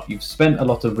characters up, you've spent a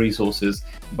lot of resources,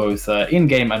 both in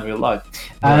game and real life,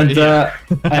 and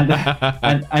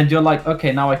and you're like,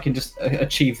 okay, now I can just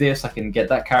achieve this, I can get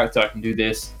that character, I can do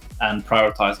this, and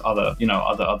prioritize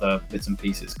other bits and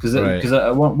pieces, because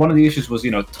one of the issues was,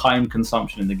 you know, time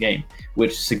consumption in the game,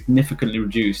 which significantly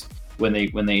reduced when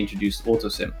they introduced auto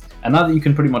sim. And now that you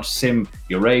can pretty much sim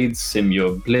your raids, sim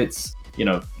your blitz, you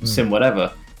know, sim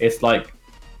whatever, it's like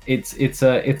it's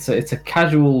a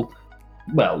casual,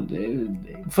 well,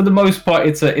 for the most part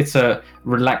it's a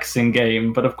relaxing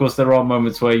game, but of course there are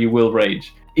moments where you will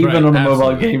rage, even on a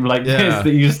mobile game like this,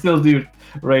 that you still do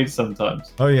rage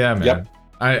sometimes. Oh yeah, man. Yep.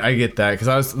 I get that, because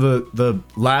I was the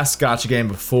last gacha game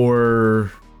before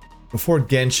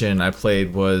Genshin I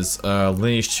played was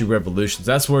Lineage 2 Revolutions.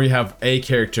 That's where you have a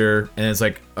character and it's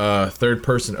like a third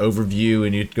person overview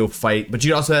and you go fight, but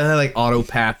you also have like auto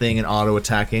pathing and auto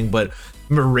attacking. But I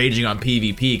remember raging on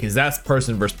PvP because that's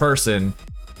person versus person,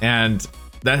 and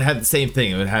that had the same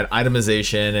thing. It had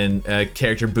itemization and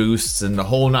character boosts and the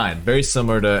whole nine. Very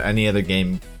similar to any other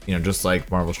game, you know, just like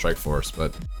Marvel Strike Force.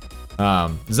 But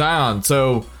Zion,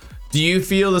 so do you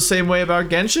feel the same way about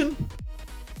Genshin?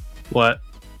 What?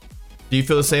 Do you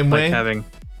feel the same way?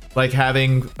 Like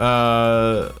having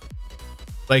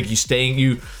like you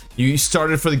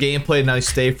started for the gameplay, now you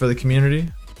stay for the community?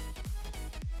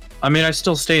 I mean, I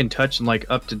still stay in touch and like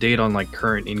up to date on like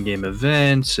current in-game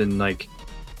events and like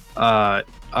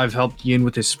I've helped Yin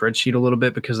with his spreadsheet a little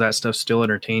bit because that stuff still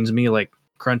entertains me, like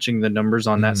crunching the numbers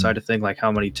on that side of thing, like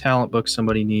how many talent books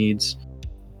somebody needs.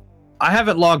 I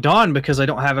haven't logged on because I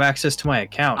don't have access to my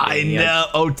account. I know.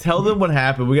 Oh, tell them what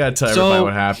happened. We gotta tell everybody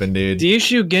what happened, dude. The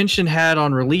issue Genshin had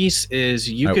on release is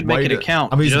you could make an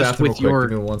account just with your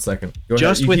Give me 1 second.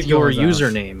 Just with your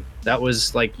username. That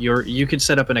was like you could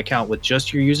set up an account with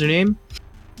just your username.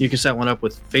 You could set one up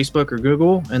with Facebook or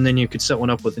Google, and then you could set one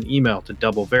up with an email to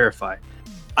double verify.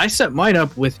 I set mine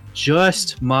up with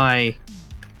just my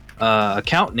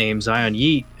account name, Zion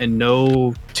Yeet, and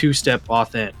no two-step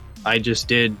authent. I just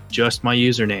did just my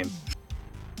username.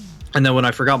 And then when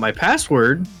I forgot my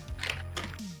password,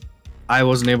 I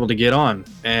wasn't able to get on.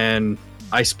 And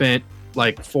I spent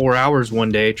like 4 hours one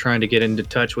day trying to get into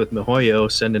touch with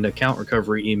MiHoYo, sending account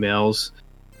recovery emails,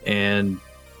 and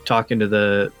talking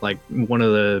to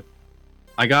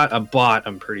I got a bot,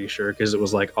 I'm pretty sure, because it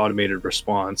was like automated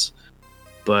response.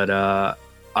 But I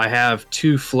have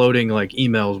 2 floating like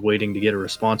emails waiting to get a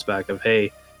response back of,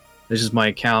 hey, this is my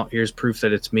account. Here's proof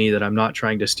that it's me, that I'm not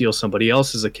trying to steal somebody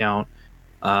else's account.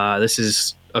 This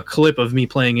is a clip of me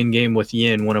playing in-game with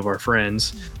Yin, one of our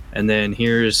friends. And then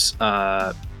here's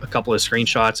a couple of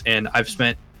screenshots. And I've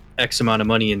spent X amount of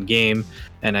money in-game.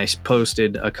 And I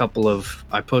posted a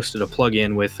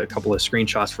plugin with a couple of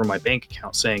screenshots from my bank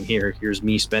account saying, here's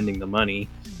me spending the money.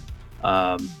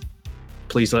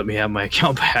 Please let me have my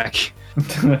account back.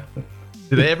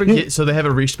 Did they ever they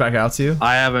haven't reached back out to you?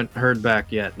 I haven't heard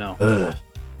back yet, no.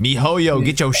 MiHoYo,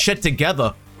 get your shit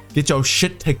together. Get your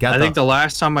shit together. I think the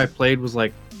last time I played was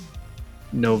like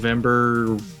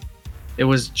November. It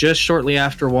was just shortly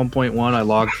after 1.1. I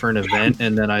logged for an event,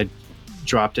 and then I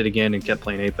dropped it again and kept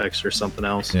playing Apex or something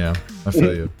else. Yeah, I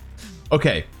feel you.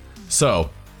 Okay, so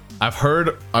I've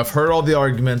heard all the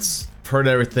arguments, heard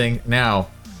everything. Now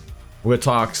we're gonna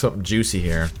talk something juicy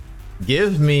here.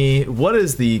 Give me, what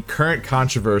is the current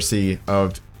controversy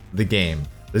of the game?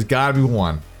 There's gotta be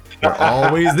one. There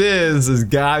always is. There's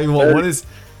gotta be one. What is?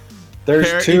 There's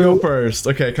Parrot, 2. you go first.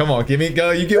 Okay, come on, go.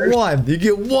 You get one. You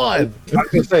get one. I was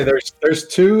gonna say there's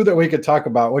 2 that we could talk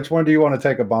about. Which one do you want to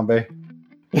take up, Bombay?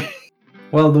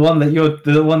 Well, the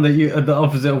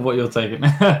opposite of what you're taking.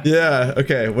 Yeah.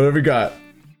 Okay. Whatever you got.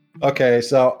 Okay,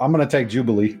 so I'm gonna take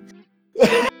Jubilee. All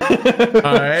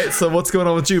right. So what's going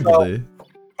on with Jubilee?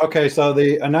 Okay, so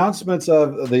the announcements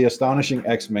of the Astonishing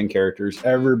X-Men characters,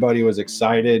 everybody was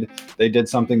excited. They did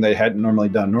something they hadn't normally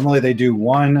done. Normally they do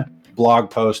 1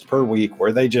 blog post per week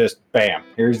where they just, bam,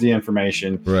 here's the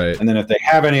information. Right. And then if they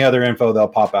have any other info, they'll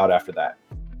pop out after that.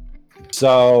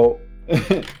 So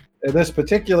in this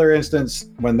particular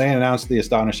instance, when they announced the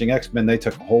Astonishing X-Men, they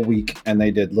took a whole week and they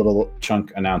did little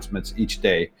chunk announcements each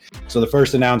day. So the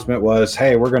first announcement was,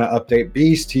 hey, we're going to update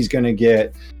Beast. He's going to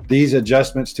get these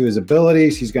adjustments to his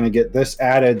abilities. He's going to get this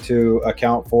added to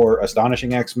account for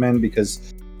Astonishing X-Men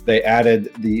because they added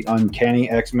the Uncanny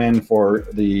X-Men for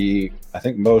the, I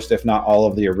think most, if not all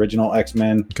of the original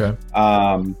X-Men. Okay.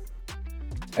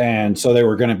 And so they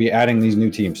were going to be adding these new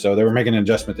teams. So they were making an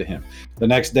adjustment to him. The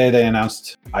next day they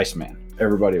announced Iceman.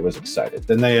 Everybody was excited.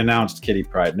 Then they announced Kitty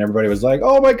Pryde and everybody was like,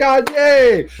 oh my God,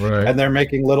 yay. Right. And they're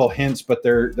making little hints, but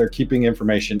they're keeping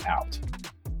information out.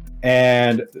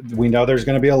 And we know there's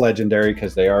going to be a legendary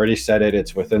because they already said it.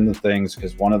 It's within the things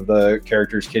because one of the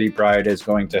characters, Kitty Pryde, is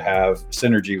going to have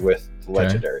synergy with the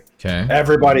legendary. Okay.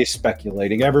 Everybody's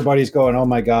speculating. Everybody's going, oh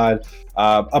my God.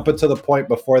 Up until the point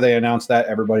before they announced that,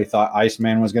 everybody thought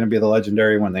Iceman was going to be the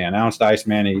legendary. When they announced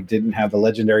Iceman, he didn't have the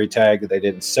legendary tag. They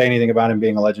didn't say anything about him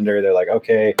being a legendary. They're like,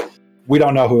 okay, we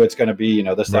don't know who it's going to be,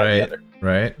 this, that, and the other.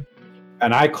 Right.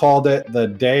 And I called it the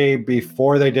day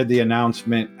before they did the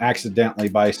announcement accidentally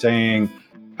by saying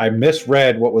I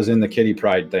misread what was in the Kitty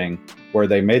Pryde thing, where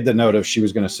they made the note of she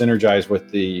was going to synergize with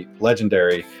the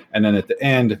legendary. And then at the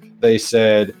end, they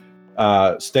said,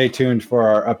 stay tuned for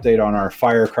our update on our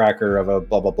firecracker of a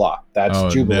blah, blah, blah.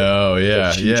 That's Jubilee. No,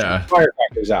 yeah.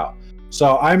 Firecracker's out.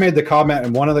 So I made the comment,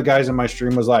 and one of the guys in my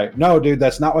stream was like, no, dude,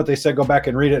 that's not what they said. Go back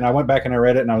and read it. And I went back and I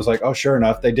read it, and I was like, oh, sure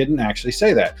enough, they didn't actually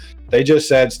say that. They just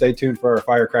said, stay tuned for our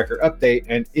Firecracker update.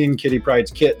 And in Kitty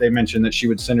Pryde's kit, they mentioned that she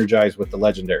would synergize with the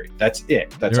Legendary. That's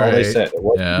it. That's all they said. It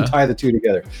wasn't tie the two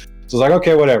together. So it's like,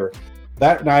 okay, whatever.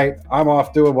 That night, I'm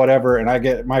off doing whatever, and I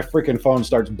get my freaking phone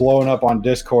starts blowing up on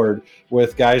Discord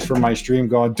with guys from my stream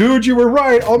going, dude, you were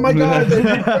right. Oh my God.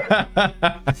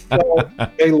 So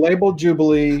they labeled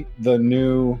Jubilee the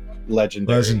new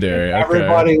Legendary.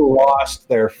 Everybody lost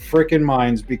their freaking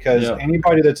minds because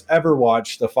anybody that's ever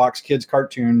watched the Fox Kids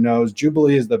cartoon knows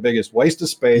Jubilee is the biggest waste of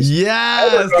space.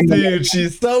 Yes, dude,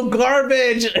 she's so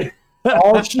garbage.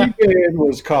 All she did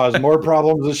was cause more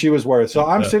problems than she was worth. So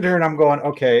I'm sitting here and I'm going,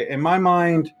 okay, in my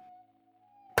mind,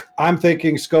 I'm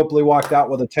thinking Scopely walked out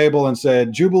with a table and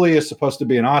said, Jubilee is supposed to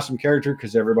be an awesome character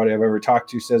because everybody I've ever talked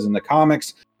to says in the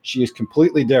comics, she is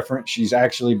completely different. She's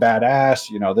actually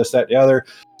badass, this, that, the other.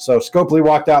 So Scopely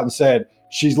walked out and said,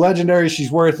 she's legendary.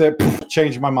 She's worth it.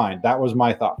 Changed my mind. That was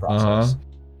my thought process.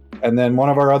 And then one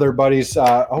of our other buddies,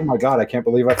 oh my God, I can't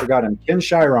believe I forgot him. Ken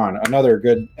Chiron, another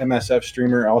good MSF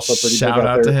streamer, also pretty Shout big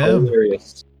out there, to him.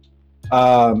 Hilarious.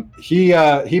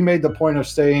 He made the point of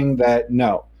saying that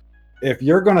no, if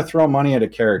you're going to throw money at a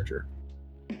character,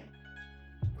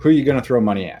 who are you going to throw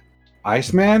money at?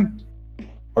 Iceman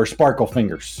or Sparkle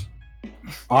Fingers?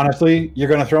 Honestly, you're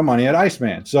going to throw money at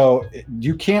Iceman. So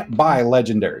you can't buy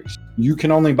legendaries. You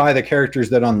can only buy the characters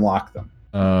that unlock them.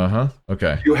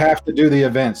 Okay. You have to do the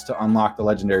events to unlock the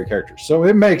legendary characters. So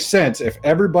it makes sense if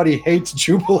everybody hates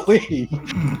Jubilee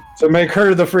to make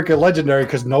her the freaking legendary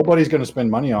because nobody's going to spend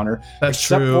money on her. That's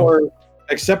true.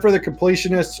 Except for the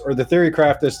completionists or the theory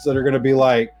craftists that are going to be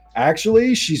like,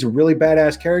 actually, she's a really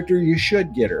badass character. You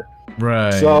should get her.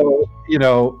 Right. So,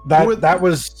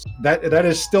 that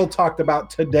is still talked about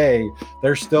today.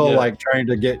 They're still trying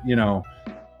to get,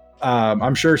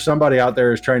 I'm sure somebody out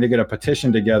there is trying to get a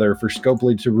petition together for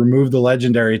Scopely to remove the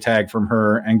legendary tag from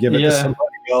her and give it to somebody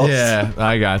else. Yeah,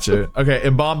 I got you. Okay,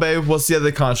 in Bombay, what's the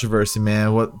other controversy,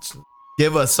 man?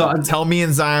 Give us, tell me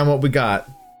and Zion what we got.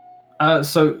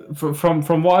 So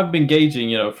from what I've been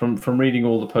gauging, from reading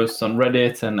all the posts on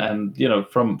Reddit and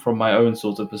from my own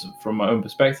from my own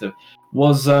perspective,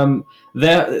 was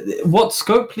what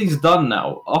Scopely's done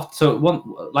now after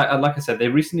like I said, they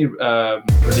recently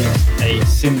released a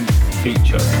sim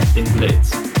feature in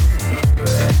Blitz.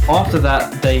 After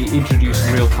that, they introduced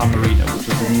Real Time Arena, which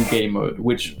was a new game mode,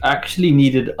 which actually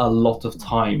needed a lot of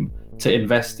time to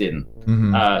invest in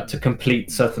to complete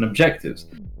certain objectives.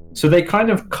 So they kind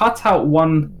of cut out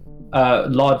one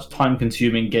large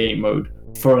time-consuming game mode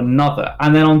for another,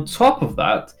 and then on top of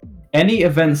that, any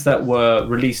events that were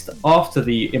released after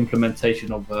the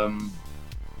implementation of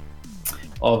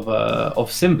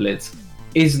Simblitz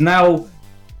is now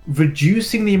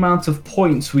reducing the amount of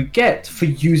points we get for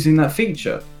using that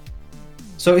feature.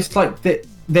 So it's like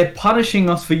they're punishing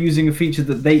us for using a feature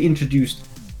that they introduced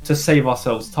to save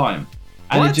ourselves time.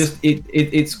 And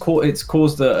it's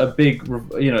caused a big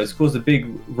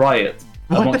riot.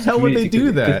 What the hell would they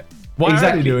do that? Why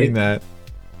are they doing that?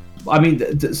 I mean,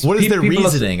 what is their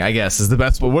reasoning? I guess is the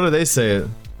best. But what do they say?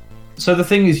 So the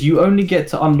thing is, you only get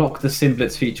to unlock the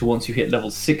Simblitz feature once you hit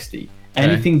level 60.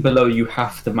 Anything below, you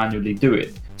have to manually do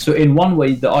it. So in one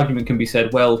way, the argument can be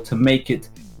said, well, to make it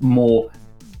more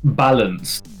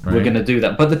balanced, we're going to do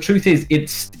that. But the truth is,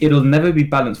 it'll never be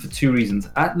balanced for two reasons.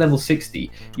 At level 60,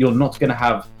 you're not going to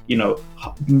have,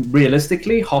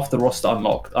 realistically, half the roster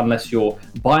unlocked unless you're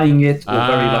buying it or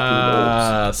very lucky with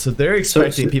orbs. So they're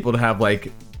expecting people to have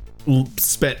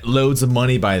spent loads of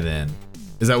money by then.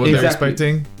 Is that what they're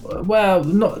expecting? Well,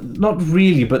 not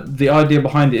really, but the idea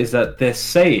behind it is that they're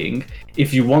saying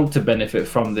if you want to benefit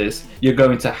from this, you're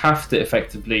going to have to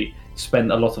effectively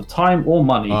spend a lot of time or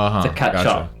money to catch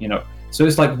up. So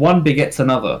it's like one begets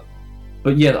another.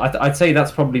 But yeah, I'd say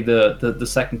that's probably the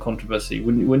second controversy.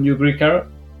 Wouldn't you agree, Carrot?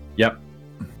 Yep.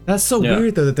 That's so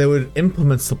weird though that they would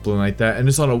implement something like that, and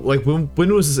it's on when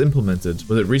was this implemented?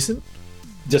 Was it recent?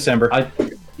 December. I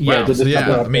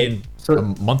mean, a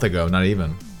month ago, not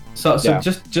even. So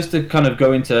just to kind of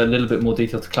go into a little bit more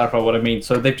detail to clarify what I mean.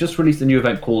 So they've just released a new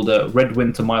event called Red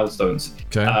Winter Milestones.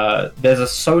 Okay. There's a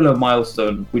solo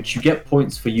milestone which you get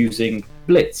points for using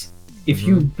Blitz. If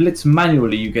you Blitz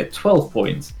manually, you get 12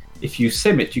 points. If you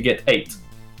sim it, you get 8.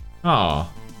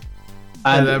 Oh.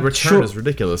 And that return is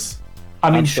ridiculous.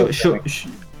 I mean,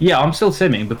 yeah, I'm still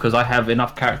simming because I have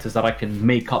enough characters that I can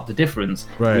make up the difference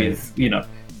with,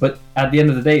 But at the end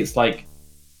of the day, it's like,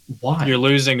 why? You're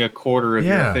losing a quarter of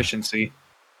your efficiency.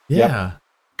 Yeah.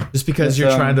 Just because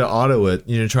you're trying to auto it,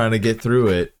 you're trying to get through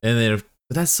it, and then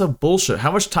but that's so bullshit.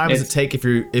 How much time does it take if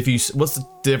you what's the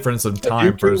difference of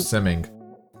time for simming?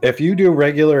 If you do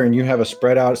regular and you have a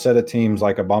spread out set of teams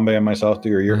like a Bombay and myself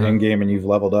do, or you're in game and you've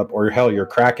leveled up, or hell, you're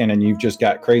Kraken and you've just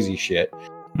got crazy shit,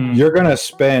 you're gonna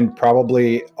spend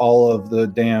probably all of the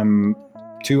damn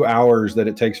 2 hours that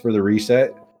it takes for the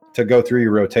reset to go through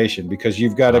your rotation, because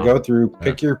you've got to go through,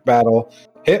 pick your battle,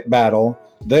 hit battle,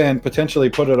 then potentially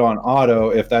put it on auto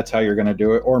if that's how you're going to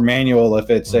do it, or manual if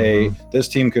it's this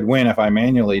team could win if I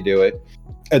manually do it,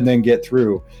 and then get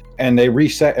through. And they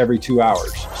reset every 2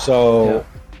 hours. So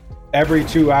every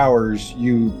 2 hours,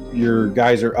 your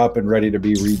guys are up and ready to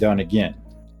be redone again.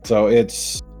 So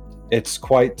it's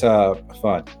quite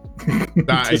fun.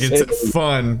 It's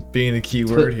fun being the key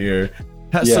word here.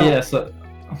 So,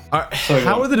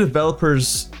 how are the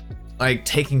developers like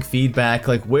taking feedback?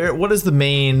 Like, what is the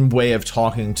main way of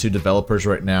talking to developers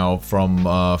right now from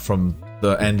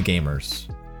the end gamers?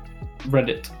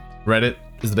 Reddit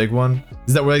is the big one.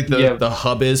 Is that where like the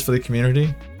hub is for the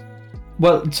community?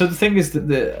 Well, so the thing is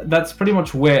that that's pretty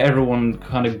much where everyone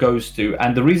kind of goes to,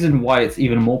 and the reason why it's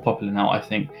even more popular now, I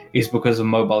think, is because of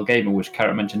Mobile Gamer, which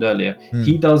Carrot mentioned earlier.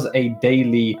 He does a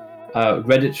daily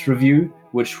Reddit review,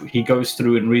 which he goes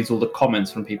through and reads all the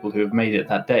comments from people who have made it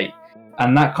that day,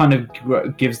 and that kind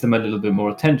of gives them a little bit more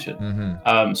attention.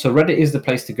 So Reddit is the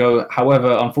place to go.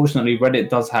 However, unfortunately, Reddit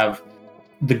does have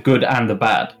the good and the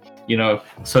bad. You know,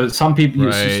 so some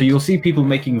people, so you'll see people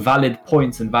making valid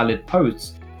points and valid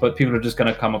posts. But people are just going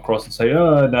to come across and say,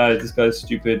 oh, no, this guy's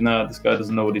stupid. No, this guy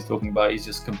doesn't know what he's talking about. He's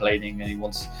just complaining and he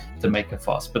wants to make a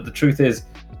fuss. But the truth is,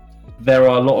 there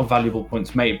are a lot of valuable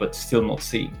points made, but still not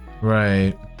seen.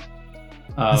 Right.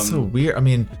 That's so weird. I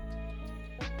mean,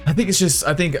 I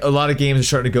think a lot of games are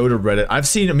starting to go to Reddit. I've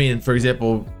seen, for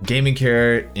example, Gaming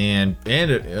Carrot and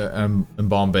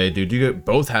Bombay, dude, you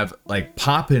both have like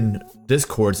poppin'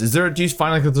 Discords. Do you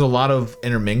find like there's a lot of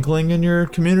intermingling in your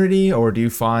community, or do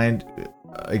you find...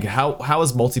 Like how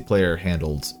is multiplayer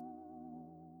handled?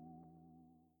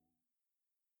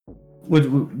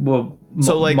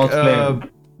 So like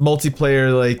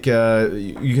multiplayer, like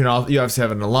you obviously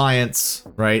have an alliance,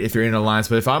 right? If you're in an alliance,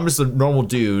 but if I'm just a normal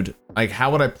dude, like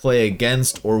how would I play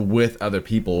against or with other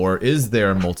people, or is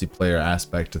there a multiplayer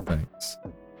aspect to things?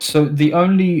 So the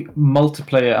only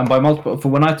multiplayer, and by multiplayer, for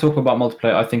when I talk about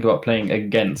multiplayer, I think about playing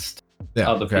against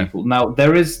other people. Now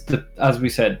there is as we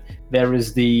said, there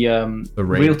is the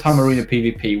real-time arena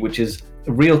PvP, which is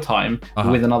real-time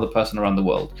with another person around the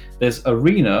world. There's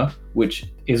arena, which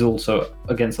is also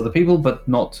against other people, but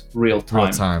not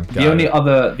real-time. The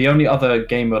only other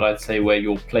game that I'd say where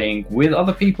you're playing with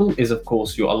other people is, of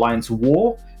course, your Alliance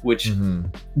War, which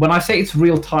when I say it's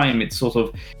real-time, it's sort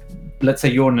of, let's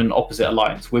say you're in an opposite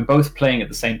alliance. We're both playing at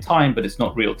the same time, but it's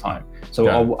not real time. So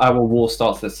our war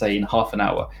starts, let's say, in half an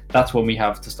hour. That's when we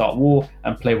have to start war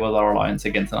and play with our alliance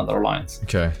against another alliance.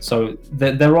 Okay. So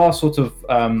there are sort of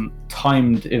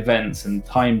timed events and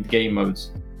timed game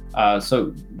modes.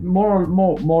 So more.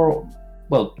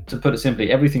 Well, to put it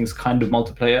simply, everything's kind of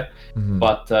multiplayer,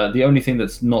 but the only thing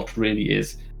that's not really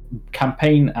is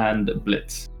campaign and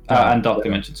Blitz and Dark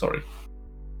Dimension. Sorry.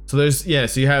 So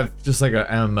so you have just like an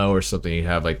MMO or something. You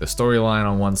have like the storyline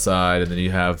on one side, and then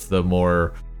you have the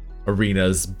more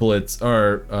arenas, Blitz,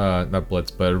 or not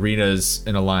Blitz, but arenas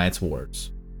and alliance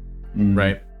wars,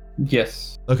 right?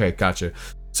 Yes. Okay, gotcha.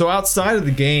 So outside of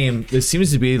the game, it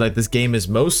seems to be like this game is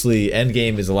mostly, end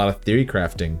game is a lot of theory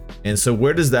crafting. And so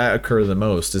where does that occur the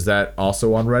most? Is that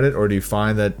also on Reddit, or do you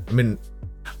find that,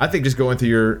 I think just going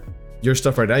through your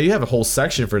stuff right now, you have a whole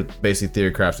section for basically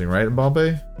theory crafting, right, in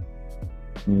Bombay?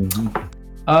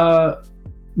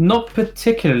 Not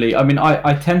particularly.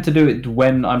 I tend to do it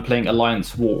when I'm playing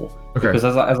Alliance War, because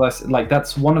as I said, like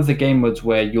that's one of the game modes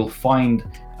where you'll find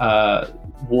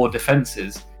war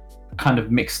defenses kind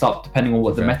of mixed up depending on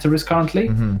what the meta is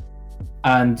currently.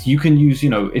 And you can use,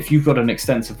 if you've got an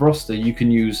extensive roster, you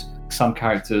can use some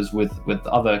characters with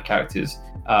other characters,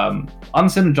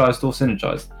 unsynergized or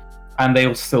synergized, and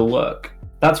they'll still work.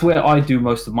 That's where I do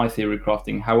most of my theory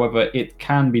crafting. However, it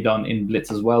can be done in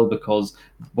Blitz as well, because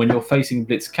when you're facing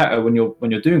Blitz, when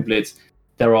you're doing Blitz,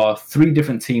 there are 3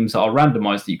 different teams that are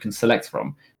randomized that you can select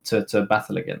from to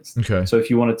battle against. Okay. So if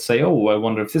you wanted to say, oh, I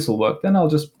wonder if this will work, then I'll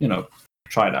just,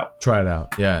 try it out. Try it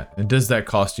out, yeah. And does that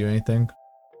cost you anything?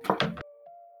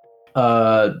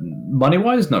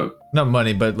 Money-wise, no. Not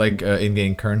money, but like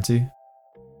in-game currency?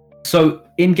 So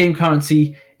in-game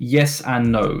currency, yes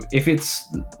and no. If it's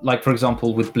like, for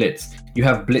example, with Blitz, you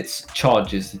have Blitz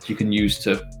charges that you can use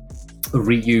to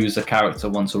reuse a character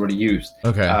once already used.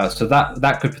 Okay. So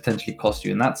that could potentially cost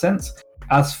you in that sense.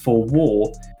 As for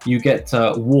war, you get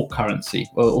war currency,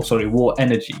 war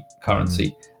energy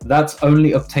currency. That's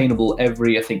only obtainable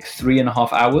every, I think,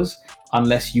 3.5 hours,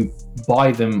 unless you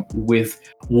buy them with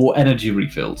war energy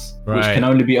refills, which can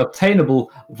only be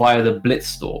obtainable via the Blitz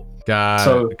store.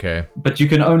 Okay. But you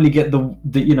can only get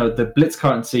the Blitz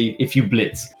currency if you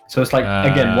Blitz. So it's like,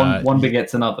 again, one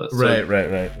begets another. So. Right.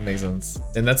 That makes sense.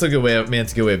 And that's a good way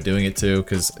it's a good way of doing it too,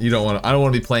 because I don't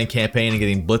want to be playing campaign and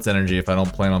getting Blitz energy if I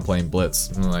don't plan on playing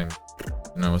Blitz. I'm like,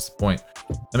 what's the point?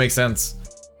 That makes sense.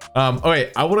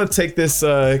 Okay, I want to take this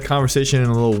conversation in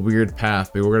a little weird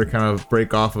path, but we're gonna kind of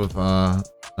break off of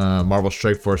Marvel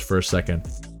Strike Force for a second.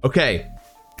 Okay,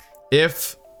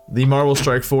 if the Marvel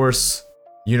Strike Force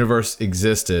universe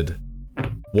existed,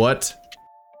 what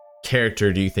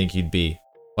character do you think you'd be?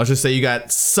 Let's just say you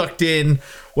got sucked in.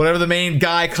 Whenever the main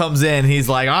guy comes in, he's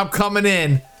like, "I'm coming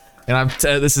in, and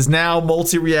this is now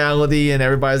multi-reality, and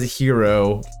everybody's a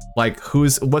hero." Like,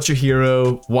 what's your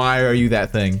hero? Why are you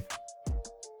that thing?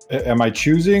 Am I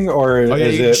choosing, or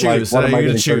is it choose. like what am I you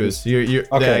going to choose?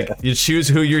 Okay. You choose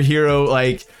who your hero.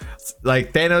 Like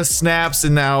Thanos snaps,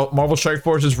 and now Marvel Strike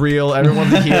Force is real.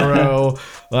 Everyone's a hero.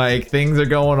 Like, things are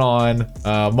going on.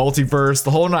 Multiverse,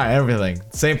 the whole night, everything.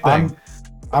 Same thing.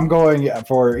 I'm going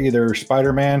for either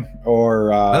Spider-Man or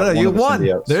no, you won.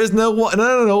 There's no one.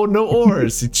 No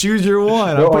ors. You choose your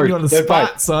one. I'm putting you on the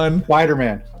spot, son.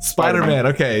 Spider-Man.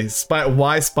 Okay.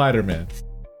 Why Spider-Man?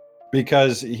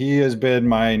 Because he has been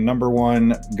my number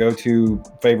one go-to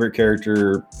favorite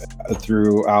character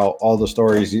throughout all the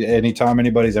stories. Anytime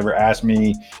anybody's ever asked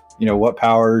me, what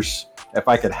powers, if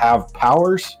I could have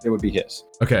powers, it would be his.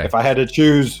 Okay. If I had to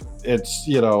choose, it's,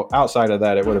 outside of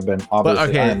that, it would have been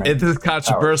obviously Iron Man. It is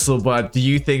controversial, but do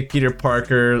you think Peter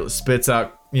Parker spits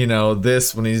out,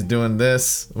 this when he's doing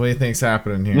this? What do you think's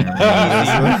happening here?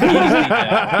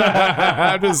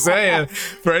 I'm just saying,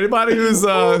 for anybody who's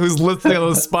listening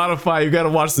on Spotify, you got to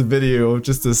watch the video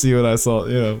just to see what I saw.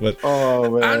 But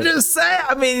I'm just saying.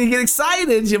 I mean, you get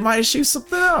excited, you might shoot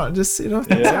something out. Just things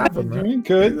happen. Man. You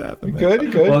could.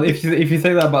 Well, if you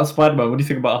say that about Spider-Man, what do you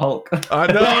think about Hulk? I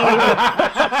know.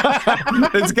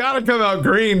 It's got to come out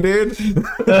green, dude.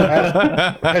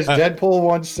 As Deadpool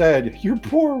once said, "Your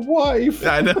poor wife."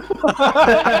 I know.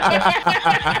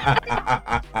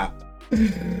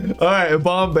 All right,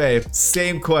 Bombay,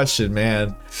 same question,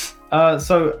 man.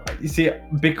 So you see,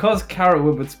 because Carrot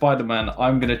went with Spider-Man,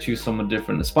 I'm gonna choose someone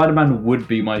different. Spider-Man would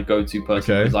be my go-to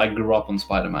person because I grew up on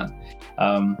Spider-Man.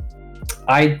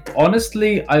 I'd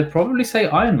probably say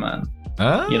Iron Man.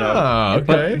 Okay.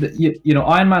 But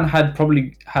Iron Man had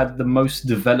probably had the most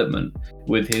development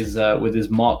with his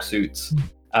Mark suits.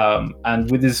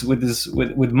 And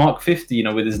with Mark 50,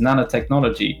 with his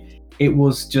nanotechnology, it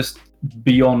was just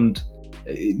beyond.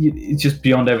 It's just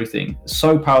beyond everything.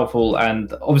 So powerful,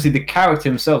 and obviously the character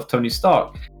himself, Tony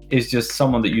Stark, is just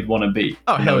someone that you'd want to be.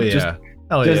 Oh, hell yeah!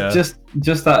 Just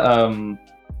that.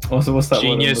 What's that?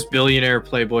 Genius, billionaire,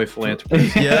 playboy,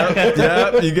 philanthropist.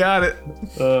 Yeah, you got it.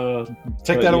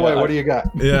 Take that away. What do you got?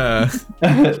 Yeah.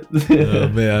 Oh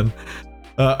man.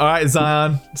 All right,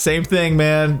 Zion. Same thing,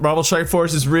 man. Marvel Strike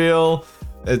Force is real.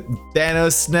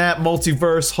 Thanos, snap,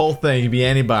 multiverse, whole thing. You'd be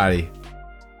anybody.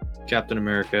 Captain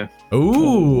America.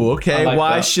 Ooh, okay.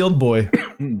 Why that. Shield Boy?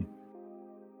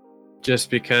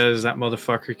 Just because that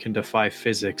motherfucker can defy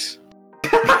physics.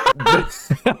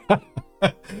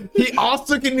 He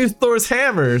also can use Thor's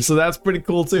hammer, so that's pretty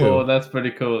cool too. Oh, that's pretty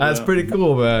cool. That's pretty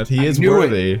cool, man. He is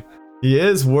worthy. He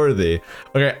is worthy.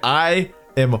 Okay, I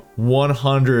am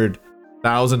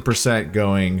 100,000%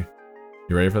 going.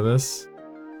 You ready for this?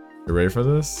 You ready for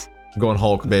this? I'm going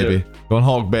Hulk, baby. Going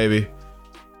Hulk, baby.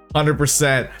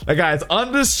 100%. That guy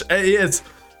is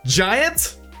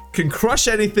giant, can crush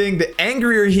anything. The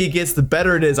angrier he gets, the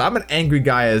better it is. I'm an angry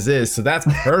guy as is, so that's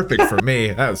perfect for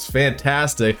me. That was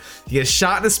fantastic. He gets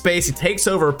shot into space. He takes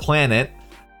over a planet.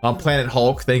 On Planet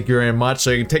Hulk, thank you very much.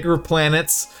 So he can take over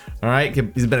planets. All right,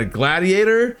 he's been a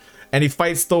gladiator, and he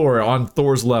fights Thor on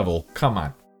Thor's level. Come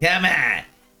on. That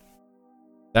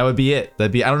would be it. I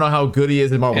don't know how good he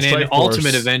is in Marvel Strike Force. And in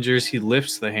Ultimate Avengers, he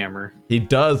lifts the hammer. He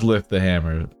does lift the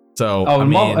hammer. So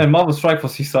in Marvel Strike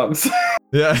Force, he sucks.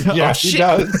 Yeah, he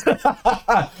does.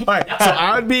 All right, so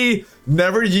I would be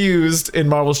never used in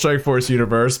Marvel Strike Force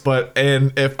universe,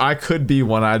 and if I could be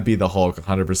one, I'd be the Hulk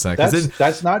 100%.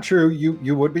 That's not true.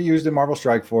 You would be used in Marvel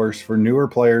Strike Force for newer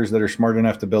players that are smart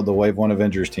enough to build the Wave 1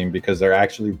 Avengers team because they're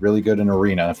actually really good in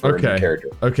Arena for a new character.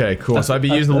 Okay, cool. So I'd be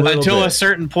used a little until bit. A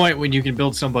certain point when you can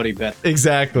build somebody better.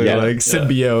 Exactly, like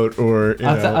symbiote or.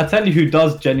 I tell you who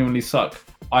does genuinely suck: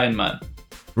 Iron Man.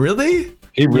 Really?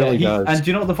 He really does. And do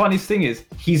you know what the funniest thing is?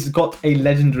 He's got a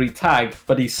legendary tag,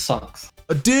 but he sucks.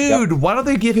 Dude, why don't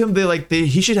they give him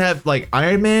he should have like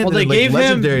Iron Man? Well, they gave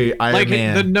legendary him Iron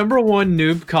Man. The number one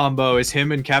noob combo is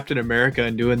him and Captain America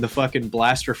and doing the fucking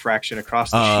blast refraction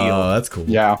across the shield. Oh, that's cool.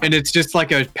 Yeah. And it's just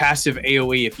like a passive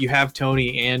AoE. If you have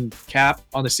Tony and Cap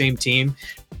on the same team,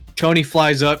 Tony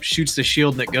flies up, shoots the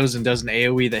shield, and it goes and does an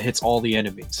AoE that hits all the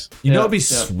enemies. You know what'd be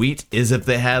sweet is if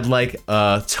they had like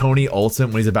Tony ultimate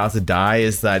when he's about to die,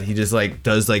 is that he just like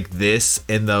does like this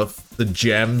and the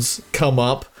gems come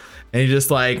up and he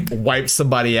just like wipes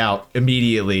somebody out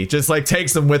immediately. Just like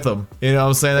takes them with him. You know what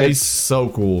I'm saying? That'd be so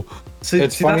cool.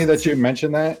 It's funny that you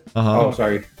mentioned that. Oh,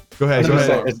 sorry. Go ahead.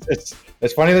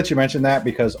 It's funny that you mentioned that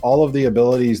because all of the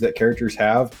abilities that characters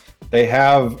have They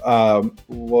have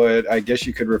what I guess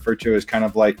you could refer to as kind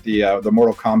of like the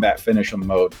Mortal Kombat finish 'em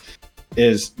mode.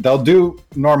 Is they'll do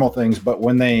normal things, but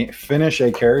when they finish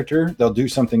a character, they'll do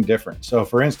something different. So,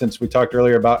 for instance, we talked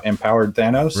earlier about Empowered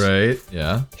Thanos. Right.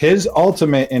 Yeah. His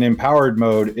ultimate in Empowered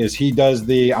mode is he does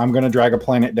the "I'm going to drag a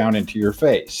planet down into your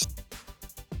face."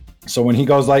 So when he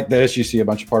goes like this, you see a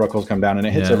bunch of particles come down and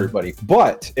it hits everybody.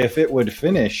 But if it would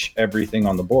finish everything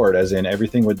on the board, as in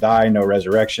everything would die, no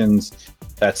resurrections,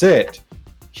 that's it.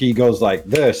 He goes like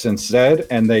this instead,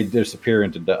 and they disappear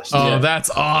into dust. Oh, that's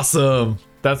awesome.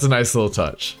 That's a nice little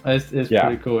touch. It's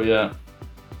pretty cool, yeah.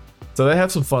 So they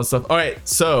have some fun stuff. All right,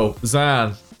 so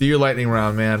Zion, do your lightning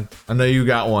round, man. I know you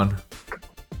got one.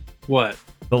 What?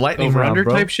 The lightning over round, under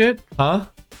bro. type shit? Huh?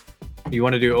 You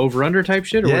want to do over under type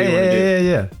shit, or what do you want to do?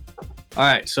 Yeah. All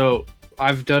right, so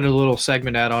I've done a little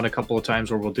segment add-on a couple of times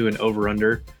where we'll do an over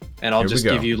under, and I'll just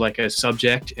give you like a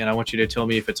subject, and I want you to tell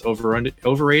me if it's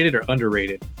overrated or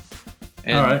underrated.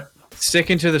 And all right.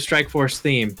 Sticking to the Strike Force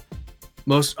theme.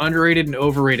 Most underrated and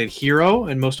overrated hero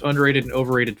and most underrated and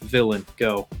overrated villain.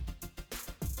 Go.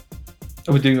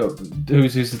 We do.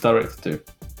 Who's it directed to?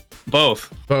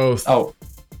 Both. Oh.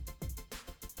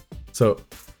 So.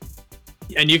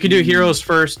 And you can do heroes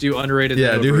first. Do underrated.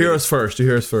 Yeah, do heroes first.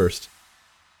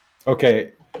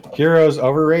 Okay, heroes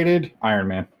overrated. Iron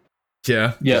Man.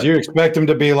 Yeah. Yeah. You expect him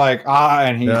to be like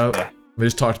and he. Yep. Yeah. We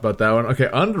just talked about that one. Okay,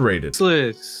 underrated.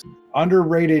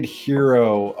 Underrated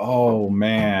hero. Oh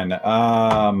man.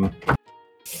 I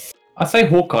say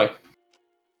Hawkeye.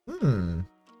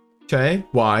 Okay.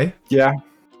 Why? Yeah.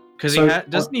 Because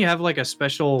doesn't he have like a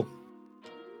special?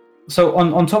 So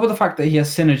on top of the fact that he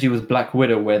has synergy with Black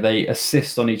Widow, where they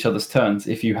assist on each other's turns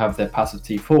if you have their passive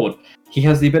T forward, he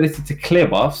has the ability to clear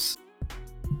buffs,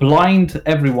 blind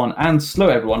everyone, and slow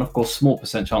everyone. Of course, small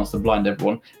 % chance to blind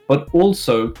everyone, but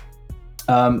also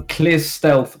clears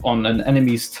stealth on an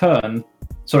enemy's turn.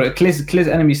 Sorry, clears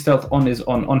enemy stealth on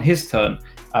his turn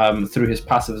through his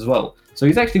passive as well. So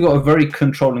he's actually got a very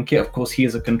controlling kit. Of course, he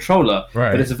is a controller,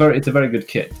 right? But it's a very good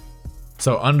kit.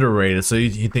 So underrated. So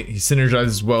you think he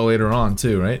synergizes well later on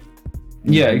too, right?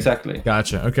 Yeah, exactly.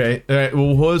 Gotcha. Okay. All right.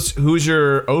 Well, who's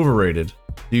your overrated?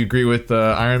 Do you agree with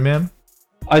Iron Man?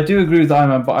 I do agree with Iron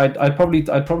Man, but I'd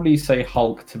probably say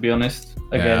Hulk, to be honest.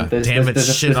 Again,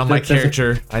 shit on my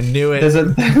character. I knew it. There's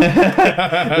a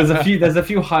few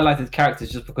highlighted characters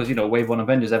just because Wave 1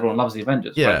 Avengers, everyone loves the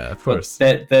Avengers. Yeah, right? of course.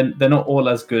 But they're not all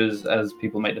as good as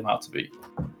people make them out to be.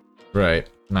 Right.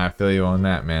 Nah, I feel you on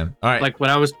that, man. All right. Like when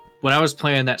I was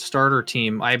playing that starter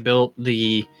team, I built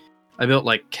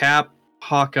like Cap,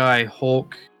 Hawkeye,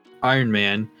 Hulk, Iron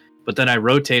Man. But then I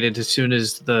rotated as soon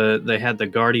as they had the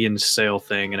Guardians sale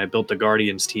thing, and I built the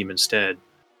Guardians team instead.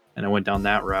 And I went down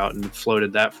that route and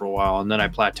floated that for a while, and then I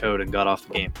plateaued and got off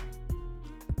the game.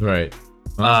 Right.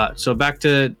 So back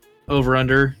to over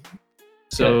under.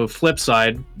 So flip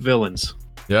side, villains.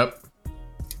 Yep.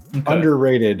 Okay.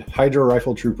 Underrated Hydra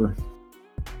Rifle Trooper.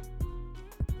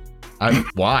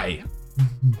 Why?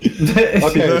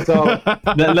 Okay, so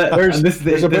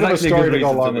there's a bit of a story to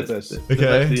go along with this.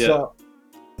 Okay.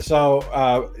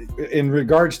 So in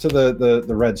regards to the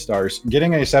red stars,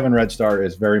 getting a 7 red star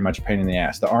is very much a pain in the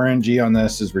ass. The RNG on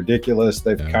this is ridiculous.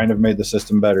 They've kind of made the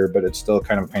system better, but it's still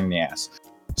kind of a pain in the ass.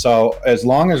 So as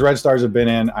long as red stars have been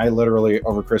in, I literally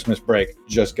over Christmas break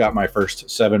just got my first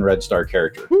 7 red star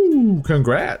character. Woo,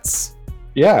 congrats.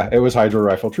 Yeah, it was Hydra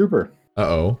Rifle Trooper.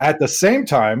 Uh-oh. At the same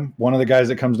time, one of the guys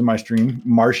that comes to my stream,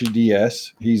 Marshy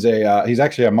DS, he's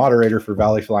actually a moderator for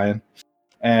Valley Flying.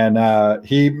 And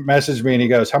he messaged me and he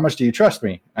goes, "How much do you trust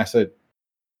me?" I said,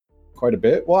 "Quite a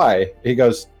bit." "Why?" He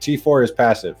goes, "T4 is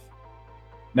passive."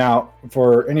 Now,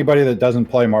 for anybody that doesn't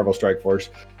play Marvel Strike Force,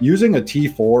 using a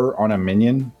T4 on a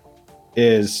minion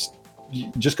is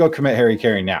just go commit Harry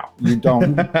Carry now. You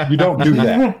don't do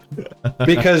that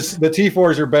because the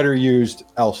T4s are better used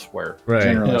elsewhere,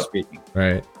 generally speaking.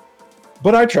 Right.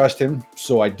 But I trust him,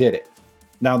 so I did it.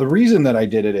 Now, the reason that I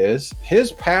did it is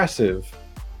his passive.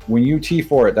 When you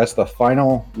T4 it, that's the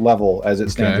final level as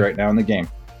it stands right now in the game.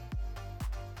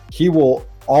 He will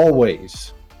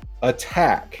always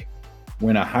attack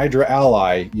when a Hydra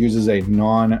ally uses a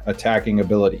non-attacking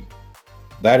ability.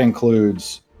 That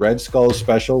includes Red Skull's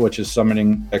special, which is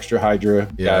summoning extra Hydra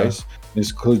guys. It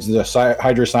includes the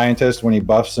Hydra Scientist when he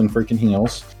buffs and freaking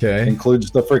heals. Okay. It includes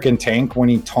the freaking tank when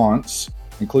he taunts.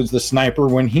 It includes the sniper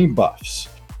when he buffs.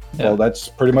 Yeah. Well, that's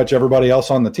pretty much everybody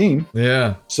else on the team.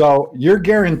 Yeah. So you're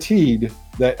guaranteed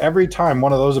that every time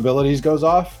one of those abilities goes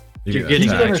off, he's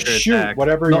going to shoot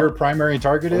whatever your primary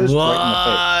target is. What?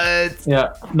 Right in the face.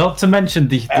 Yeah. Not to mention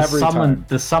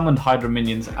the summoned Hydra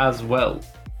minions as well.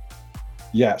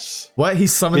 Yes. What? He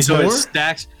summons more?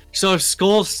 So if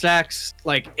Skull stacks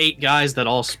like 8 guys that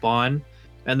all spawn,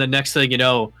 and the next thing you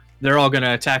know, they're all going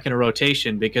to attack in a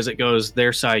rotation because it goes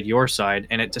their side, your side,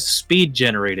 and it's a speed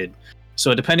generated.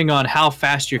 So depending on how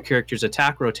fast your character's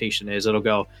attack rotation is, it'll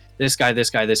go this guy, this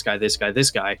guy, this guy, this guy,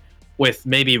 this guy, with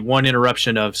maybe one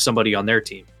interruption of somebody on their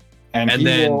team. And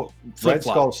then Red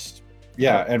Skull,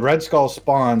 and Red Skull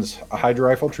spawns Hydra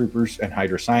Rifle Troopers and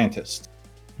Hydra Scientists.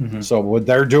 Mm-hmm. So when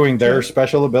they're doing their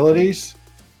special abilities,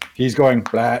 he's going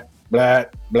blat,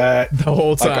 blat, blat the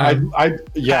whole time. I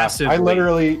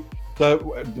literally,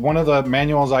 one of the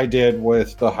manuals I did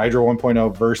with the Hydra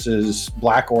 1.0 versus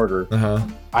Black Order,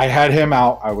 I had him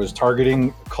out. I was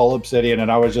targeting Cull Obsidian,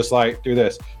 and I was just like, do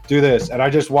this, and I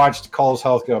just watched Cull's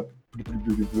health go.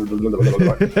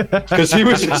 Because he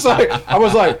was just like, I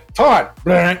was like, taunt,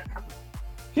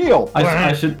 heal.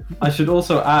 I should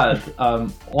also add,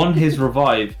 on his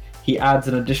revive, he adds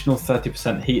an additional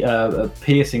 30%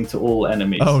 piercing to all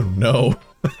enemies. Oh no!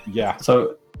 Yeah.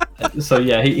 So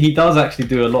yeah, he does actually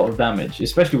do a lot of damage,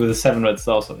 especially with the 7 red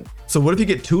stars on it. So what if you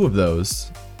get 2 of those?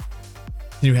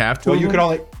 You have to. Well, you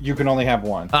can only have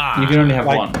one. You can only have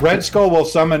one. Red Skull will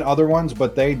summon other ones,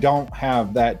 but they don't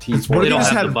have that T4. What if you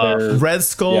just had Red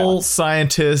Skull,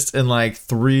 Scientist, and like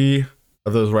 3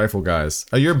 of those rifle guys?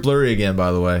 Oh, you're blurry again,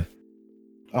 by the way.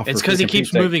 Oh, it's because he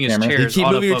keeps moving his chair. You keep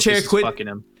moving your chair. Quit.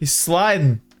 He's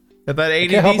sliding. Got that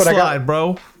ADD slide,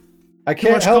 bro. I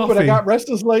can't help it. I got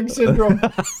restless leg syndrome.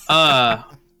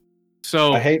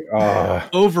 So I hate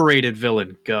overrated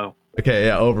villain. Go. Okay,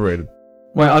 yeah, overrated.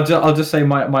 Wait, I'll just say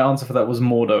my answer for that was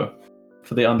Mordo,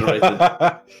 for the underrated.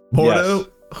 Mordo? Yes.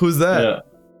 Who's that? Yeah.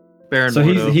 Baron so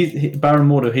Mordo. he's Baron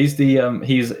Mordo. He's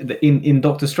in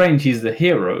Doctor Strange. He's the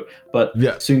hero, but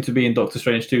soon to be in Doctor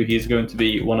Strange 2, he's going to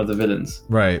be one of the villains.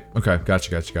 Right. Okay.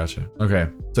 Gotcha. Okay.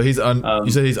 So he's you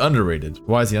said he's underrated.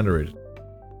 Why is he underrated?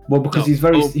 Well, because he's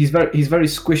very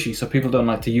squishy, so people don't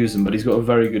like to use him. But he's got a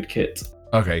very good kit.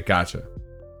 Okay. Gotcha.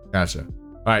 All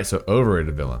right. So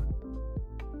overrated villain.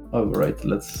 Overrated.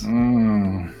 Let's.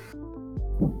 Dun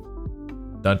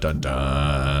dun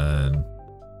dun.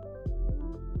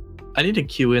 I need to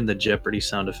cue in the Jeopardy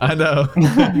sound effect. I know.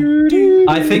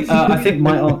 I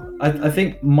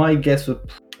think my guess would.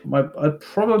 I'd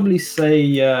probably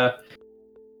say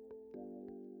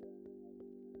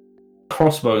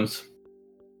Crossbones.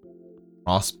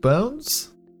 Crossbones?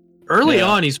 Early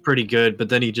on, he's pretty good, but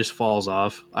then he just falls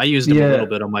off. I used him a little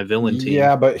bit on my villain team.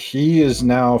 Yeah, but he is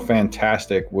now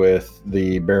fantastic with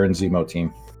the Baron Zemo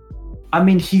team. I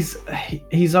mean, he's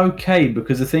okay,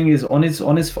 because the thing is, on his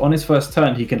first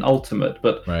turn, he can ultimate,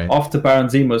 but after Baron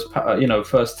Zemo's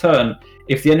first turn,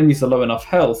 if the enemies are low enough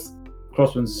health,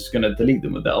 Crossbones is going to delete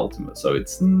them with their ultimate, so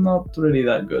it's not really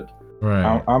that good.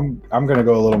 Right. I'm going to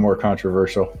go a little more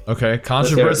controversial. Okay,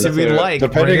 controversy we like.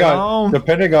 Depending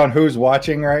on who's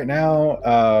watching right now,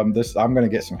 I'm going to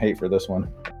get some hate for this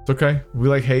one. It's okay. We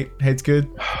like hate. Hate's good.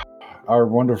 Our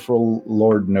wonderful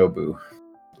Lord Nobu,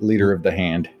 leader of the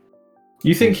Hand.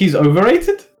 You think he's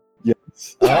overrated?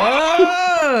 Yes.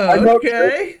 Oh,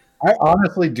 okay. I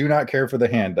honestly do not care for the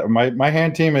Hand. My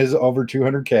Hand team is over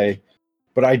 200k,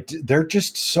 but they're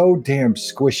just so damn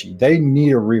squishy. They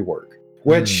need a rework.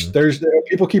 Which there's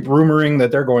people keep rumoring that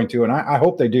they're going to, and I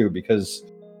hope they do, because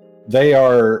they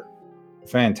are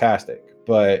fantastic,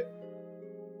 but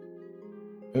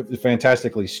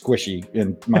fantastically squishy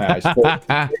in my eyes.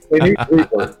 They need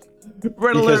rework.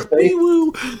 Red alert!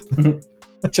 Woo!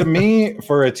 To me,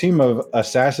 for a team of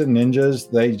assassin ninjas,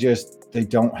 they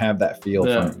don't have that feel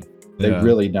for me. They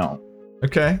really don't.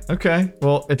 Okay.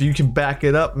 Well, if you can back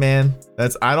it up, man,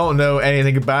 I don't know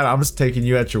anything about it. I'm just taking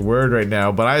you at your word right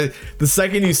now. But the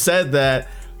second you said that,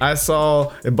 I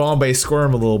saw Bombay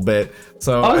squirm a little bit.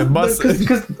 So it must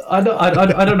because I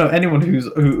don't know anyone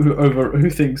who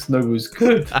thinks Nobu's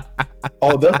good.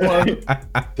 Oh,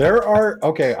 there are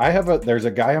okay. There's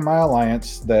a guy in my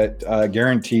alliance that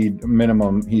guaranteed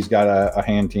minimum. He's got a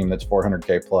hand team that's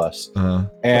 400k plus,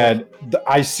 and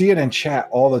I see it in chat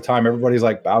all the time. Everybody's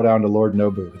like, "Bow down to Lord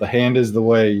Nobu. The Hand is the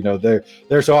way." You know, they're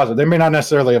so awesome. They may not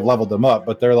necessarily have leveled them up,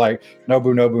 but they're like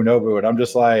Nobu, Nobu, Nobu, and I'm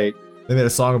just like. They made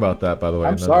a song about that, by the way.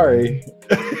 I'm sorry.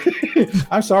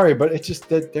 I'm sorry, but it's just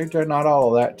that they're not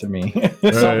all of that to me.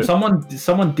 Right.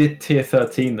 Someone did tier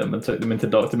 13 them and took them into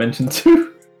Dark Dimension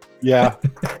 2. Yeah.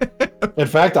 In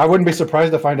fact, I wouldn't be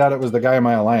surprised to find out it was the guy in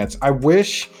my alliance. I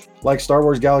wish, like Star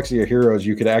Wars Galaxy of Heroes,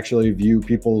 you could actually view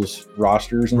people's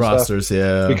rosters and stuff.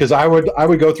 Yeah. Because I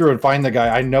would go through and find the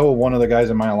guy. I know one of the guys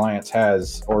in my alliance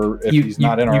has, or if he's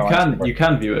not in our alliance. You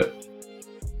can view it.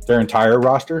 Their entire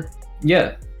roster?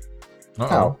 Yeah.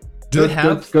 How? Do they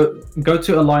have go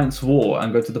to Alliance War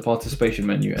and go to the participation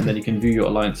menu, and then you can view your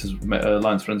alliance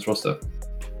friends roster.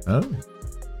 Oh,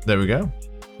 there we go.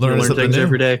 Learn things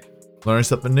every day. Learn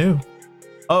something new.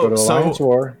 Oh, Go to Alliance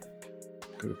War.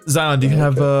 Zion, do you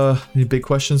have any big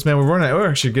questions, man? We're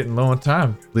actually getting low on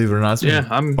time. Believe it or not,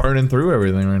 I'm burning through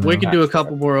everything right now. We can do a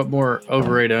couple more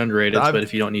overrated, underrated, but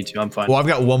if you don't need to, I'm fine. Well, I've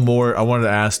got one more I wanted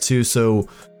to ask too. So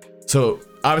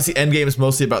obviously, Endgame is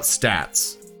mostly about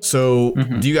stats. So,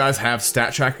 do you guys have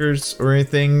stat trackers or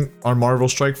anything on Marvel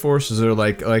Strike Force? Is there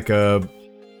like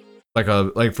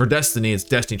for Destiny, it's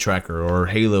Destiny Tracker, or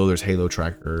Halo, there's Halo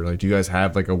Tracker. Like, do you guys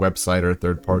have like a website or a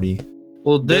third party?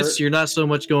 Well, you're not so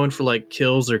much going for like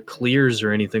kills or clears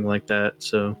or anything like that.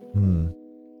 So,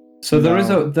 there is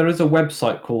a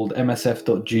website called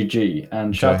msf.gg,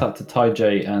 and shout out to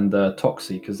TyJ and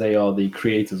Toxie because they are the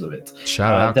creators of it.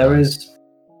 Shout out.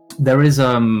 There is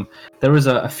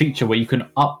a feature where you can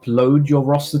upload your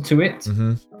roster to it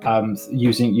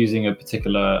using a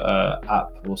particular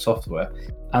app or software,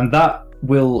 and that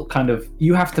will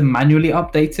you have to manually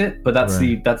update it, but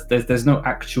there's no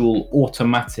actual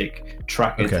automatic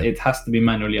track. It has to be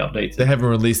manually updated. They haven't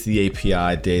released the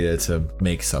API data to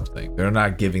make something. They're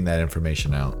not giving that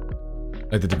information out,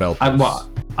 like the developers.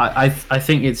 I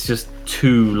think it's just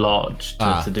too large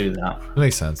to do that. That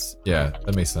makes sense. Yeah,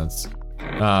 that makes sense.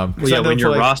 When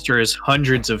your roster is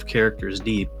hundreds of characters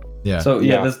deep. Yeah. So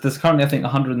there's currently I think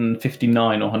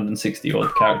 159 or 160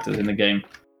 odd characters in the game.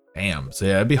 Damn. So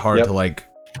yeah, it'd be hard to like.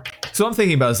 So I'm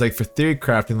thinking about is like for theory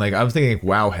crafting, like I'm thinking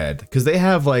like Wowhead, because they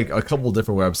have like a couple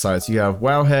different websites. You have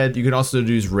Wowhead. You can also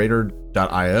use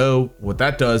Raider.io. What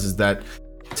that does is that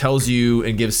tells you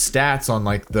and gives stats on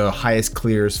like the highest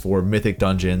clears for mythic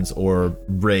dungeons or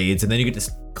raids, and then you get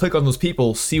to click on those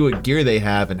people, see what gear they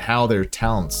have and how their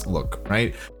talents look,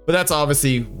 right? But that's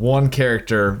obviously one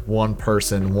character, one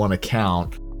person, one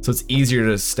account, so it's easier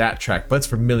to stat track, but it's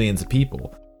for millions of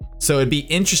people. So it'd be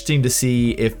interesting to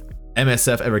see if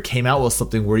MSF ever came out with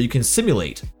something where you can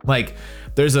simulate. Like,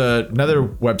 there's another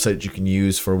website you can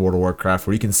use for World of Warcraft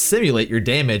where you can simulate your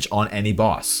damage on any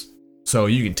boss. So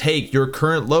you can take your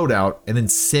current loadout and then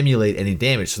simulate any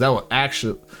damage. So that will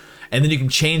actually, and then you can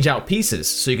change out pieces.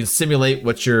 So you can simulate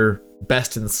what your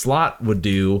best in slot would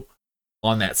do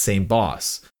on that same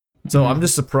boss. So I'm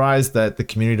just surprised that the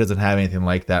community doesn't have anything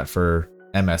like that for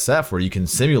MSF where you can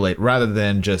simulate rather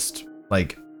than just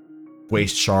like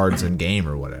waste shards in game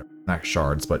or whatever. Not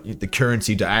shards, but the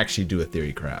currency to actually do a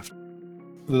theory craft.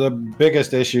 The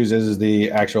biggest issues is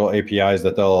the actual APIs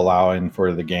that they'll allow in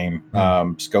for the game.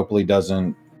 Scopely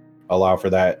doesn't allow for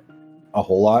that a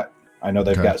whole lot. I know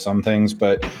they've got some things,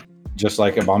 but just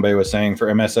like Bombay was saying, for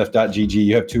msf.gg,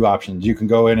 you have two options. You can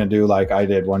go in and do like I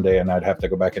did one day, and I'd have to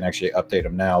go back and actually update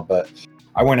them now, but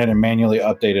I went in and manually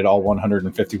updated all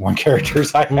 151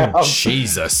 characters I have. Oh,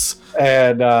 Jesus.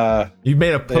 And you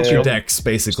made a Pokédex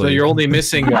basically. So you're only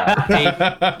missing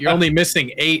 8. You're only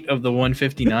missing 8 of the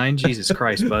 159. Jesus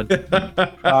Christ, bud.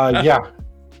 Yeah.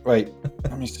 Wait.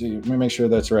 Let me see. Let me make sure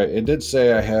that's right. It did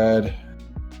say I had.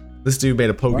 This dude made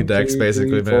a Pokédex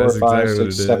basically. 4, 5,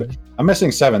 6, 7. I'm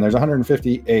missing 7. There's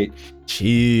 158.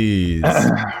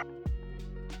 Jeez.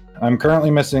 I'm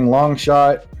currently missing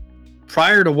Longshot.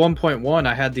 Prior to 1.1,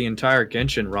 I had the entire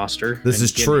Genshin roster. This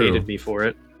is true. Hated me for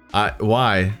it.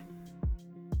 Why?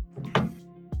 I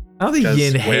don't think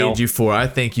Yin hated you for it. I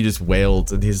think you just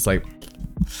wailed, and he's like,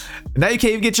 now you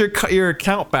can't even get your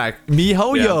account back.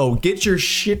 MiHoYo, get your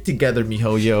shit together,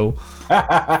 MiHoYo.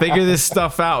 Figure this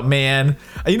stuff out, man.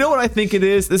 You know what I think it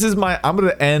is? I'm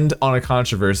gonna end on a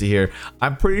controversy here.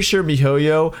 I'm pretty sure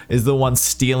MiHoYo is the one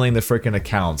stealing the freaking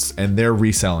accounts, and they're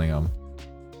reselling them.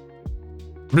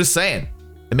 I'm just saying,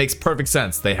 it makes perfect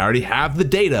sense. They already have the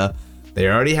data. They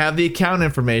already have the account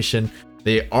information.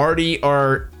 They already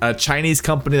are a Chinese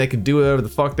company that can do whatever the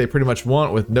fuck they pretty much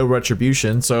want with no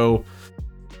retribution. So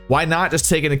why not just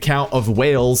take an account of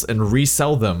whales and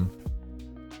resell them?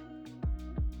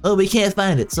 Oh, we can't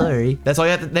find it. Sorry. That's all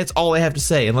you have to, that's all they have to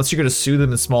say. Unless you're gonna sue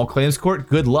them in small claims court,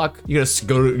 good luck. You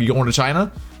going to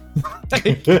China?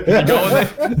 You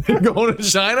going to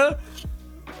China?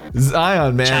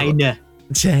 Zion, man. China.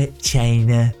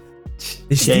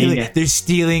 They're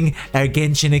stealing our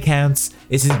Genshin accounts.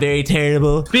 This is very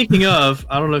terrible. Speaking of,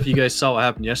 I don't know if you guys saw what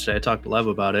happened yesterday. I talked to Lev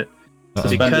about it.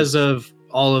 Because of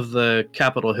all of the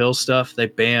Capitol Hill stuff, they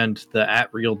banned the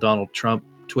 @RealDonaldTrump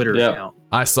Twitter account.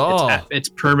 I saw. It's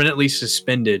permanently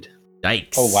suspended.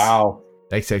 Yikes. Oh, wow.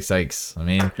 Yikes. I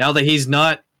mean, now that he's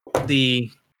not the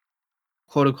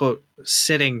quote unquote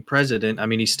sitting president, I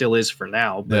mean, he still is for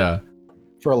now. But yeah.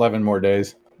 For 11 more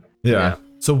days. Yeah.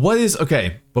 So what is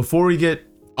before we get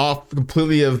off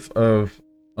completely of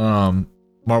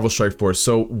Marvel Strike Force,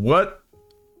 so what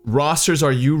rosters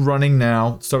are you running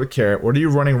now? Start with Carrot. What are you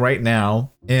running right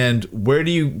now? And where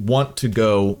do you want to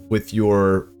go with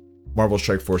your Marvel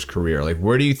Strike Force career? Like,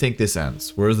 where do you think this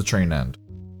ends? Where does the train end?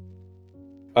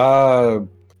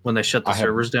 When they shut the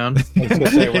servers down. I was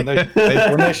gonna say, when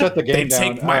they shut the game down.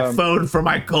 They take my phone from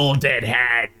my cold dead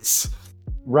hands.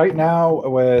 Right now,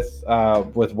 with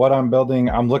what I'm building,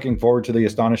 I'm looking forward to the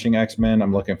Astonishing X-Men.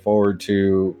 I'm looking forward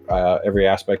to every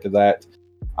aspect of that.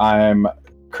 I'm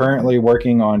currently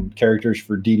working on characters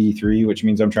for DD3, which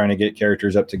means I'm trying to get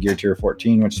characters up to Gear Tier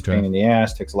 14, which is a pain in the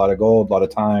ass, takes a lot of gold, a lot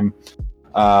of time.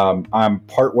 I'm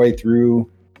partway through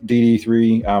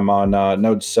DD3. I'm on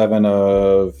node 7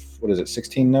 of,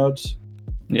 16 nodes?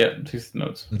 Yeah, 16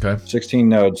 nodes. Okay. 16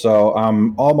 nodes. So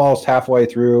I'm almost halfway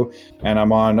through, and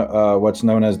I'm on what's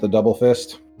known as the Double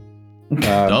Fist.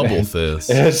 Double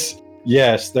Fist.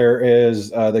 Yes, there is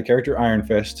the character Iron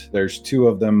Fist. There's 2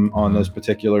 of them on this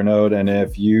particular node, and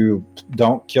if you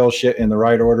don't kill shit in the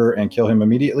right order and kill him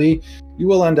immediately, you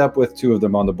will end up with 2 of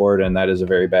them on the board, and that is a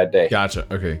very bad day. Gotcha.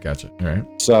 Okay, gotcha. All right.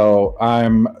 So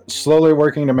I'm slowly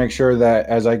working to make sure that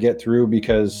as I get through,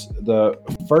 because the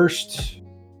first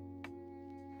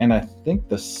and I think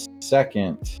the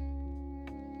second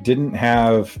didn't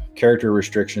have character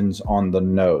restrictions on the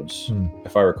nodes,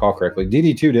 if I recall correctly.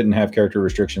 DD2 didn't have character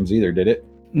restrictions either, did it?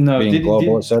 No, being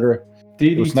global, etc.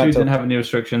 DD2 didn't have any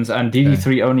restrictions, and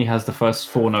DD3 only has the first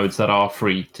 4 nodes that are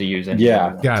free to use.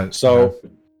 Yeah, got it. So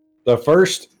the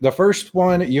first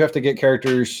one, you have to get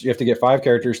characters. You have to get 5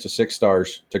 characters to 6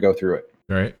 stars to go through it.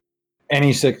 Right.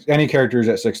 Any characters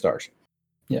at 6 stars.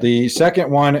 Yeah. The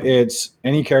second one, it's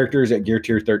any characters at Gear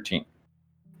Tier 13.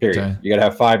 Period. Okay. You got to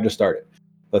have 5 to start it.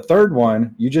 The third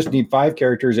one, you just need 5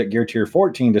 characters at Gear Tier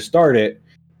 14 to start it.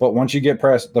 But once you get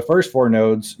past the first 4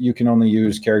 nodes, you can only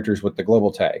use characters with the global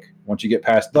tag. Once you get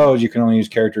past those, you can only use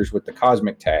characters with the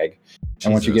cosmic tag.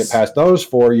 And once you get past those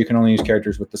 4, you can only use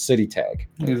characters with the city tag.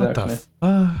 Exactly.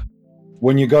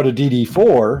 When you go to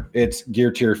DD4, it's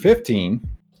Gear Tier 15,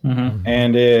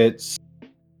 and it's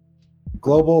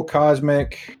global,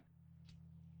 cosmic,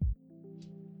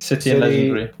 city and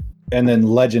legendary. And then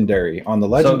legendary. On the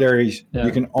legendaries,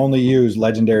 you can only use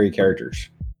legendary characters.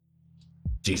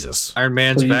 Jesus. Iron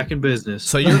Man's back in business.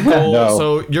 So your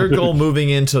goal, your goal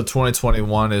moving into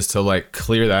 2021 is to like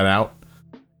clear that out.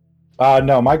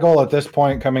 No, my goal at this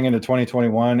point coming into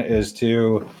 2021 is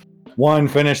to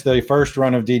finish the first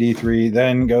run of DD3,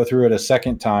 then go through it a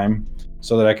second time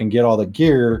so that I can get all the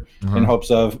gear in hopes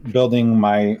of building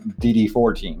my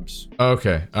DD4 teams.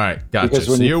 Okay. All right. Gotcha.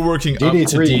 So you're working up to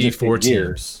DD4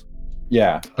 teams.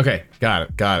 Yeah. Okay. Got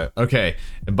it. Okay.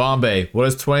 And Bombay, what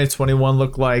does 2021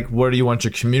 look like? Where do you want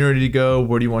your community to go?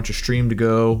 Where do you want your stream to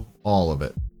go? All of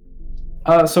it.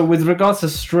 So with regards to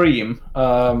stream,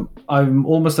 I'm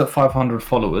almost at 500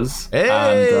 followers.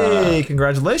 Hey, and,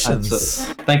 congratulations.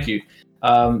 Thank you.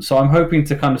 So I'm hoping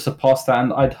to kind of surpass that,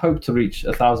 and I'd hope to reach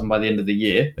 1,000 by the end of the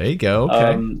year. There you go.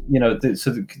 Okay.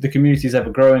 The community is ever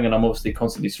growing, and I'm obviously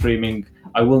constantly streaming.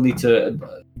 I will need to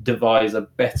devise a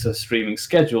better streaming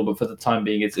schedule, but for the time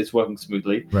being, it's working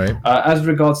smoothly. Right. As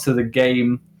regards to the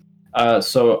game,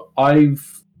 so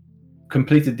I've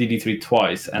completed DD3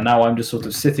 twice, and now I'm just sort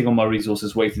of sitting on my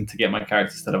resources waiting to get my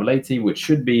characters to level 80, which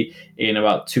should be in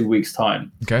about 2 weeks'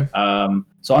 time. Okay.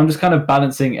 So I'm just kind of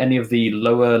balancing any of the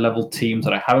lower level teams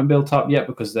that I haven't built up yet,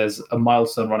 because there's a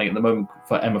milestone running at the moment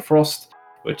for Emma Frost,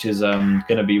 which is going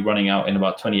to be running out in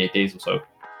about 28 days or so.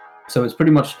 So it's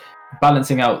pretty much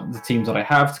balancing out the teams that I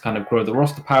have to kind of grow the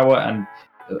roster power and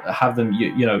have them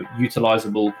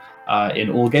utilizable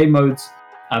in all game modes,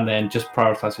 and then just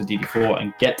prioritize for DD4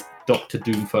 and get Dr.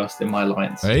 Doom first in my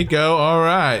alliance. There you go. All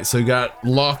right. So you got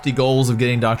lofty goals of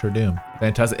getting Dr. Doom.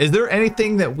 Fantastic. Is there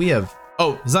anything that we have?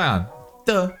 Oh, Zion.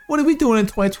 What are we doing in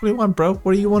 2021, bro?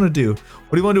 What do you want to do?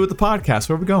 What do you want to do with the podcast?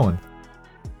 Where are we going?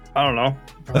 I don't know.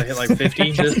 Probably hit like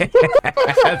 50.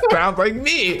 That sounds like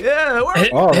me. Yeah.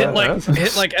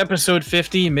 Hit like episode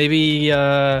 50. Maybe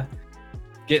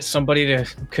get somebody to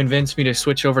convince me to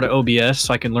switch over to OBS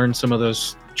so I can learn some of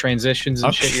those transitions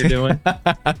and shit you're doing.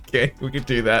 Okay, we can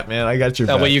do that, man. I got your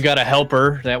back. That way you got a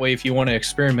helper. That way if you want to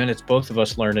experiment, it's both of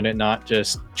us learning it, not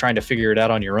just trying to figure it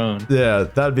out on your own. Yeah,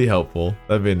 that'd be helpful.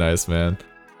 That'd be nice, man.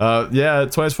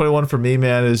 2021 for me,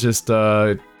 man, is just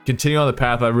continue on the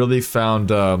path. I really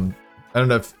found I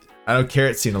know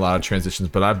Carrot's seen a lot of transitions,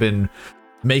 but I've been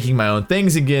making my own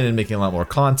things again and making a lot more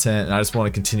content, and I just want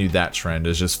to continue that trend,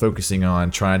 is just focusing on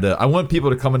trying to, I want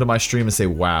people to come into my stream and say,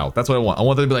 wow, that's what I want. I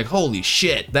want them to be like, holy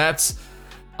shit,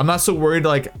 I'm not so worried.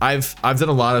 Like I've done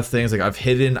a lot of things, like I've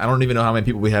hidden, I don't even know how many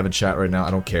people we have in chat right now. I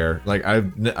don't care. Like I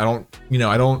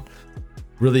don't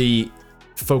really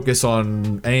focus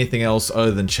on anything else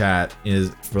other than chat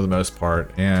is for the most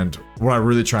part. And what I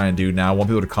really try and do now, I want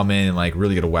people to come in and like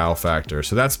really get a wow factor.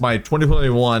 So that's my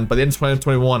 2021. By the end of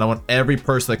 2021, I want every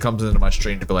person that comes into my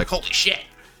stream to be like, holy shit.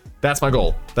 That's my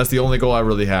goal. That's the only goal I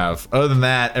really have. Other than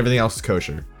that, everything else is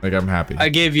kosher. Like, I'm happy. I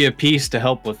gave you a piece to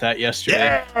help with that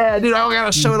yesterday. Yeah, dude, I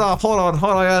gotta show it off. Hold on, I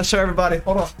gotta show everybody.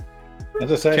 Hold on.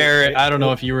 As I say, Carrot, I don't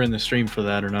know if you were in the stream for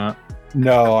that or not.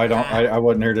 No, I don't. I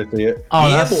wasn't here to see it. Oh,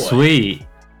 Yeah, that's boy. sweet.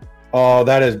 Oh,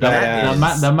 that is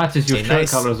badass. That matches your A shirt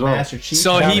nice color as well. Master Chief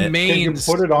So helmet. he Can you mains.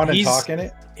 put it on and he's- talk in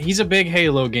it? He's a big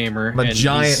Halo gamer. I'm a and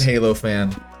giant he's- Halo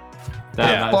fan.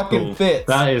 That's cool. fits.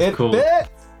 That is cool. Fits.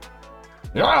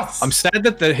 Yes. I'm sad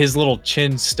that his little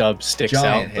chin stub sticks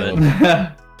Giant out, Halo.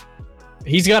 but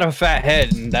he's got a fat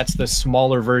head, and that's the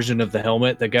smaller version of the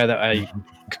helmet. The guy that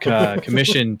I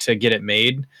commissioned to get it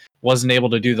made wasn't able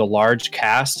to do the large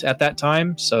cast at that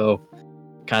time, so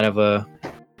kind of a.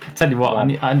 Tell you what,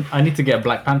 I need to get a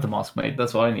Black Panther mask made.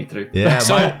 That's what I need to do. Yeah,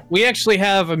 So we actually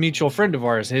have a mutual friend of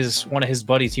ours. One of his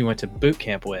buddies he went to boot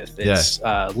camp with. It's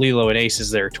Lilo and Ace is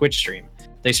their Twitch stream.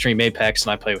 They stream Apex,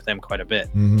 and I play with them quite a bit.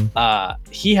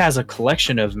 He has a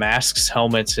collection of masks,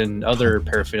 helmets, and other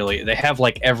paraphernalia. They have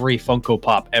like every Funko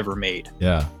Pop ever made.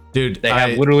 yeah. Dude, They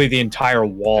have literally the entire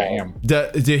wall. Damn.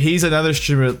 Dude, he's another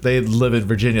streamer. They live in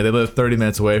Virginia. They live 30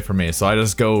 minutes away from me, so I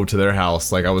just go to their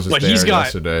house. Like I was just But there he's got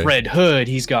yesterday. Red Hood,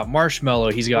 he's got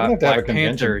Marshmallow, he's got have to have a Black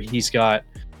Panther, convention. he's got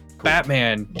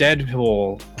Batman,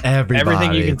 Deadpool, Everybody,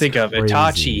 everything you can it's think of. crazy.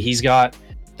 Itachi, he's got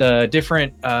the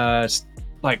different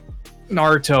like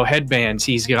Naruto headbands,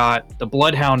 he's got the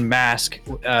Bloodhound mask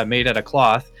made out of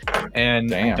cloth,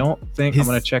 and I Damn. don't think He's- I'm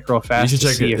gonna check real You fast should to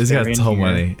check see it. if He's they're got in so here.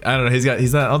 many. I don't know. He's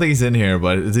not. I don't think he's in here,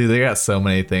 but dude, they got so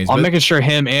many things. I'm But making sure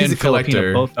him he's and a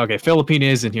collector. Filipina both. Okay, Filipina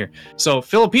is in here. So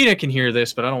Filipina can hear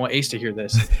this, but I don't want Ace to hear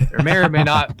this. There may or may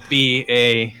not be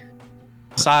a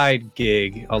side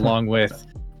gig along with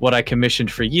what I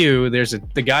commissioned for you. There's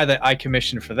the guy that I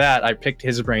commissioned for that. I picked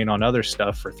his brain on other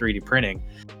stuff for 3D printing,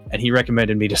 and he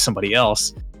recommended me to somebody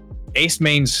else. Ace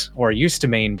mains or used to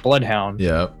main Bloodhound.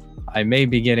 yeah, I may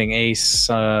be getting Ace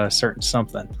certain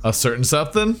something. a certain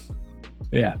something.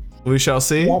 Yeah. We shall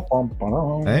see.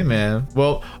 Hey man.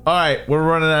 Well, all right. We're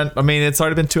running on. I mean, it's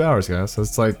already been 2 hours, guys. So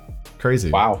it's like crazy.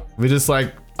 Wow. We just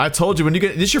like I told you when you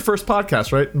get this is your first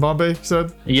podcast, right? In Bombay, you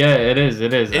said. Yeah, it is.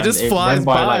 It is. It And just flies went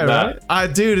by, like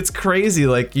right? Dude, it's crazy.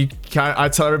 Like I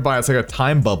tell everybody, it's like a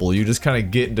time bubble. You just kind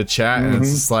of get into chat, and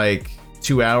it's just like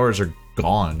 2 hours are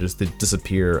gone, just they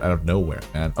disappear out of nowhere,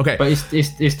 man. Okay. But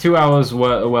it's 2 hours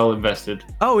well invested.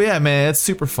 Oh yeah, man, it's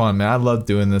super fun, man. I love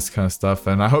doing this kind of stuff,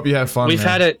 and I hope you have fun. We've man.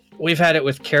 had it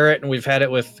with Carrot, and we've had it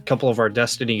with a couple of our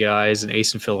Destiny guys and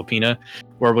Ace and Filipina,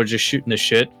 where we're just shooting the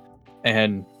shit,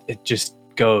 and it just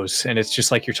goes, and it's just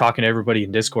like you're talking to everybody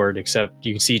in Discord, except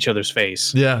you can see each other's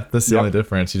face. Yeah, that's the Yep. only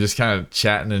difference. You're just kind of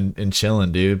chatting and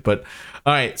chilling, dude. But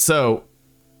all right, so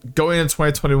going into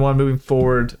 2021, moving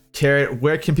forward, Carrot,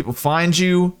 where can people find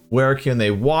you? Where can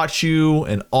they watch you?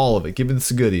 And all of it. Give me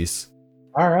the goodies.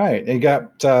 All right. You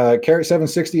got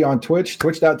Carrot760 on Twitch,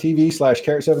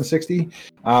 twitch.tv/Carrot760.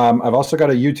 I've also got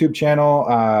a YouTube channel.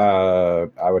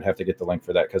 I would have to get the link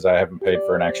for that because I haven't paid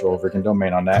for an actual freaking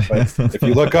domain on that. But if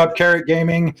you look up Carrot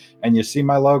Gaming and you see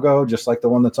my logo, just like the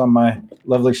one that's on my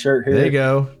lovely shirt here, There you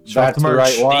go. Show off that's the the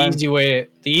merch. right one. The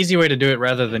easy way to do it,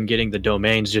 rather than getting the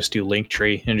domains, just do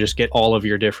Linktree and just get all of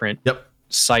your different Yep.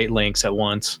 site links at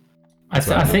once. I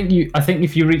think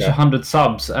if you reach Yeah. 100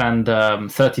 subs and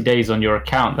 30 days on your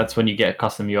account, that's when you get a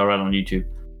custom URL on YouTube.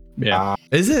 Yeah.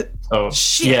 Is it? So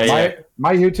Shit. yeah, yeah.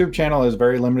 My YouTube channel is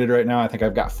very limited right now. I think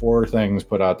I've got 4 things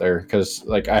put out there because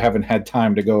like I haven't had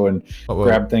time to go and Oh,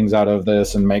 grab things out of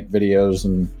this and make videos,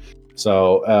 and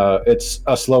so it's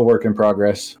a slow work in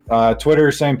progress.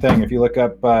 Twitter, same thing. If you look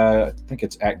up, I think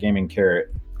it's @GamingCarrot.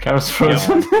 Carrot's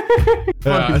frozen.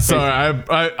 Sorry,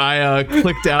 I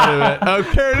clicked out of it. Oh,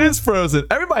 Carrot is frozen.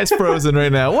 Everybody's frozen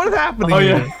right now. What is happening? Oh,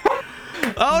 here? yeah.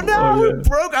 Oh no!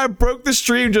 Oh, yeah. I broke the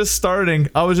stream just starting.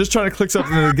 I was just trying to click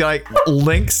something to like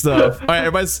link stuff. All right,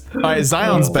 everybody's. All right,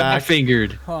 Zion's I back.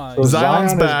 fingered. So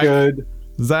Zion's Zion back. is good.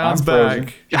 Zion's I'm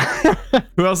back.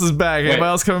 Who else is back? Anybody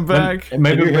else coming back?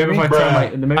 Maybe Can you hear if me? I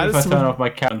turn I just- off my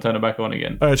cat and turn it back on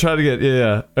again. All right, try to get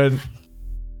yeah. And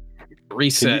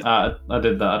Reset. I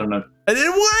did that. I don't know. it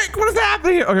didn't work. What is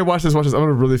happening here? Okay, watch this. Watch this. I'm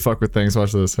gonna really fuck with things.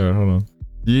 Watch this. Here, hold on.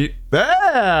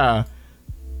 Yeah.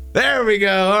 There we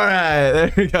go. All right.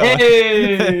 There we go.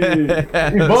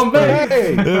 Hey, Bombay.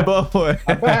 Hey, Hey, boy.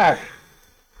 I'm back.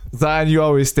 Zion, you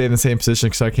always stay in the same position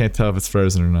because I can't tell if it's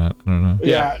frozen or not. I don't know.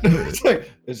 Yeah, it's like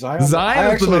Zion I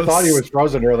actually thought he was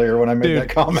frozen earlier when I made that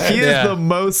comment. He is the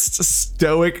most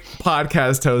stoic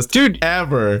podcast host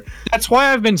ever. That's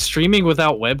why I've been streaming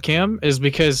without webcam, is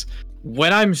because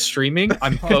when I'm streaming,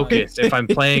 I'm focused. If I'm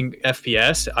playing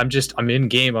FPS, I'm in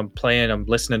game, I'm playing, I'm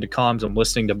listening to comms, I'm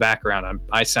listening to background.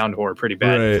 I sound horror pretty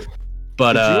bad. Right.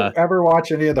 But did you ever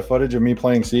watch any of the footage of me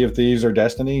playing Sea of Thieves or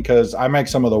Destiny? Because I make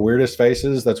some of the weirdest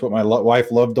faces. That's what my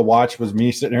wife loved to watch, was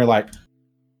me sitting here like.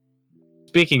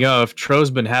 Speaking of, Tro's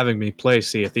been having me play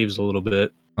Sea of Thieves a little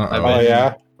bit.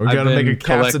 Yeah? We got to make a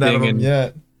captain out of him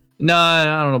yet. No, I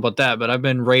don't know about that, but I've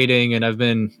been raiding and I've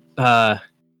been... I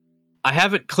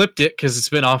haven't clipped it because it's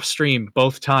been off stream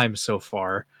both times so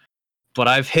far. But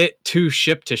I've hit 2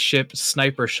 ship-to-ship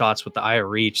sniper shots with the eye of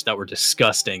reach that were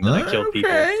disgusting that I killed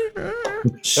people.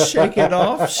 Shake it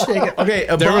off. Shake it. Okay,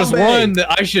 there was one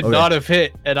that I should not have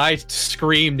hit, and I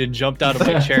screamed and jumped out of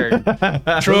my chair.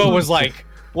 Tro was like...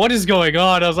 What is going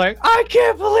on? I was like, I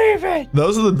can't believe it.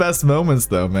 Those are the best moments,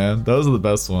 though, man. Those are the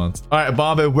best ones. All right,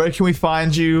 Bombay, where can we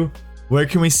find you? Where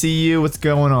can we see you? What's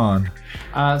going on?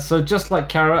 So just like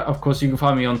Kara, of course, you can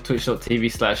find me on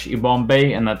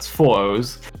twitch.tv/Ibombay, and that's 4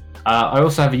 O's. I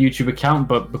also have a YouTube account,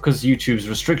 but because YouTube's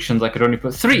restrictions, I could only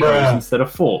put 3 O's instead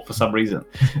of 4 for some reason.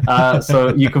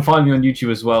 So you can find me on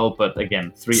YouTube as well, but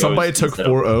again, 3 O's. Somebody took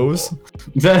 4 O's?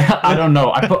 I don't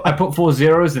know. I put 4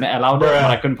 zeros and it allowed it, but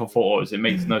I couldn't put 4 O's. It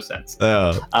makes no sense.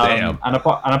 Oh, damn. And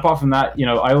apart from that,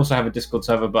 I also have a Discord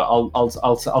server, but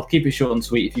I'll keep it short and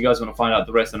sweet. If you guys want to find out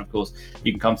the rest, then of course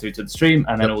you can come through to the stream,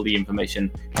 and then all the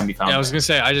information can be found. Yeah, I was gonna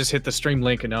say I just hit the stream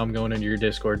link, and now I'm going into your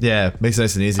Discord. Yeah, makes it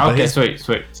nice and easy. Okay, sweet.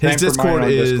 His Discord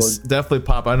is definitely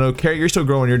pop. I know, Carrie, you're still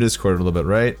growing your Discord a little bit,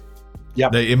 right? Yeah.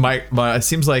 It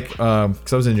seems like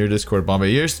because I was in your Discord, Bombay.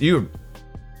 You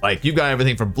got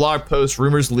everything from blog posts,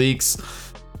 rumors, leaks,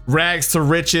 rags to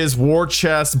riches, war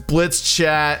chest, blitz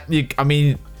chat.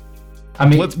 Blitz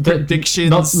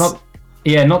predictions. Not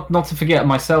to forget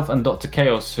myself and Dr.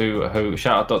 Chaos, who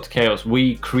shout out Dr. Chaos.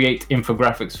 We create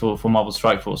infographics for Marvel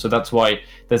Strike Force, so that's why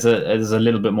there's a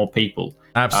little bit more people.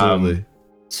 Absolutely.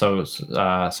 So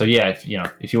yeah,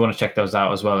 if you want to check those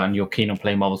out as well, and you're keen on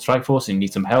playing Marvel Strike Force and you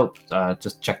need some help,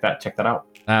 just check that out.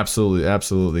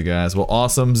 Absolutely, guys. Well,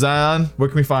 awesome. Zion, where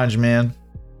can we find you, man?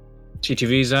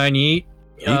 TTV Zion Yeet.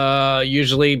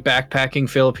 Usually backpacking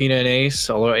Filipina and Ace,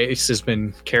 although Ace has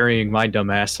been carrying my dumb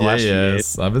ass the last few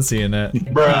days. I've been seeing that.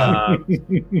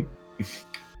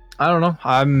 I don't know.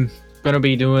 I'm gonna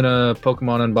be doing a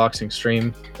Pokemon unboxing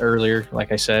stream earlier,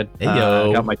 like I said. Hey,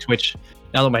 yo. Got my Twitch.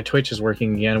 Now that my Twitch is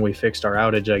working again, we fixed our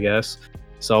outage, I guess.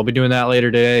 So I'll be doing that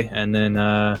later today, and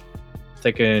then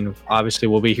thinking obviously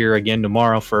we'll be here again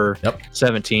tomorrow for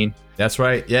 17. That's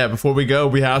right. Yeah, before we go,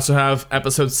 we also have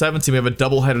episode 17. We have a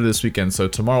doubleheader this weekend. So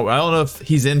tomorrow, I don't know if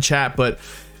he's in chat, but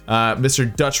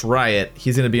Mr. Dutch Riot,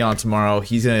 he's going to be on tomorrow.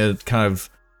 He's going to kind of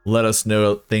let us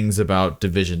know things about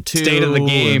Division 2. State of the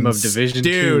game of Division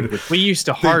 2. Dude, we used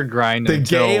to hard grind the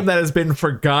game that has been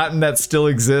forgotten that still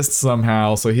exists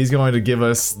somehow. So he's going to give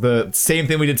us the same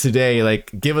thing we did today,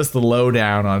 like give us the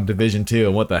lowdown on Division 2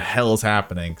 and what the hell is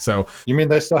happening. So you mean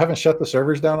they still haven't shut the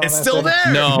servers down on it's still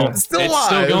there? No, it's still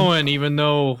going, even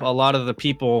though a lot of the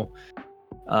people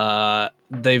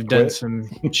they've done some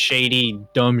shady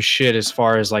dumb shit as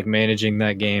far as like managing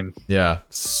that game. Yeah,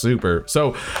 super.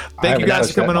 So thank you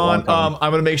guys for coming on.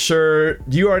 I'm gonna make sure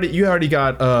you already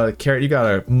got Carrot, you got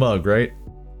a mug, right?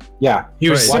 Yeah, he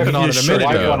was sipping on it a minute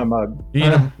ago. On a mug.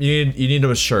 You need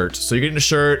a shirt. So you're getting a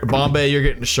shirt. Bombay, you're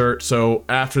getting a shirt. So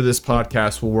after this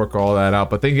podcast, we'll work all that out.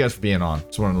 But thank you guys for being on.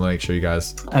 Just wanted to make sure you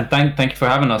guys. And thank you for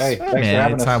having us. Hey, thanks for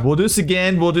having us. We'll do this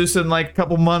again. We'll do this in like a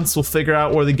couple months. We'll figure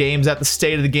out where the game's at, the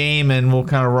state of the game, and we'll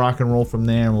kind of rock and roll from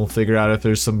there. And we'll figure out if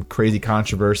there's some crazy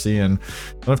controversy. And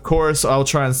of course, I'll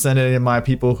try and send any of my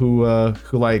people who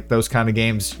like those kind of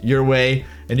games your way.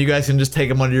 And you guys can just take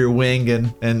them under your wing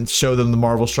and show them the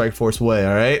Marvel Strike Force way,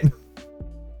 all right?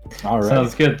 All right.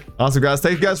 Sounds good. Awesome, guys.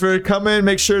 Thank you guys for coming.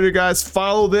 Make sure you guys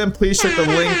follow them. Please check the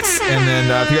links. And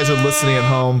then if you guys are listening at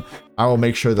home, I will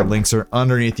make sure the links are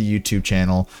underneath the YouTube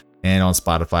channel and on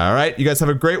Spotify, all right? You guys have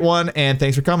a great one, and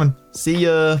thanks for coming. See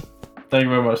ya. Thank you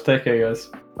very much. Take care, guys.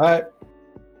 All right.